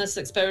some business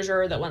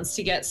exposure, that wants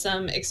to get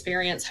some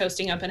experience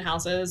hosting open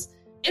houses.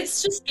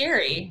 It's just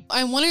scary.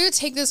 I wanted to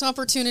take this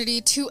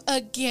opportunity to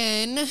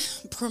again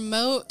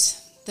promote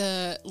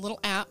the little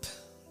app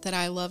that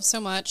I love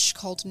so much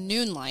called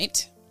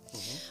Noonlight.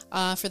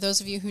 Mm-hmm. For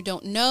those of you who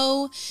don't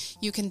know,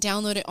 you can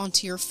download it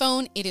onto your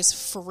phone. It is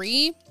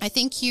free. I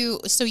think you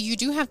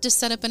do have to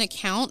set up an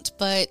account,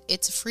 but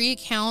it's a free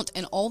account,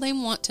 and all they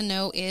want to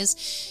know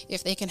is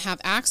if they can have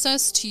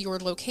access to your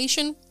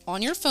location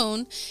on your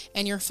phone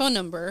and your phone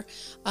number.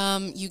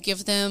 You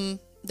give them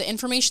the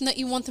information that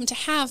you want them to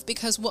have,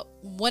 because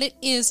what it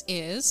is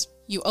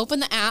You open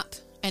the app,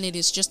 and it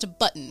is just a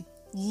button.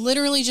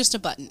 Literally just a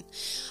button.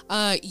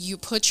 You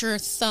put your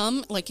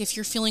thumb, like if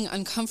you're feeling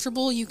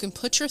uncomfortable, you can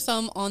put your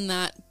thumb on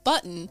that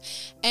button,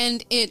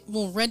 and it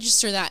will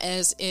register that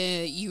as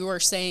you are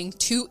saying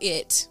to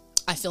it,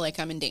 I feel like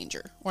I'm in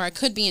danger, or I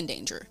could be in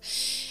danger.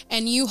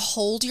 And you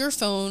hold your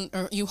phone,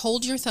 or you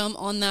hold your thumb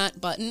on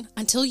that button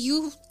until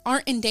you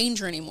aren't in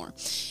danger anymore.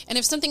 And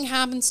if something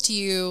happens to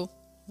you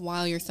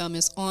while your thumb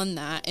is on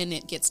that and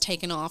it gets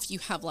taken off, you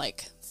have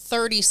like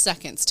 30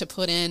 seconds to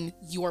put in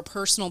your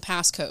personal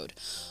passcode,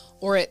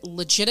 or it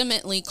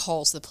legitimately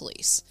calls the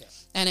police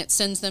and it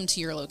sends them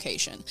to your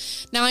location.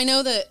 Now, I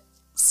know that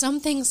some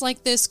things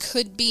like this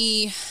could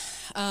be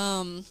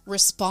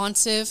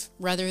responsive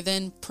rather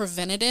than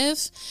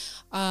preventative,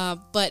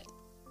 but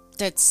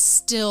that's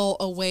still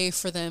a way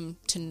for them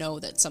to know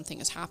that something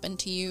has happened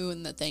to you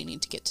and that they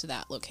need to get to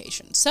that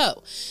location.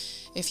 So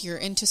if you're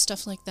into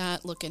stuff like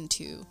that, look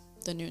into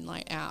the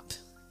Noonlight app.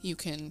 You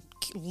can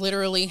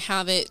literally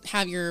have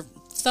your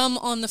thumb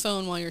on the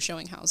phone while you're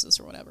showing houses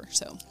or whatever.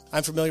 So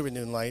I'm familiar with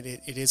Noonlight.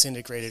 It is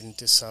integrated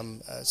into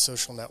some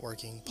social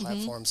networking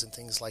platforms and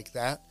things like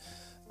that.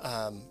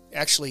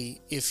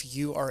 Actually, if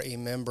you are a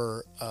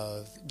member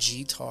of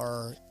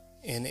GTAR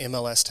in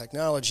MLS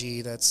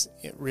technology, that's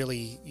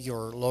really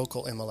your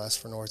local MLS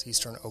for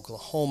Northeastern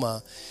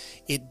Oklahoma,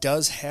 it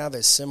does have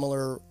a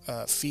similar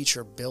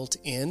feature built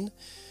in.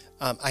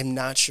 I'm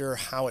not sure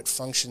how it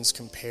functions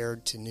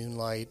compared to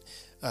Noonlight,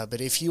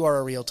 but if you are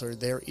a realtor,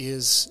 there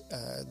is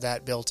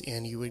that built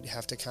in. You would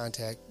have to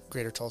contact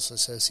Greater Tulsa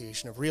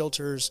Association of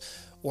Realtors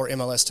or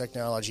MLS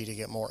Technology to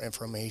get more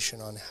information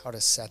on how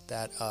to set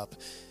that up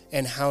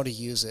and how to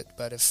use it.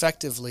 But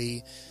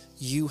effectively,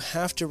 you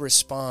have to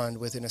respond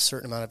within a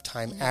certain amount of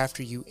time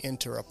after you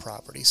enter a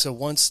property. So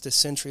once the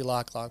Sentry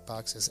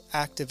lockbox is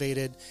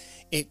activated,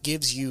 it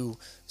gives you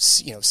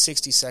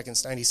 60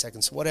 seconds, 90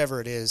 seconds, whatever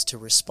it is, to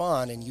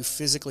respond, and you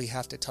physically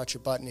have to touch a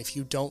button. If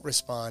you don't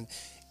respond,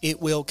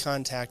 it will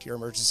contact your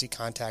emergency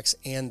contacts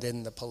and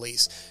then the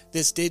police.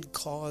 This did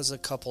cause a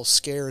couple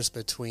scares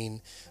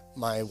between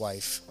my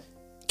wife,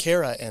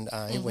 Kara, and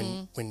I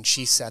when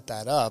she set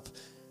that up.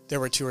 There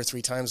were 2 or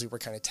 3 times we were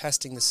kind of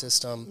testing the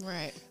system,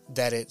 right,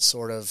 that it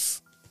sort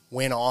of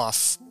went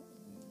off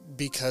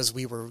because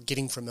we were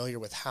getting familiar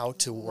with how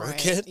to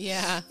work it.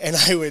 Yeah. And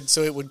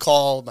it would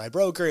call my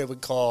broker, it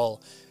would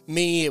call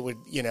me, it would,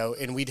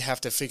 and we'd have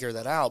to figure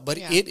that out. But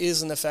it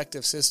is an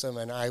effective system,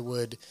 and I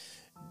would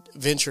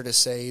venture to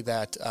say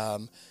that,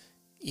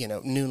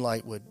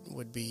 Noonlight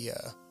would be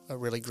a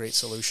really great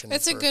solution.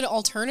 It's a good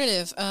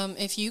alternative.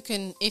 If you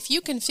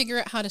can figure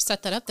out how to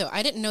set that up, though.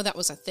 I didn't know that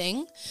was a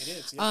thing. It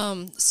is.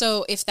 Yeah.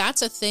 So if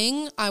that's a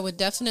thing, I would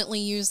definitely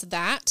use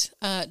that.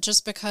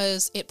 Just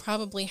because it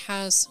probably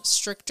has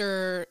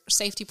stricter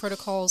safety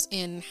protocols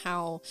in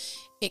how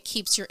it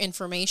keeps your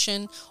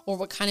information or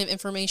what kind of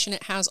information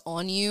it has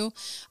on you.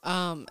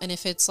 And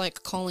if it's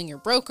like calling your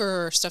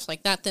broker or stuff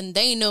like that, then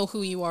they know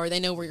who you are. They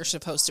know where you're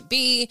supposed to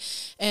be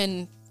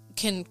and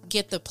can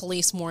get the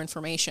police more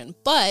information.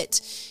 But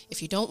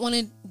if you don't want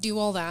to do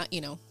all that,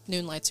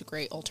 Noonlight's a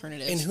great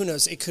alternative. And who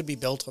knows, it could be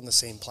built on the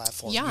same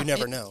platform. You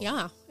never know.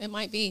 Yeah, it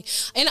might be.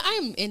 And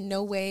I'm in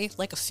no way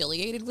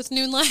affiliated with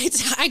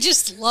Noonlight. I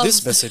just love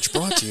this message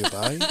brought to you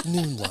by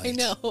Noonlight. I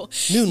know.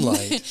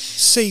 Noonlight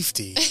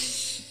safety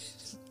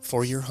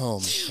for your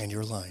home and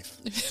your life.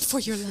 For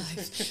your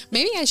life.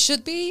 Maybe I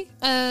should be.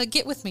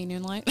 Get with me,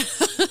 Noonlight.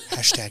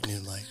 Hashtag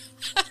Noonlight.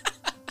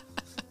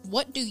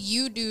 What do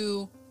you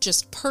do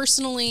just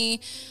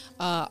personally?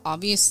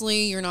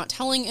 Obviously, you're not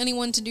telling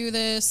anyone to do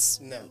this.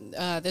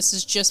 No. This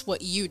is just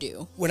what you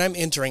do. When I'm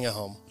entering a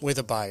home with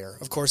a buyer,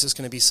 of course, it's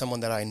going to be someone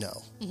that I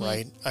know,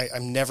 right?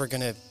 I'm never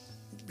going to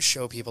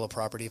show people a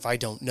property if I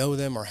don't know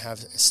them or have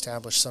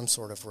established some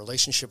sort of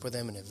relationship with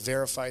them and have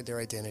verified their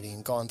identity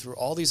and gone through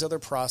all these other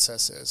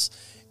processes.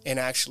 And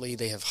actually,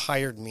 they have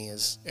hired me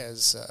as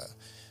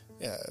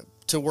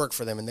to work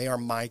for them, and they are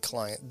my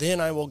client. Then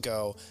I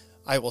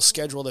will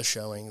schedule the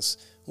showings.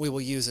 We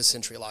will use a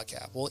Sentry Lock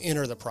app. We'll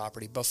enter the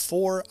property.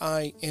 Before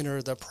I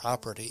enter the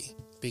property,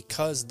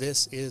 because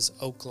this is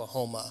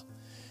Oklahoma,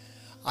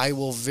 I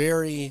will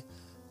very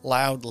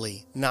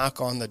loudly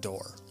knock on the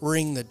door,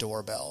 ring the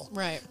doorbell,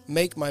 right,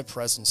 make my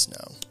presence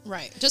known.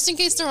 Right, just in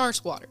case there are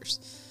squatters.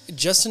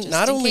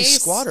 Not only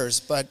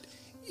squatters, but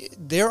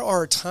there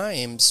are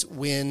times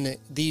when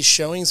these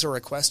showings are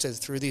requested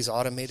through these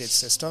automated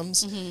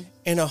systems,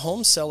 and a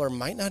home seller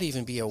might not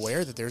even be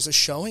aware that there's a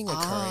showing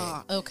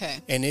occurring. Okay.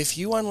 And if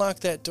you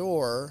unlock that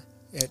door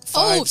at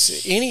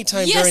 5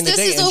 anytime yes, during the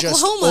day and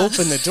Oklahoma. just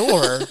open the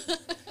door,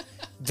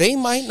 they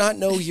might not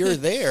know you're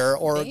there,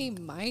 or they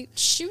might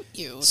shoot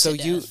you. So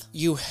to death.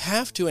 you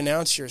have to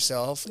announce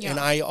yourself, and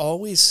I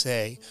always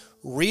say,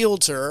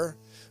 Realtor,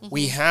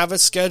 we have a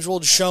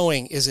scheduled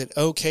showing. Is it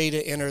okay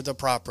to enter the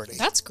property?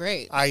 That's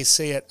great. I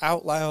say it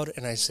out loud,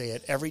 and I say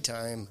it every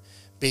time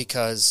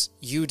because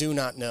you do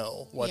not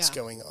know what's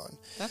going on.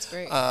 That's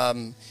great.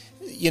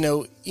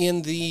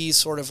 in the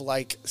sort of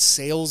like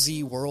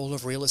salesy world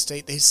of real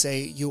estate, they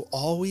say you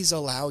always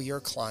allow your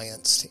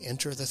clients to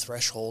enter the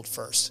threshold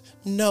first.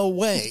 No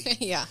way.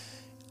 Yeah.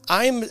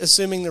 I'm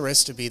assuming the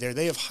risk to be there.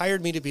 They have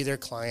hired me to be their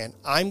client.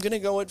 I'm going to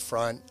go in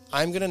front.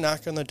 I'm going to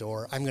knock on the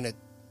door. I'm going to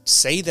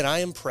say that I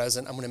am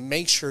present. I'm going to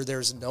make sure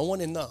there's no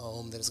one in the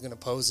home that is going to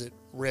pose a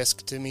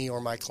risk to me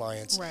or my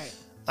clients. Right.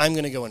 I'm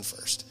going to go in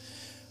first.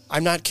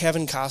 I'm not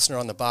Kevin Costner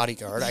on The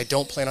Bodyguard. I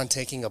don't plan on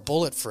taking a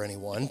bullet for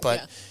anyone,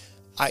 but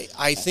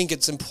I think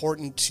it's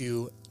important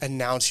to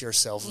announce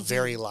yourself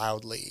very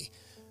loudly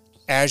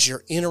as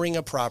you're entering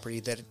a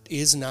property that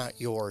is not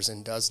yours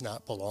and does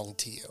not belong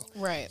to you.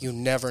 Right. You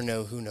never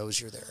know who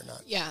knows you're there or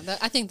not. Yeah,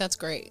 I think that's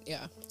great.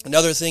 Yeah.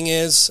 Another thing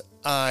is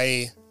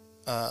I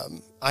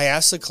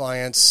ask the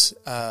clients,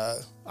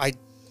 I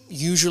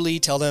usually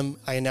tell them,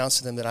 I announce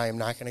to them that I am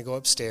not going to go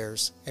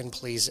upstairs and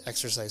please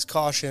exercise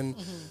caution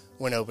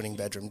when opening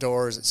bedroom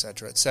doors, et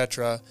cetera, et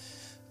cetera.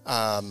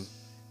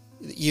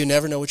 You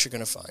never know what you're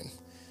going to find.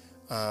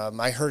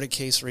 I heard a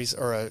case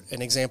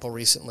an example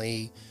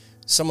recently.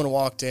 Someone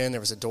walked in, there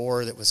was a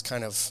door that was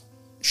kind of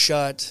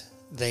shut.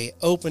 They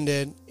opened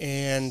it,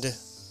 and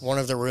one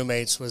of the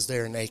roommates was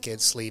there naked,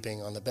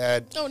 sleeping on the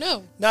bed. Oh,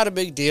 no. Not a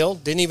big deal.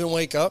 Didn't even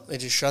wake up. They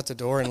just shut the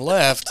door and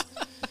left.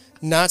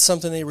 Not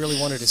something they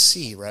really wanted to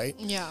see, right?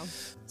 Yeah.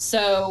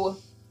 So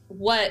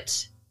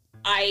what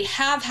I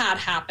have had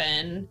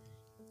happen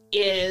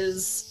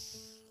is,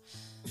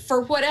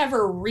 for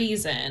whatever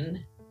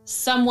reason,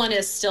 someone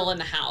is still in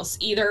the house.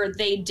 Either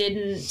they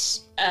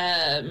didn't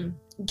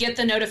get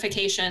the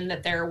notification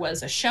that there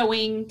was a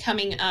showing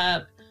coming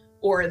up,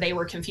 or they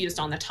were confused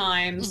on the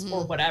times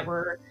or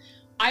whatever.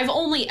 I've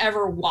only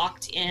ever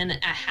walked in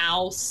a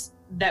house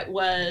that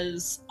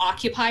was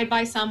occupied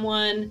by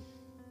someone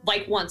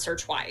like once or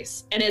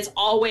twice. And it is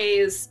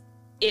always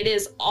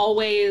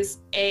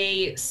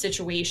a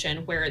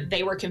situation where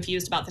they were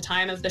confused about the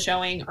time of the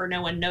showing, or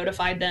no one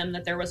notified them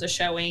that there was a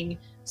showing,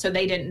 so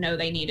they didn't know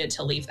they needed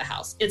to leave the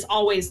house. It's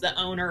always the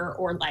owner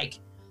or like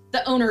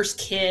the owner's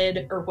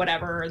kid or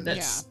whatever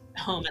that's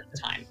home at the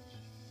time.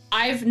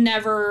 I've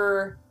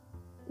never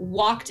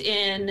walked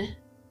in,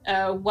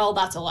 well,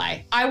 that's a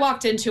lie. I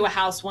walked into a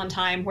house one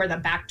time where the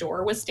back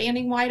door was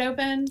standing wide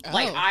open. Oh.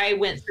 Like, I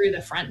went through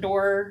the front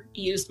door,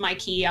 used my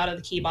key out of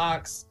the key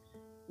box,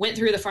 went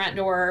through the front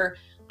door.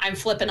 I'm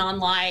flipping on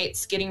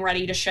lights, getting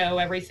ready to show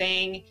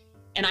everything.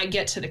 And I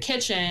get to the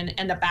kitchen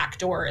and the back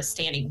door is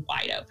standing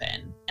wide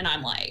open. And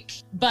I'm like,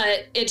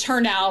 but it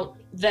turned out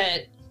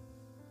that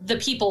the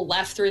people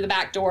left through the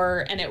back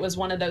door, and it was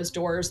one of those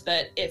doors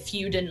that if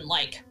you didn't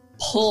like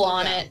pull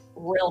on it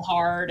real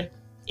hard,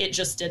 it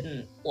just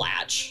didn't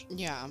latch.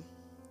 Yeah.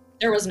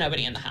 There was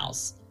nobody in the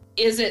house.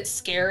 Is it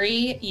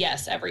scary?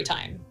 Yes, every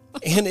time.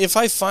 And if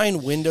I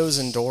find windows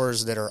and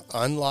doors that are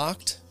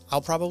unlocked,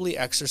 I'll probably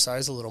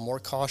exercise a little more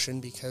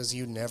caution, because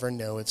you never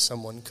know if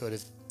someone could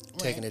have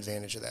taken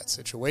advantage of that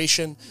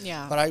situation.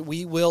 Yeah. But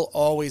we will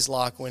always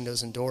lock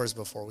windows and doors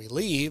before we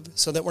leave,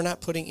 so that we're not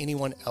putting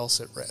anyone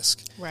else at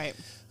risk. Right.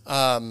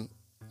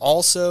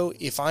 Also,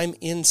 if I'm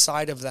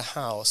inside of the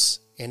house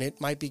and it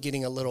might be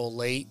getting a little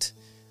late,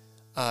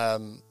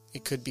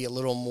 it could be a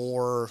little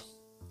more,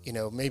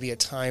 maybe a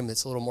time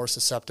that's a little more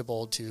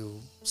susceptible to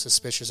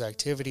suspicious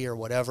activity or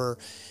whatever.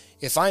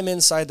 If I'm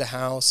inside the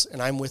house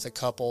and I'm with a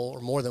couple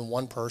or more than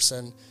one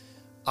person,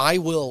 I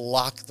will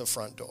lock the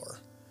front door,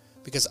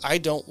 because I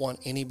don't want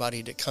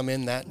anybody to come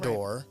in that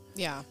door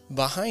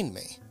behind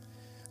me.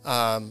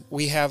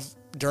 We have,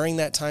 during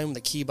that time,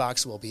 the key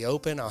box will be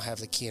open. I'll have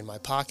the key in my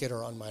pocket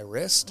or on my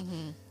wrist.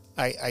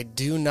 I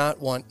do not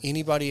want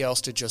anybody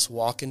else to just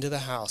walk into the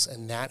house,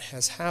 and that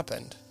has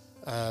happened.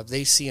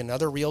 They see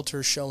another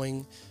realtor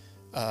showing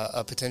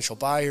a potential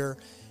buyer,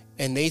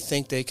 and they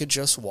think they could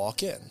just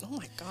walk in. Oh,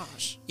 my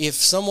gosh. If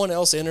someone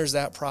else enters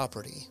that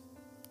property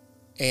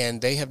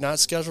and they have not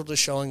scheduled a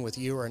showing with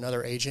you or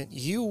another agent,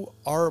 you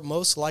are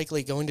most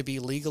likely going to be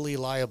legally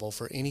liable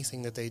for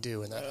anything that they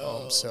do in that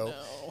home. So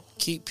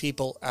keep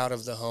people out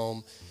of the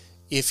home.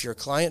 If your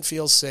client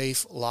feels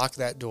safe, lock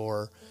that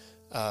door,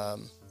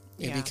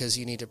 because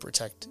you need to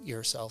protect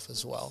yourself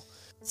as well.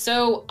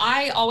 So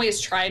I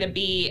always try to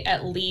be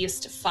at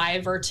least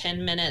 5 or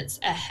 10 minutes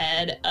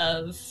ahead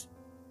of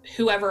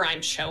whoever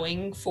I'm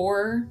showing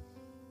for.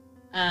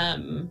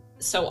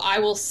 So I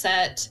will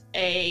set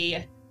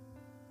a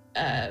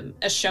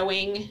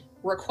showing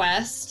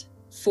request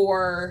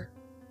for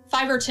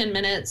 5 or 10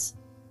 minutes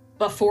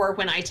before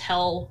when I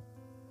tell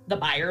the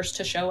buyers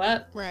to show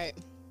up. Right.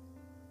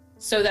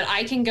 So that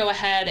I can go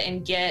ahead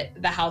and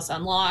get the house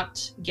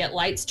unlocked, get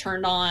lights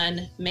turned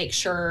on, make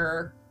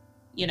sure,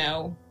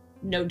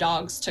 no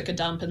dogs took a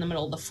dump in the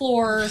middle of the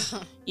floor,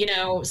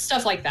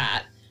 stuff like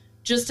that,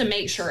 just to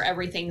make sure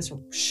everything's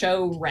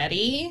show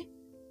ready.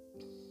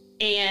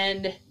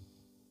 And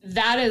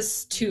that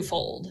is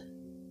twofold.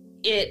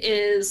 It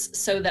is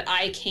so that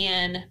I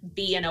can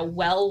be in a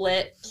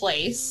well-lit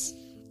place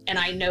and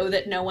I know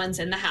that no one's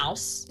in the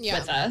house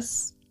with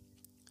us.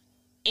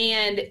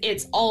 And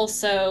it's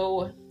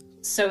also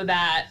so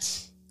that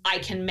I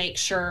can make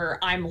sure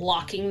I'm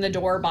locking the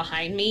door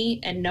behind me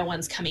and no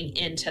one's coming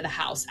into the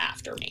house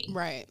after me.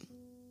 Right.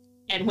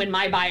 And when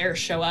my buyers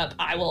show up,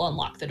 I will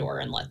unlock the door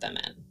and let them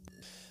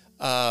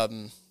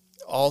in.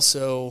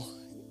 Also,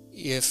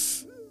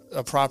 if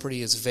a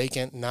property is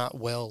vacant, not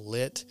well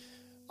lit,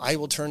 I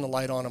will turn the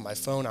light on my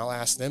phone. I'll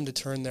ask them to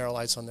turn their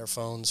lights on their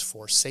phones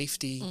for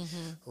safety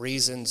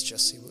reasons,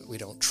 just so we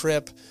don't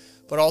trip.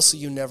 But also,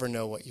 you never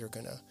know what you're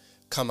going to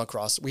come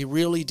across. We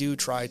really do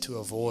try to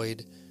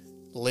avoid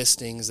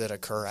listings that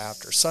occur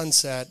after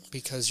sunset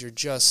because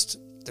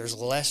there's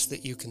less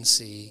that you can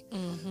see.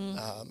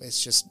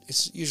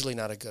 It's usually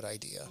not a good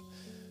idea.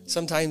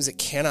 Sometimes it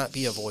cannot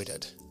be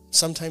avoided.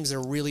 Sometimes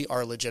there really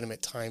are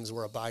legitimate times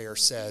where a buyer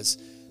says,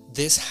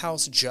 this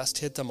house just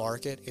hit the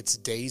market. It's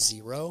day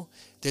 0.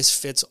 This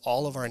fits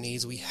all of our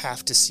needs. We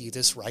have to see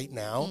this right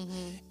now.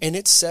 And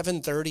it's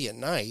 7:30 at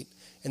night,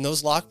 and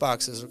those lock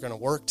boxes are going to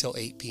work till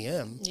 8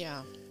 p.m.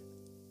 Yeah.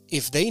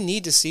 If they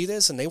need to see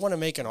this and they want to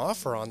make an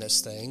offer on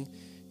this thing,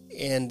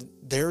 and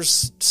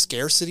there's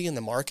scarcity in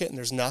the market and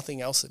there's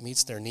nothing else that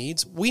meets their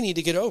needs, we need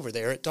to get over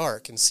there at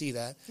dark and see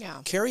that. Yeah.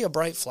 Carry a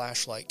bright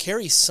flashlight.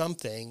 Carry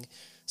something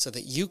so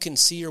that you can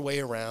see your way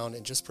around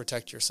and just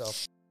protect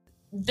yourself.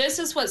 This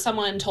is what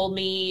someone told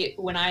me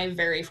when I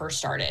very first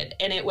started,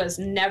 and it was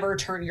never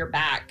turn your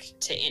back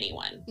to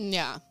anyone.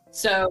 Yeah.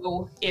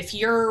 So if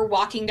you're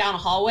walking down a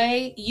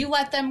hallway, you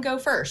let them go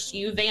first.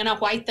 You Vanna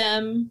White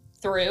them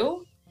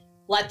through,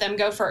 let them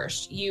go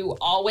first. You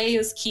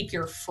always keep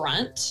your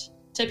front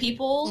to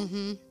people.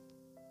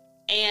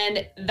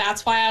 And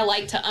that's why I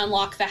like to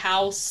unlock the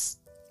house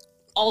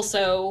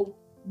also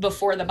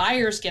before the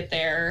buyers get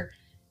there,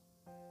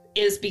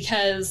 is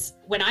because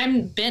when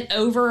I'm bent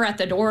over at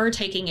the door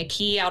taking a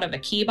key out of a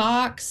key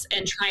box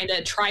and trying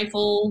to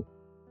trifle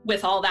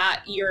with all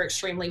that, you're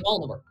extremely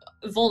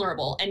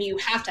vulnerable, and you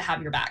have to have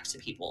your back to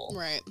people.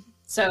 Right.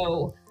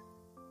 So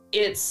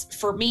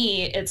for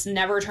me, it's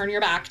never turn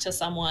your back to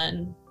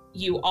someone.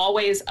 You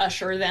always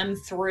usher them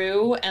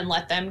through and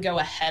let them go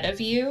ahead of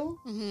you.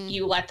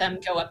 You let them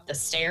go up the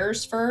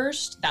stairs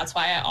first. That's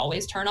why I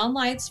always turn on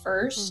lights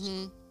first.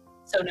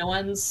 So no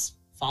one's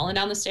falling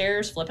down the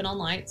stairs, flipping on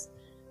lights.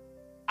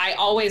 I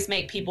always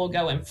make people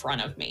go in front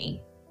of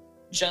me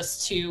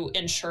just to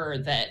ensure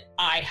that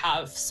I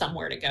have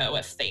somewhere to go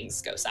if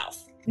things go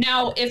south.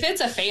 Now, if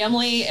it's a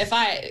family,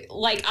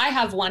 I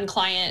have one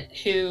client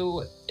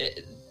who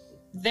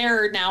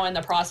they're now in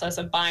the process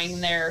of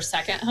buying their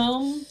second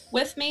home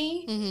with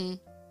me.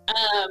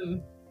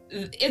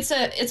 It's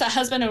a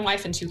husband and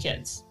wife and 2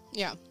 kids.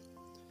 Yeah.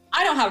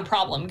 I don't have a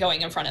problem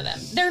going in front of them.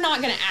 They're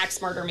not going to axe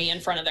murder me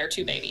in front of their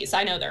 2 babies.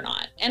 I know they're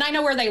not. And I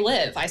know where they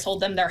live. I sold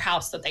them their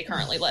house that they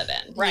currently live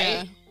in, right?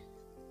 Yeah.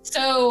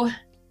 So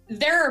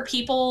there are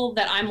people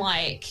that I'm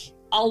like,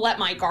 I'll let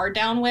my guard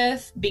down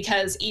with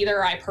because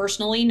either I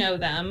personally know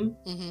them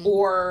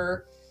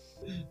or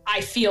I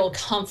feel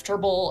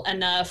comfortable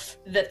enough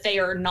that they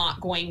are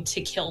not going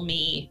to kill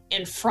me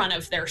in front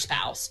of their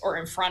spouse or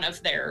in front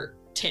of their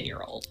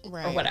 10-year-old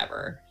or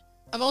whatever.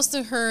 I've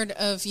also heard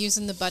of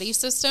using the buddy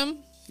system.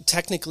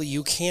 Technically,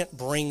 you can't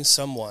bring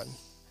someone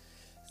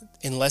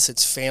unless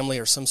it's family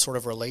or some sort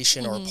of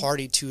relation or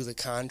party to the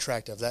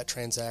contract of that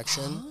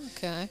transaction. Oh,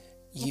 okay.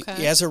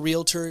 As a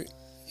realtor,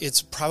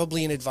 it's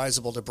probably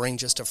inadvisable to bring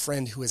just a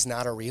friend who is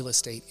not a real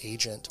estate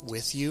agent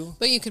with you.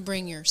 But you could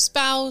bring your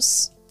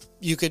spouse.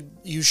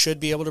 You should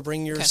be able to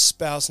bring your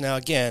spouse. Now,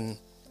 again,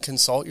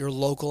 consult your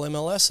local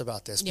MLS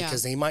about this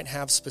because they might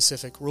have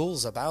specific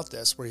rules about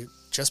this where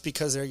just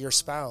because they're your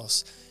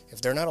spouse,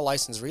 if they're not a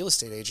licensed real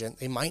estate agent,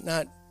 they might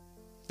not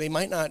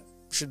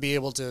should be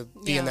able to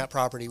be in that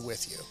property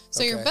with you.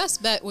 So your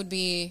best bet would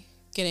be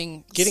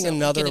getting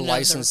another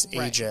licensed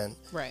agent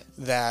right.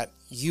 that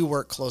you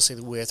work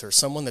closely with, or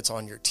someone that's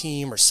on your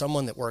team, or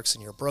someone that works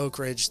in your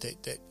brokerage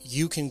that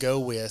you can go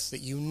with,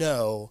 that you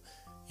know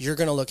you're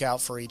going to look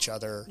out for each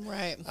other.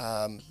 Right.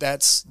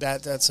 That's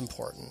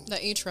important.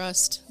 That you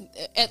trust,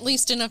 at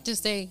least enough to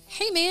say,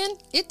 hey man,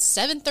 it's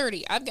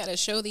 7:30. I've got to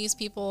show these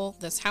people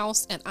this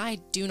house and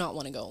I do not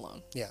want to go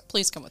alone. Yeah.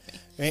 Please come with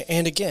me.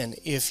 And again,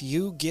 if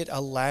you get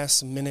a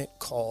last minute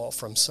call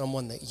from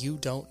someone that you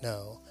don't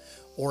know,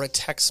 or a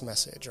text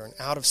message or an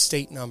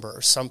out-of-state number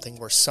or something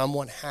where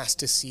someone has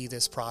to see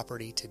this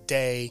property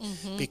today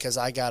because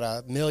I got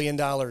 $1 million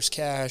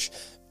cash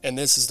and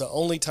this is the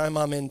only time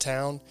I'm in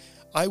town,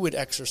 I would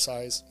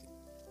exercise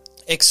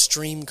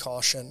extreme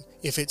caution.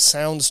 If it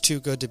sounds too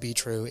good to be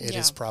true, it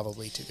is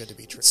probably too good to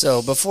be true.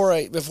 So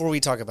before we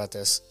talk about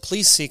this,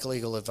 please seek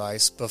legal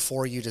advice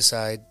before you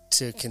decide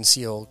to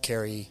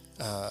carry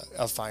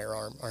a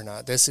firearm or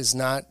not. This is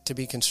not to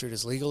be construed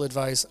as legal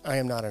advice. I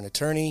am not an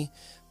attorney.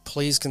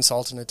 Please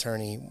consult an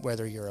attorney,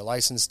 whether you're a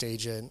licensed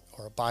agent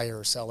or a buyer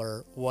or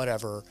seller,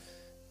 whatever,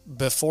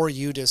 before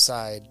you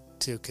decide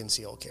to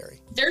conceal carry.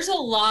 There's a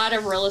lot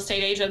of real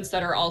estate agents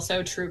that are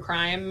also true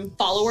crime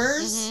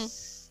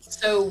followers.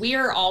 So we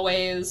are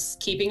always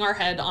keeping our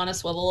head on a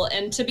swivel.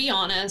 And to be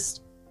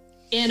honest,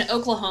 in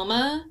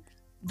Oklahoma,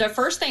 the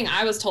first thing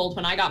I was told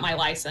when I got my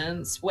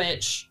license,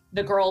 which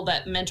the girl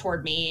that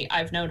mentored me,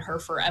 I've known her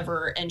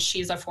forever, and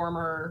she's a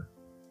former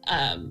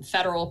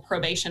federal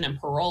probation and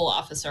parole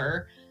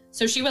officer.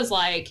 So she was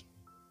like,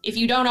 if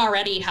you don't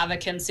already have a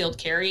concealed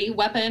carry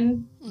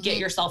weapon, get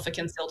yourself a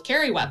concealed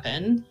carry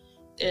weapon.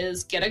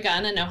 Is get a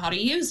gun and know how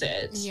to use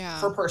it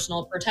for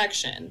personal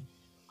protection.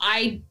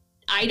 I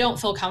don't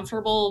feel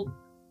comfortable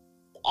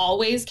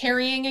always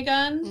carrying a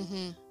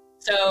gun.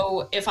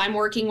 So if I'm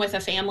working with a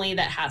family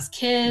that has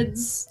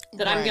kids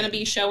that I'm going to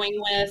be showing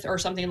with or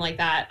something like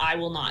that, I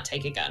will not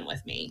take a gun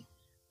with me.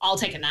 I'll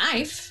take a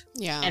knife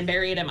and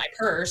bury it in my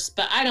purse,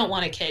 but I don't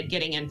want a kid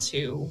getting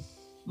into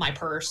my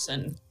purse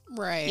and,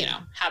 you know,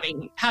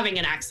 having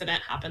an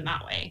accident happen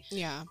that way.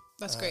 Yeah,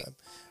 that's great.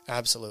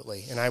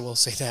 Absolutely. And I will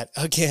say that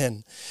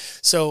again.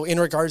 So in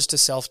regards to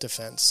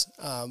self-defense,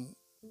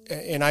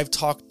 and I've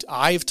talked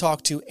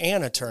to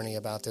an attorney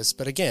about this,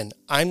 but again,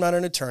 I'm not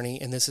an attorney,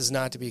 and this is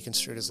not to be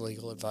construed as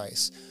legal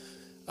advice.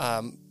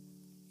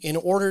 In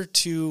order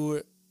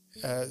to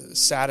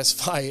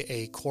satisfy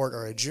a court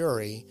or a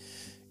jury,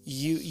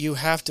 you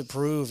have to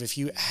prove if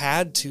you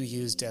had to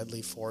use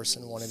deadly force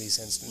in one of these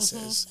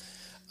instances.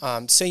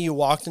 Say you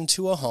walked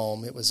into a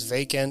home, it was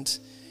vacant,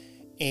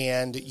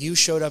 and you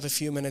showed up a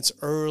few minutes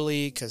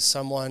early because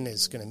someone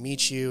is going to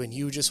meet you, and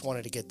you just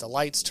wanted to get the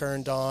lights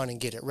turned on and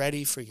get it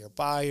ready for your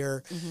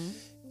buyer.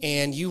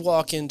 And you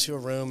walk into a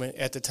room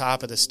at the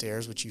top of the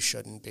stairs, which you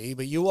shouldn't be,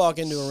 but you walk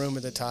into a room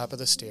at the top of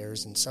the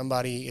stairs, and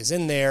somebody is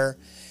in there,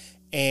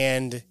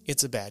 and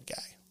it's a bad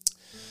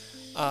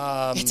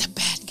guy. It's a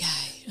bad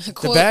guy.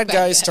 The bad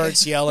guy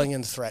starts yelling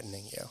and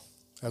threatening you,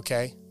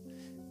 okay?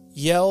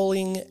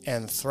 Yelling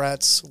and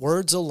threats,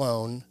 words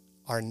alone,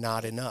 are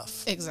not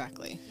enough.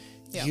 Exactly.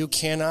 Yep. You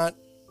cannot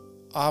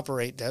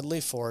operate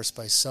deadly force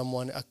by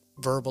someone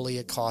verbally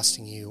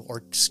accosting you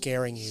or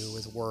scaring you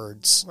with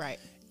words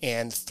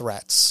and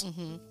threats.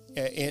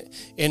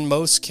 In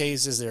most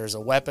cases, there's a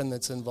weapon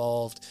that's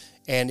involved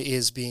and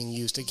is being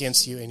used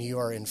against you, and you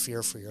are in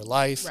fear for your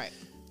life.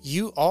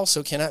 You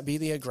also cannot be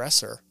the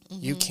aggressor.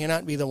 You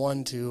cannot be the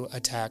one to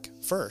attack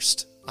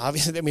first.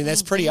 Obviously, I mean,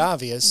 that's pretty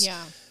obvious.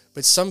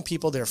 But some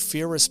people, their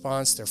fear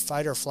response, their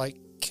fight or flight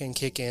can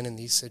kick in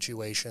these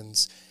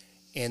situations,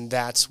 and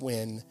that's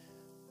when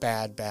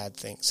bad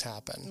things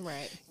happen.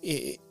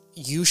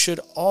 You should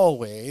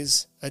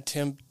always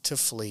attempt to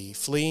flee.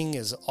 Fleeing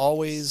is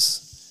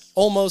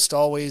almost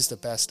always the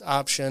best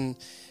option.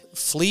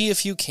 Flee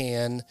if you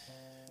can.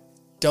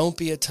 Don't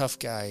be a tough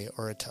guy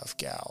or a tough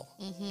gal.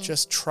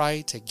 Just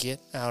try to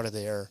get out of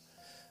there.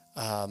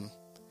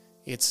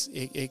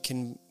 It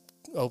can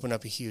open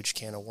up a huge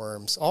can of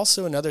worms.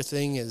 Also, another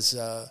thing is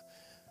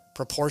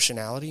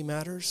proportionality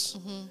matters.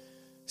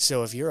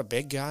 So if you're a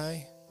big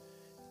guy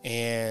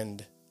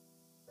and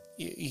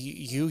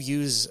you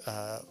use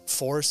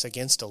force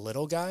against a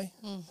little guy,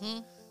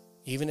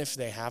 even if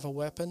they have a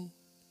weapon,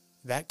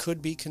 that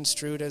could be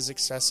construed as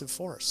excessive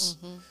force.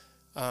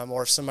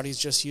 Or if somebody's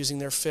just using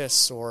their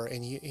fists,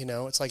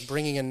 it's like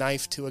bringing a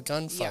knife to a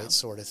gunfight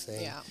sort of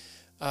thing.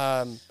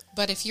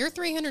 But if you're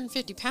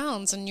 350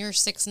 pounds and you're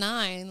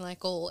 6'9",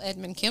 like old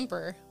Edmund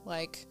Kemper,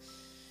 like,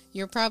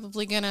 you're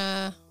probably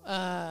gonna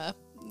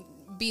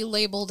be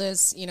labeled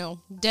as,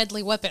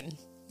 deadly weapon.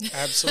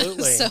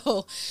 Absolutely.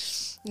 So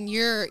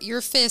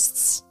your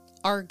fists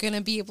are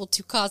gonna be able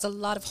to cause a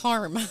lot of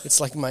harm.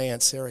 It's like my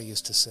Aunt Sarah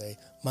used to say,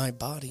 "My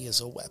body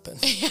is a weapon."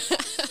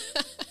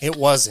 It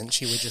wasn't.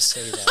 She would just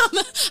say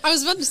that. I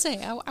was about to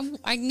say,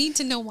 I need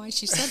to know why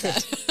she said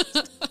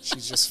that.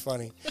 She's just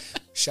funny.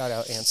 Shout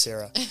out Aunt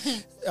Sarah.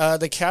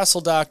 The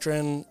Castle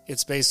Doctrine,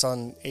 it's based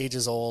on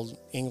ages-old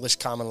English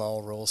common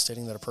law rule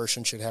stating that a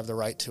person should have the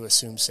right to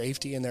assume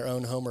safety in their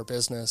own home or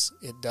business.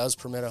 It does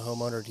permit a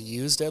homeowner to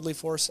use deadly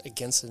force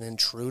against an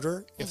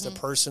intruder if the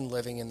person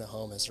living in the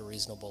home has a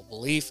reasonable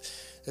belief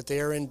that they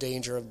are in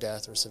danger of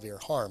death or severe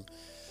harm.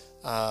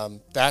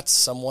 That's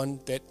someone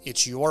that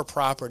it's your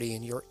property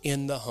and you're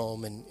in the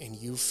home and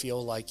you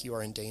feel like you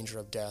are in danger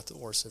of death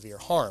or severe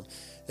harm.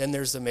 Then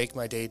there's the Make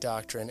My Day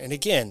Doctrine. And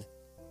again,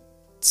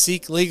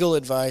 seek legal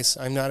advice.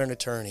 I'm not an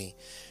attorney.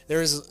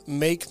 There's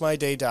Make My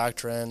Day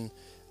Doctrine.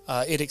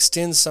 It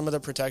extends some of the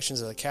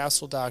protections of the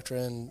Castle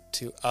Doctrine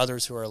to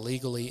others who are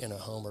illegally in a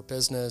home or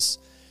business.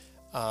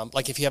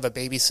 Like if you have a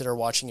babysitter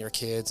watching your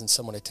kids and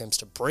someone attempts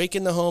to break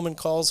in the home and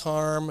cause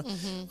harm,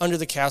 under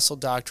the Castle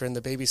Doctrine,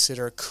 the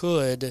babysitter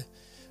could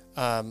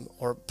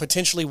or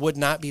potentially would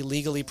not be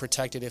legally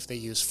protected if they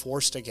use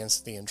force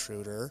against the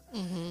intruder.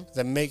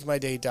 The Make My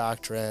Day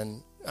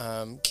Doctrine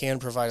can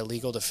provide a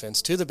legal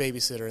defense to the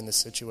babysitter in this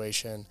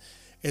situation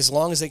as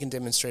long as they can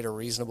demonstrate a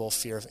reasonable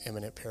fear of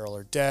imminent peril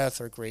or death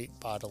or great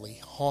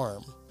bodily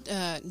harm.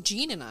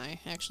 Jean and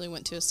I actually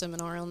went to a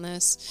seminar on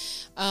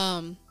this.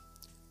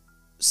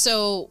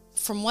 So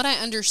from what I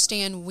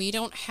understand, we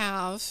don't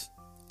have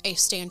a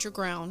stand your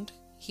ground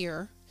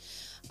here.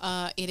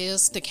 It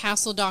is the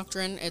Castle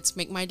Doctrine. It's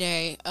Make My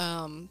Day.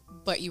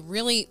 But you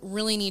really,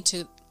 really need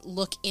to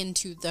look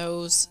into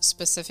those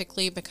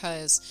specifically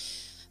because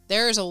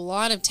there's a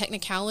lot of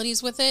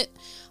technicalities with it.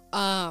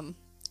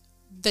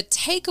 the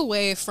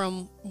takeaway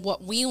from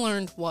what we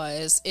learned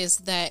is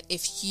that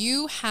if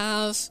you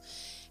have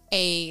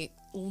a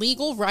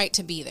legal right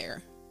to be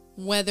there,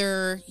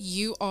 whether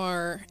you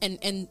are,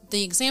 and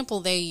the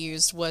example they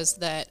used was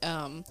that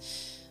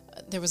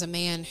there was a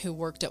man who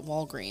worked at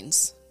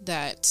Walgreens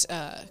that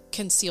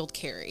concealed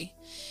carry,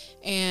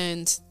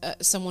 and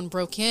someone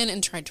broke in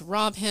and tried to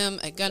rob him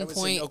at gunpoint. That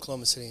was in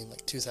Oklahoma City in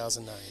like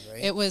 2009,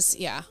 right? It was,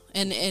 yeah,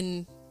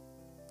 and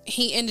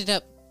he ended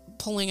up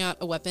pulling out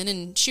a weapon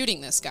and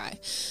shooting this guy.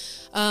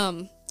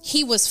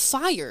 He was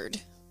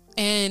fired,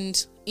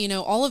 and he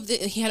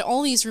had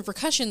all these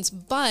repercussions,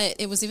 but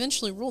it was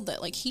eventually ruled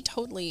that like he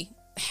totally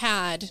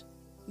had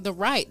the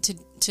right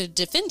to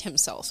defend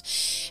himself.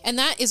 And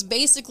that is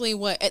basically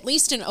what, at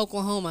least in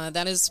Oklahoma,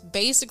 that is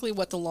basically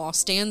what the law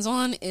stands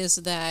on, is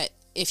that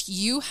if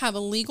you have a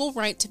legal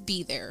right to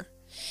be there,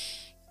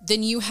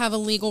 then you have a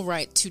legal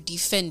right to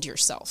defend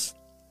yourself.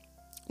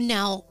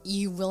 Now,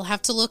 you will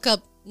have to look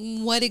up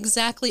what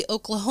exactly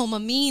Oklahoma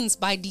means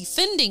by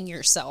defending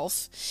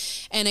yourself.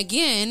 And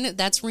again,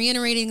 that's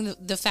reiterating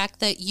the fact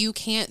that you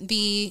can't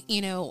be,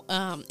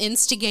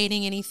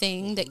 instigating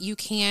anything, that you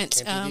can't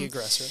be the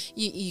aggressor.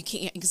 You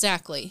can't,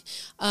 exactly.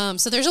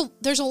 So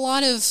there's a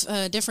lot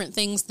of different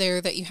things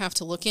there that you have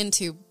to look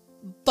into.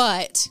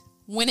 But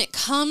when it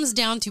comes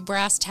down to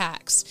brass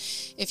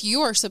tacks, if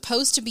you are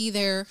supposed to be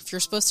there, if you're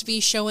supposed to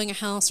be showing a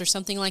house or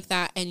something like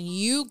that, and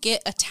you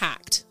get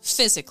attacked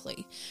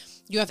physically,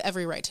 you have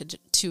every right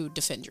to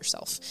defend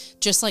yourself,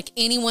 just like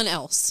anyone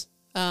else,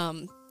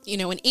 in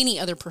any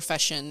other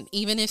profession.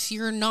 Even if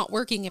you're not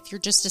working, if you're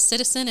just a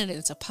citizen and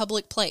it's a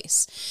public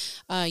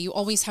place, you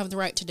always have the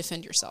right to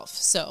defend yourself.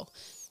 So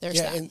there's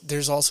that. And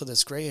there's also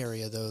this gray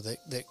area, though,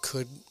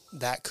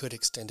 that could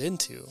extend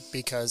into,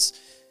 because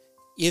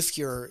if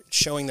you're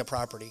showing the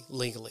property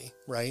legally,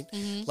 right?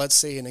 Mm-hmm. Let's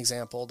say an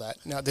example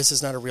now this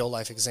is not a real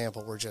life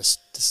example. This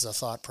is a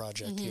thought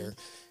project mm-hmm. here.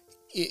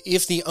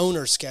 If the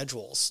owner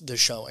schedules the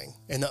showing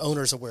and the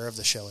owner's aware of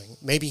the showing,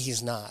 maybe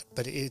he's not,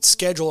 but it's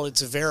scheduled,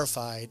 it's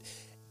verified,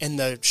 and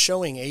the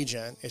showing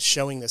agent is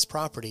showing this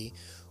property,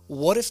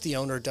 what if the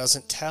owner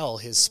doesn't tell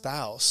his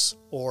spouse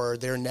or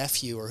their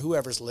nephew or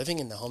whoever's living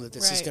in the home that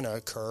this is going to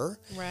occur?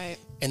 Right.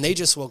 And they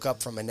just woke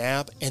up from a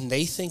nap and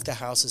they think the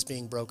house is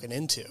being broken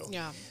into.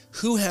 Yeah.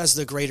 Who has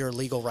the greater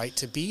legal right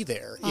to be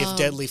there if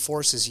deadly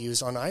force is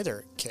used on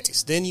either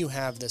case? Then you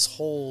have this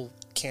whole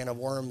can of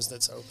worms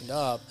that's opened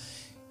up.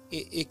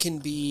 It can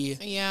be...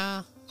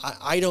 Yeah.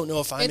 I don't know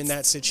if I'm in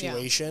that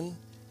situation.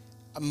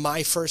 Yeah.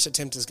 My first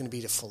attempt is going to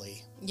be to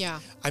flee. Yeah.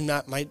 I'm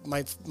not...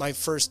 My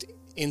first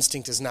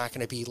instinct is not going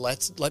to be,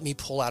 let me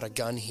pull out a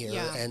gun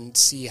here and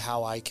see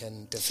how I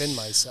can defend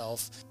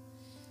myself.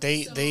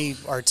 They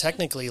are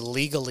technically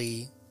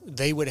legally...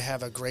 They would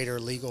have a greater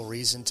legal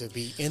reason to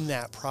be in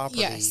that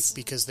property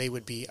because they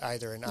would be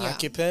either an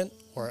occupant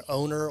or an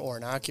owner or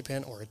an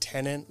occupant or a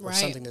tenant or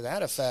something to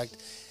that effect.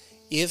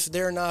 If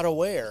they're not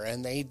aware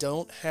and they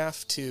don't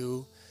have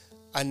to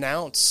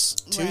announce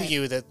to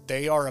you that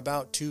they are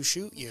about to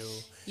shoot you.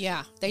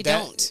 Yeah, they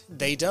don't.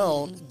 They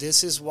don't. Mm-hmm.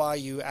 This is why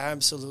you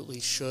absolutely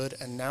should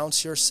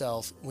announce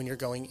yourself when you're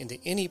going into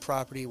any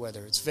property,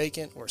 whether it's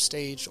vacant or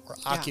staged or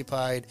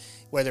occupied,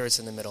 whether it's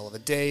in the middle of the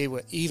day,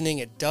 evening,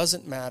 it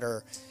doesn't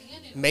matter.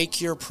 Make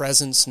your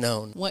presence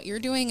known. What you're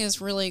doing is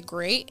really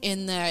great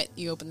in that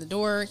you open the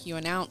door, you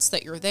announce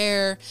that you're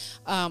there.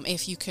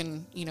 If you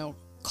can,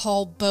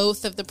 call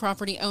both of the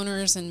property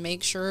owners and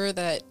make sure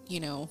that,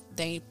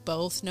 they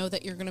both know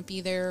that you're going to be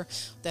there,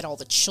 that all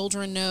the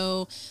children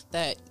know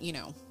that,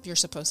 you're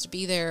supposed to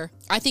be there.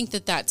 I think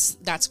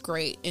that's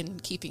great in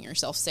keeping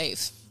yourself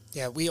safe.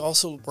 Yeah, we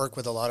also work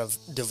with a lot of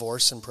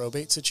divorce and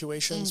probate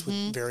situations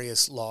with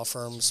various law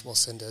firms. Will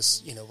send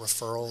us,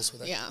 referrals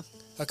with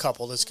a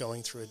couple that's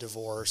going through a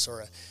divorce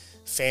or a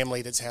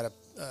family that's had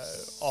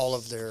all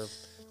of their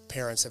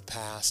parents have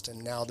passed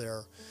and now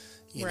they're,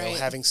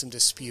 having some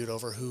dispute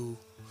over who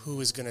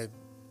is going to,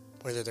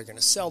 whether they're going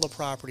to sell the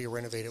property or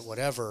renovate it,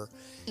 whatever.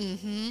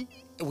 Mm-hmm.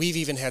 We've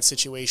even had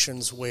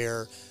situations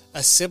where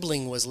a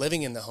sibling was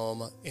living in the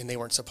home and they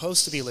weren't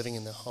supposed to be living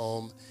in the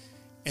home,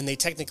 and they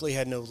technically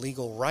had no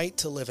legal right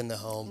to live in the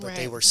home, but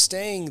they were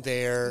staying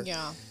there.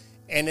 Yeah.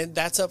 And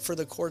that's up for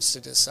the courts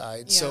to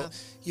decide. Yeah. So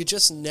you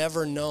just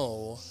never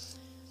know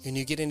when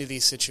you get into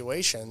these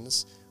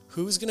situations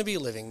who's going to be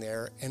living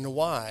there and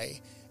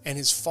why. And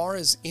as far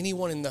as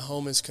anyone in the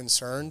home is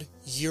concerned,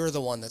 you're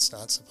the one that's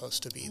not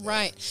supposed to be there.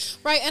 Right.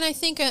 And I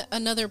think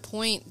another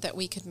point that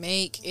we could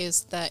make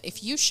is that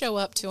if you show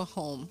up to a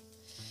home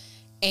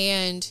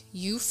and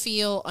you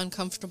feel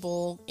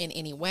uncomfortable in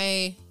any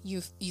way,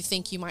 you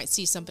think you might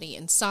see somebody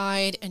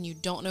inside and you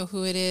don't know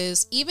who it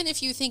is, even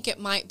if you think it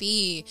might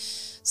be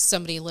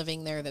somebody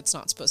living there that's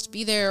not supposed to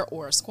be there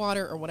or a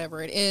squatter or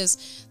whatever it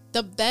is,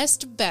 the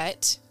best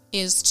bet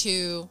is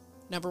to,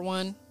 number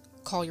one,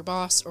 call your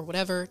boss or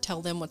whatever,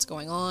 tell them what's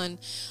going on,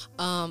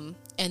 and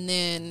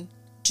then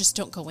just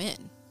don't go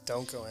in.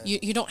 Don't go in.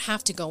 You don't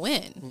have to go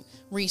in.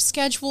 Mm-hmm.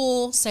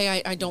 Reschedule.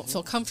 Say I don't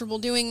feel comfortable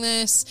doing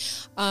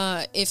this.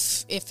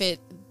 If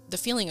the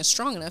feeling is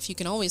strong enough, you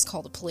can always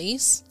call the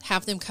police,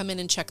 have them come in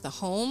and check the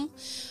home.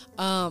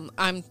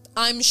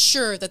 I'm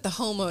sure that the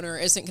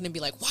homeowner isn't going to be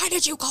like, why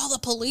did you call the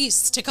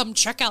police to come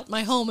check out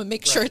my home and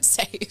make sure it's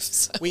safe?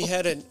 So. We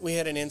had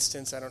an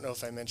instance, I don't know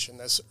if I mentioned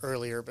this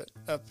earlier, but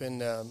up in,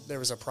 there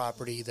was a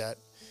property that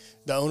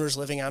the owner's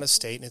living out of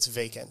state and it's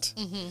vacant.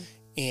 Mm-hmm.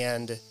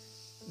 And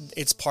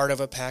it's part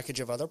of a package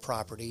of other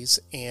properties,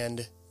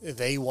 and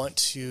they want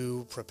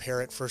to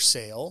prepare it for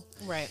sale.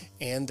 Right.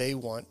 And they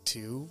want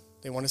to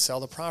sell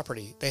the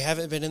property. They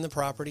haven't been in the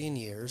property in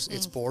years.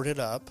 It's boarded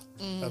up.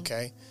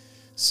 Okay.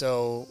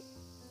 So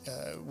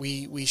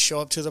we show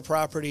up to the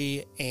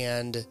property,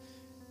 and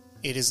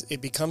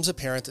it becomes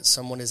apparent that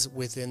someone is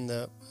within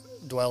the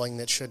dwelling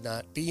that should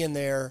not be in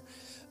there.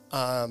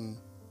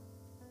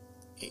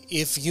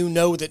 If you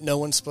know that no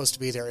one's supposed to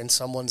be there and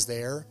someone's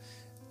there,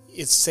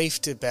 it's safe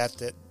to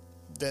bet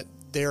that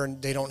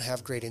they don't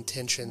have great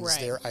intentions. Right.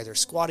 They're either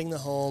squatting the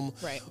home,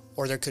 right,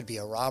 or there could be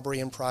a robbery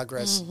in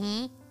progress.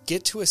 Mm-hmm.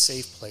 Get to a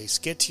safe place.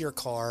 Get to your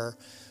car.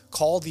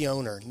 Call the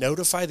owner.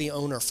 Notify the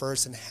owner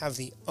first, and have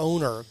the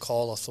owner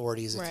call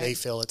authorities if they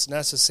feel it's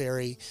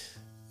necessary.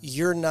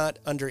 You're not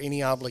under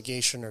any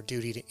obligation or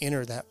duty to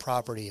enter that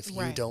property if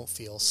you don't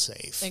feel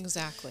safe.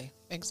 Exactly.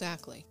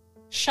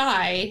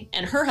 Shy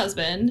and her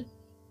husband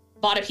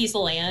bought a piece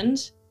of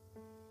land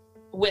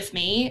with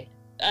me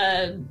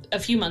a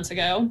few months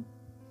ago.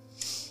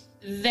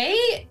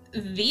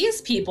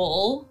 These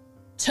people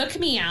took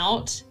me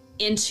out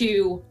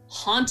into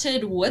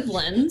haunted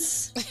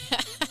woodlands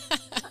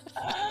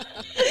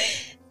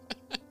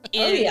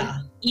in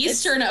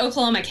eastern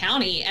Oklahoma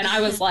County, and I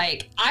was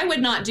like, I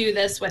would not do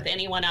this with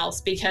anyone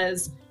else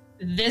because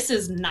this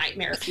is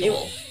nightmare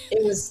fuel.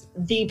 It was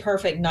the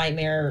perfect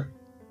nightmare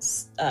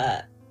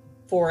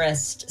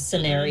forest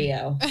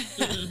scenario.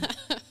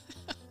 Mm-hmm.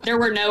 There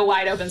were no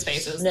wide open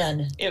spaces.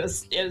 None. It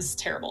was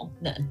terrible.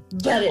 None.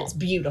 But it's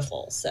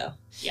beautiful, so.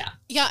 Yeah.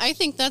 Yeah, I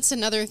think that's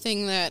another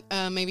thing that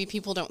maybe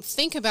people don't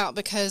think about,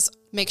 because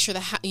make sure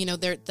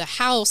the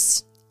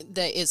house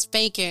that is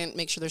vacant,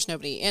 make sure there's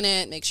nobody in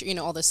it, make sure,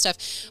 all this stuff.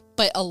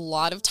 But a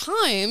lot of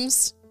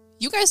times,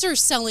 you guys are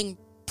selling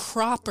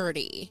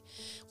property,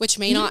 which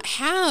may not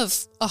have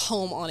a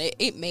home on it.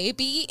 It may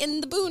be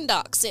in the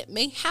boondocks. It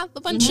may have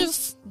a bunch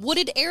of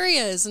wooded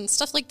areas and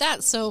stuff like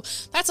that. So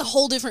that's a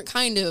whole different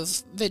kind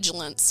of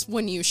vigilance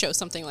when you show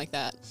something like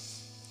that.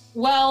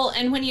 Well,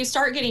 and when you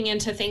start getting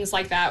into things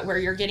like that, where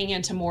you're getting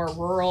into more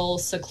rural,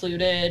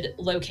 secluded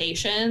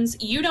locations,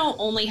 you don't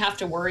only have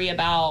to worry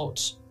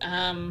about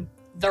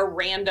the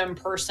random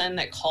person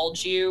that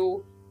called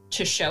you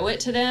to show it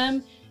to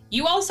them.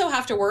 You also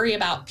have to worry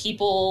about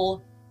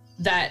people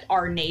that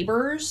are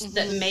neighbors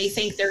that may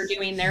think they're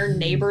doing their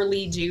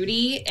neighborly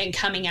duty and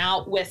coming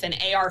out with an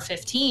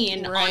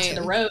AR-15 onto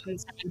the road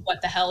and saying,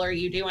 what the hell are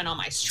you doing on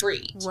my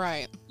street?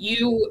 Right.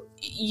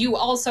 You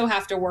also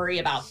have to worry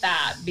about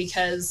that,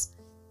 because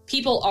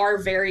people are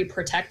very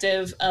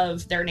protective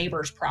of their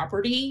neighbor's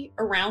property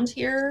around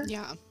here.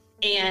 Yeah.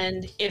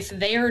 And if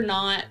they're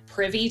not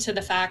privy to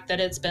the fact that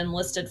it's been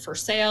listed for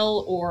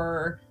sale,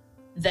 or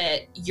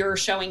that you're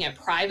showing it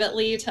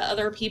privately to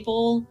other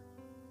people,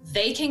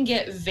 they can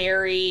get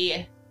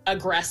very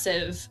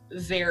aggressive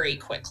very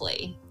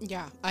quickly.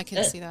 Yeah, I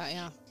can see that,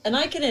 yeah. And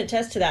I can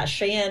attest to that,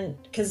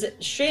 because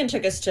Shan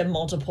took us to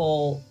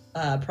multiple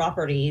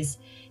properties,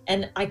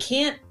 and I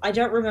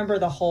don't remember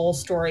the whole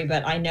story,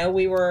 but I know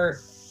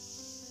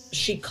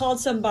she called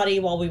somebody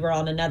while we were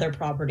on another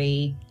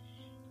property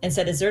and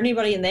said, is there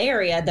anybody in the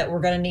area that we're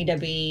going to need to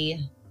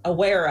be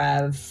aware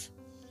of?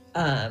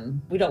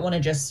 We don't want to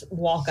just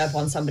walk up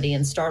on somebody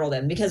and startle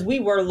them, because we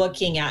were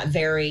looking at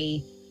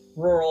very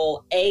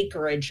rural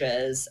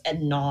acreages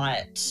and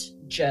not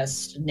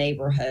just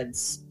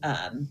neighborhoods.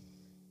 And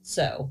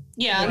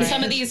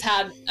some of these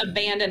had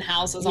abandoned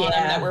houses on them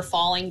that were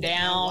falling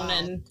down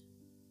and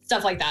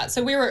stuff like that.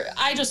 So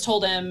I just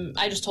told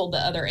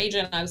the other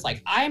agent, I was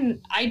like,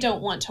 I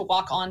don't want to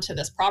walk onto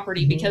this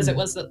property, because it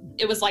was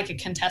like a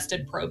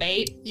contested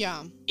probate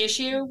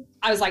issue.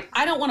 I was like,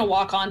 I don't want to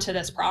walk onto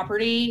this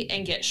property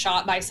and get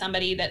shot by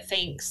somebody that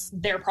thinks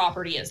their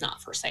property is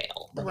not for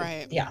sale.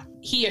 Right. Yeah.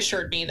 He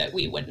assured me that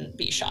we wouldn't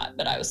be shot,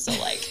 but I was still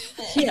like,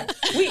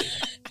 we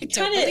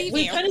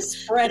kind of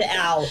spread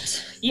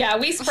out. Yeah,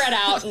 we spread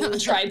out and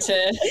tried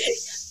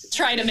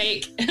to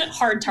make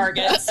hard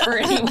targets for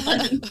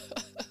anyone.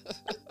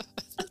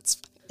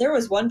 There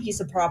was one piece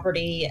of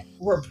property,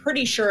 we're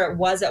pretty sure it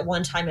was at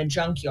one time a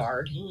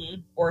junkyard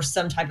or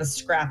some type of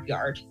scrap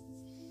yard.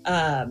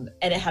 And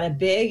it had a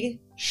big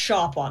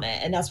shop on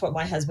it, and that's what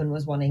my husband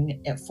was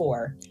wanting it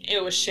for.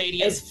 It was shady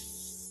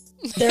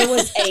there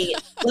was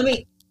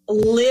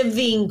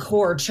living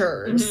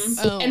quarters.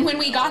 Oh, and when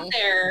we got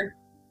there,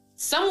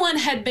 someone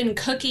had been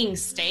cooking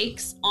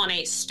steaks on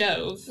a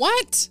stove.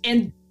 What?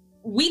 And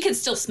we could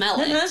still smell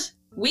it.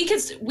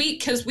 Because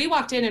we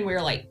walked in and we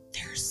were like,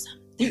 there's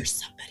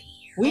somebody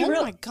here.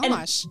 My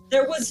gosh.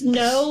 There was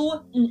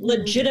no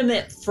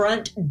legitimate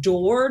front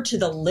door to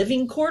the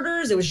living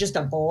quarters. It was just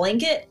a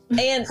blanket.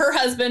 And her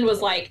husband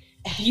was like,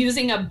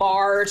 using a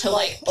bar to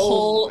like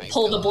pull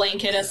the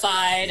blanket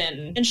aside.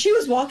 And she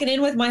was walking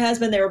in with my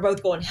husband. They were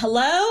both going,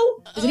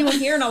 hello? Is anyone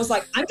here? And I was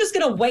like, I'm just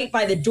going to wait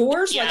by the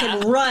door so I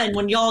can run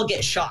when y'all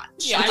get shot.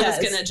 Yeah, I was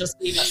going to just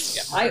leave us to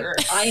get murdered.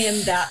 I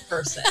am that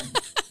person.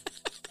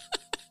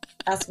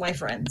 Ask my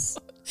friends.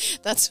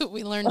 That's what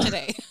we learned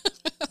today.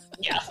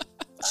 Yeah.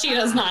 She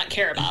does not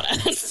care about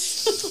us.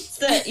 It's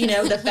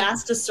the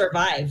fastest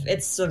survive.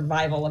 It's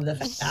survival of the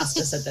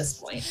fastest at this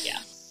point. Yeah.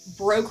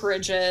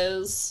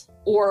 Brokerages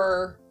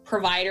or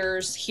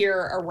providers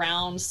here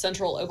around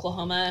central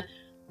Oklahoma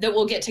that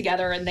will get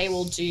together and they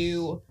will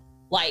do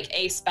like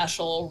a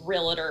special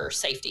realtor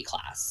safety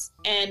class.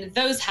 And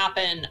those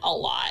happen a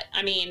lot.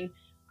 I mean,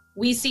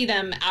 we see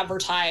them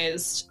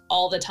advertised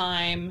all the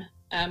time.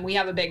 We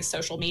have a big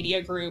social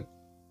media group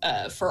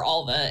for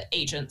all the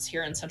agents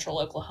here in central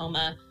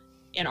Oklahoma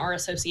in our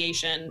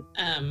association.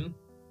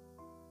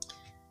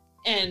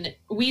 And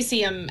we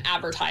see them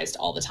advertised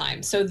all the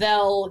time. So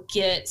they'll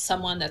get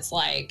someone that's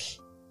like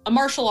a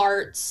martial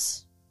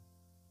arts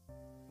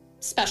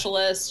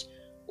specialist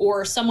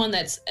or someone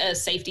that's a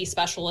safety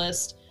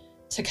specialist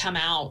to come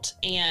out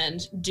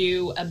and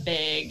do a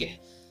big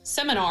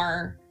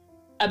seminar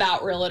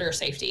about realtor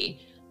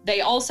safety.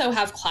 They also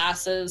have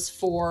classes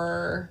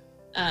for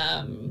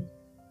gun,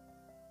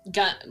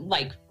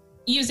 like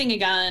using a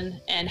gun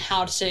and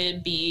how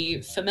to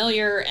be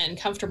familiar and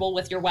comfortable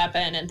with your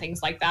weapon and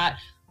things like that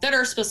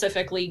are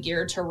specifically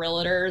geared to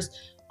realtors.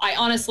 I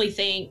honestly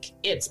think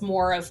it's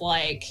more of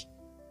like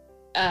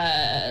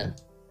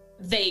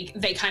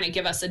they kind of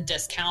give us a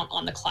discount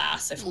on the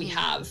class if we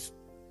have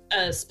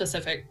a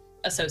specific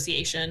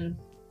association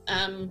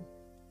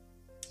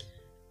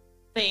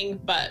thing,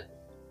 but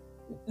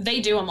they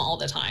do them all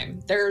the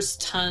time. There's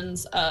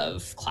tons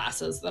of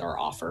classes that are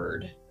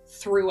offered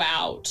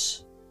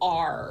throughout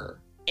our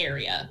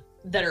area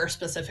that are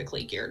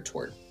specifically geared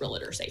toward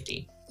realtor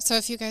safety. So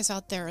if you guys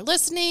out there are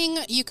listening,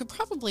 you could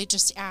probably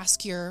just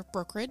ask your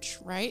brokerage,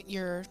 right?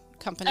 Your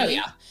company. Oh,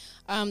 yeah.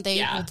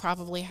 They will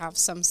probably have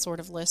some sort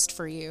of list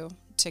for you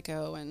to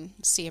go and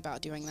see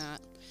about doing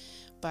that.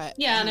 But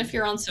yeah, and if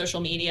you're on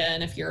social media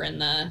and if you're in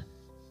the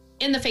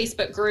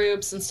Facebook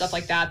groups and stuff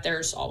like that,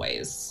 there's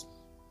always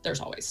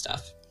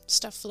stuff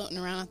floating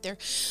around out there.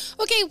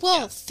 Okay,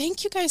 well,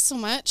 thank you guys so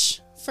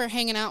much for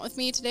hanging out with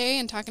me today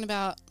and talking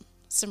about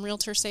some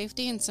realtor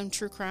safety and some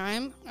true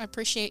crime. I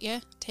appreciate you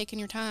taking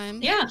your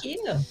time. Yeah, Thank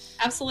you.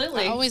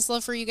 absolutely. I always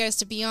love for you guys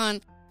to be on.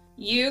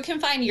 You can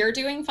find You're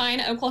Doing Fine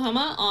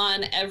Oklahoma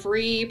on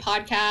every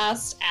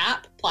podcast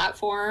app,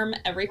 platform,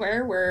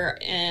 everywhere. We're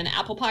in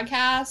Apple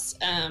Podcasts.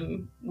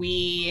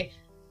 We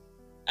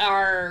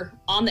are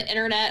on the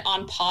internet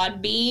on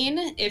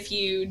Podbean if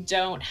you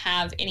don't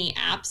have any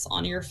apps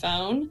on your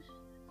phone.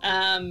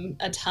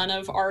 A ton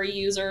of our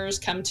users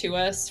come to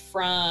us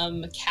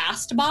from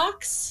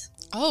Castbox.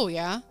 Oh,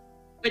 yeah.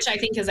 Which I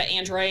think is an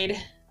Android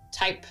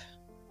type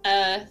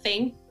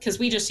thing, because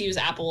we just use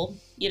Apple,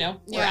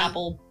 we're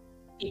Apple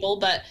people,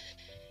 but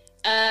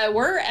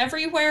we're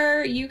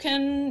everywhere you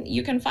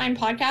can find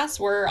podcasts.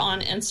 We're on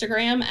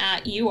Instagram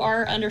at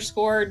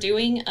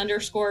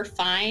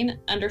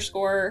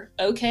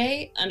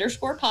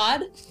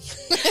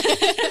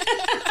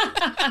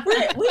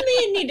UR_doing_fine_OK_pod. We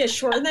may need to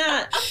shorten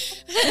that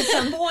at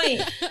some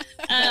point.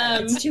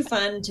 It's too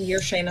fun to hear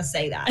Shayna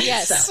say that.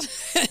 Yes.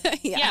 So.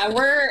 Yeah,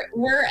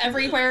 we're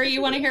everywhere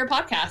you want to hear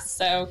podcasts.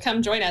 So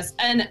come join us.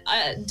 And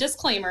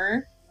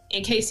disclaimer,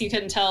 in case you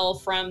couldn't tell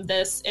from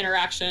this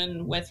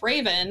interaction with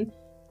Raven,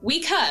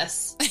 we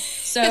cuss.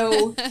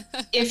 So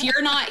if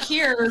you're not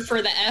here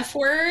for the F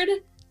word,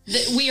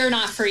 we are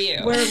not for you.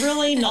 We're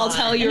really not. I'll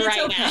tell you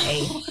right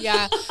okay. now.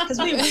 Yeah. Because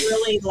we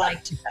really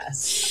like to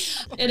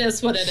cuss. It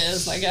is what it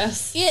is, I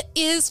guess. It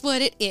is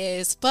what it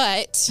is,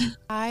 but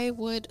I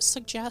would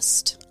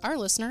suggest our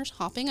listeners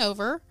hopping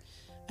over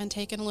and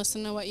taking a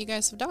listen to what you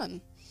guys have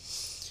done.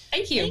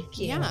 Thank you. Thank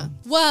you. Yeah.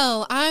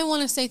 Well, I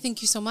want to say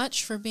thank you so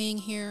much for being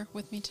here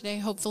with me today.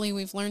 Hopefully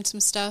we've learned some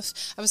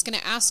stuff. I was going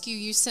to ask you,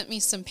 you sent me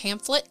some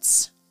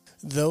pamphlets.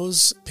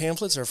 Those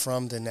pamphlets are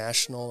from the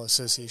National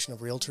Association of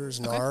Realtors,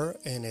 NAR,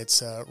 and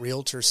it's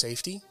Realtor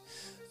Safety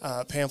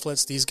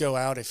pamphlets. These go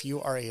out if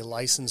you are a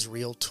licensed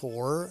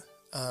realtor.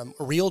 A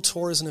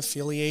realtor is an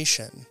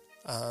affiliation.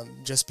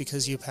 Just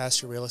because you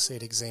pass your real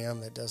estate exam,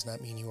 that does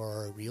not mean you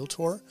are a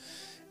realtor.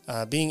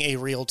 Being a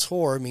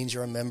realtor means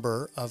you're a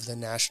member of the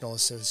National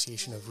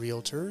Association of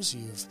Realtors.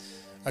 You've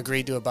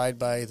agreed to abide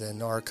by the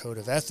NAR Code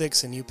of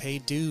Ethics, and you pay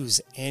dues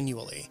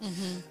annually.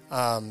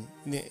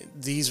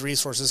 These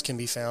resources can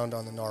be found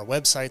on the NAR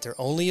website. They're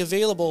only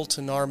available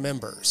to NAR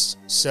members.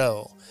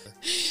 So...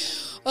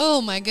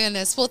 Oh my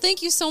goodness. Well,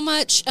 thank you so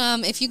much.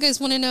 If you guys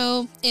want to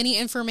know any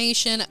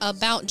information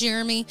about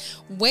Jeremy,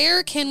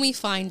 where can we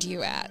find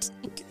you at?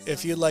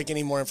 If you'd like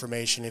any more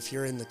information, if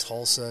you're in the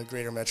Tulsa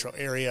greater metro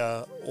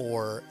area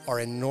or are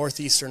in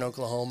northeastern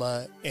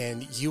Oklahoma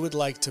and you would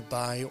like to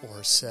buy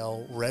or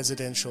sell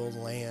residential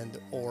land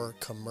or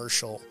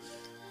commercial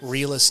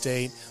real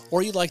estate,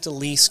 or you'd like to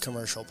lease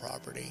commercial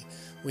property,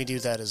 we do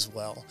that as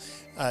well.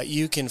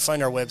 You can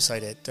find our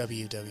website at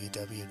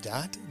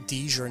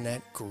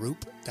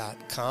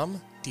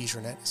www.dejournetgroup.com.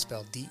 Dejournet is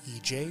spelled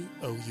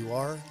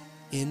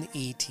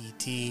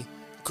DEJOURNETT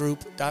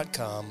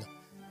group.com.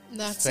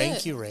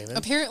 Thank you, Raven.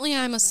 Apparently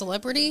I'm a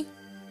celebrity.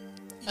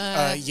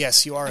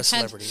 Yes, you are a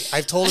celebrity.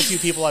 I've told a few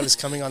people I was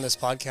coming on this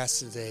podcast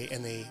today,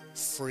 and they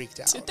freaked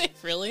out. Did they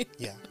really?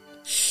 Yeah.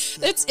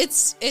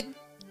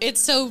 It's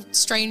so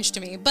strange to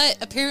me, but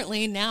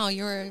apparently now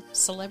you're a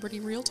celebrity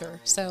realtor.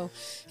 So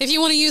if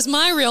you want to use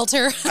my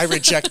realtor, I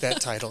reject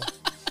that title.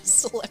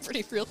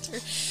 Celebrity realtor.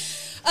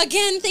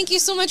 Again, thank you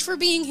so much for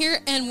being here,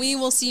 and we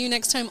will see you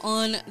next time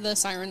on the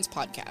Sirens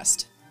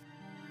Podcast.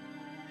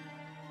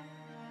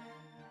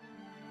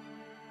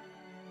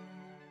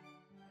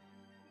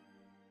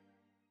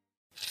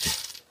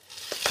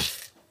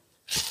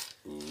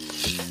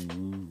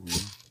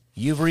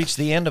 You've reached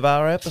the end of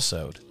our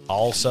episode.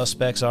 All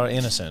suspects are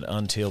innocent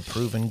until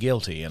proven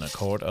guilty in a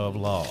court of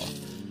law.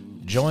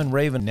 Join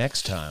Raven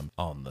next time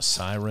on the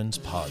Sirens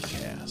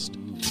Podcast.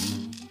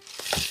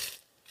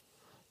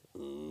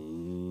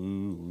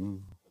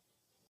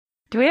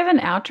 Do we have an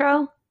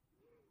outro?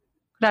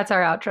 That's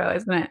our outro,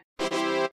 isn't it?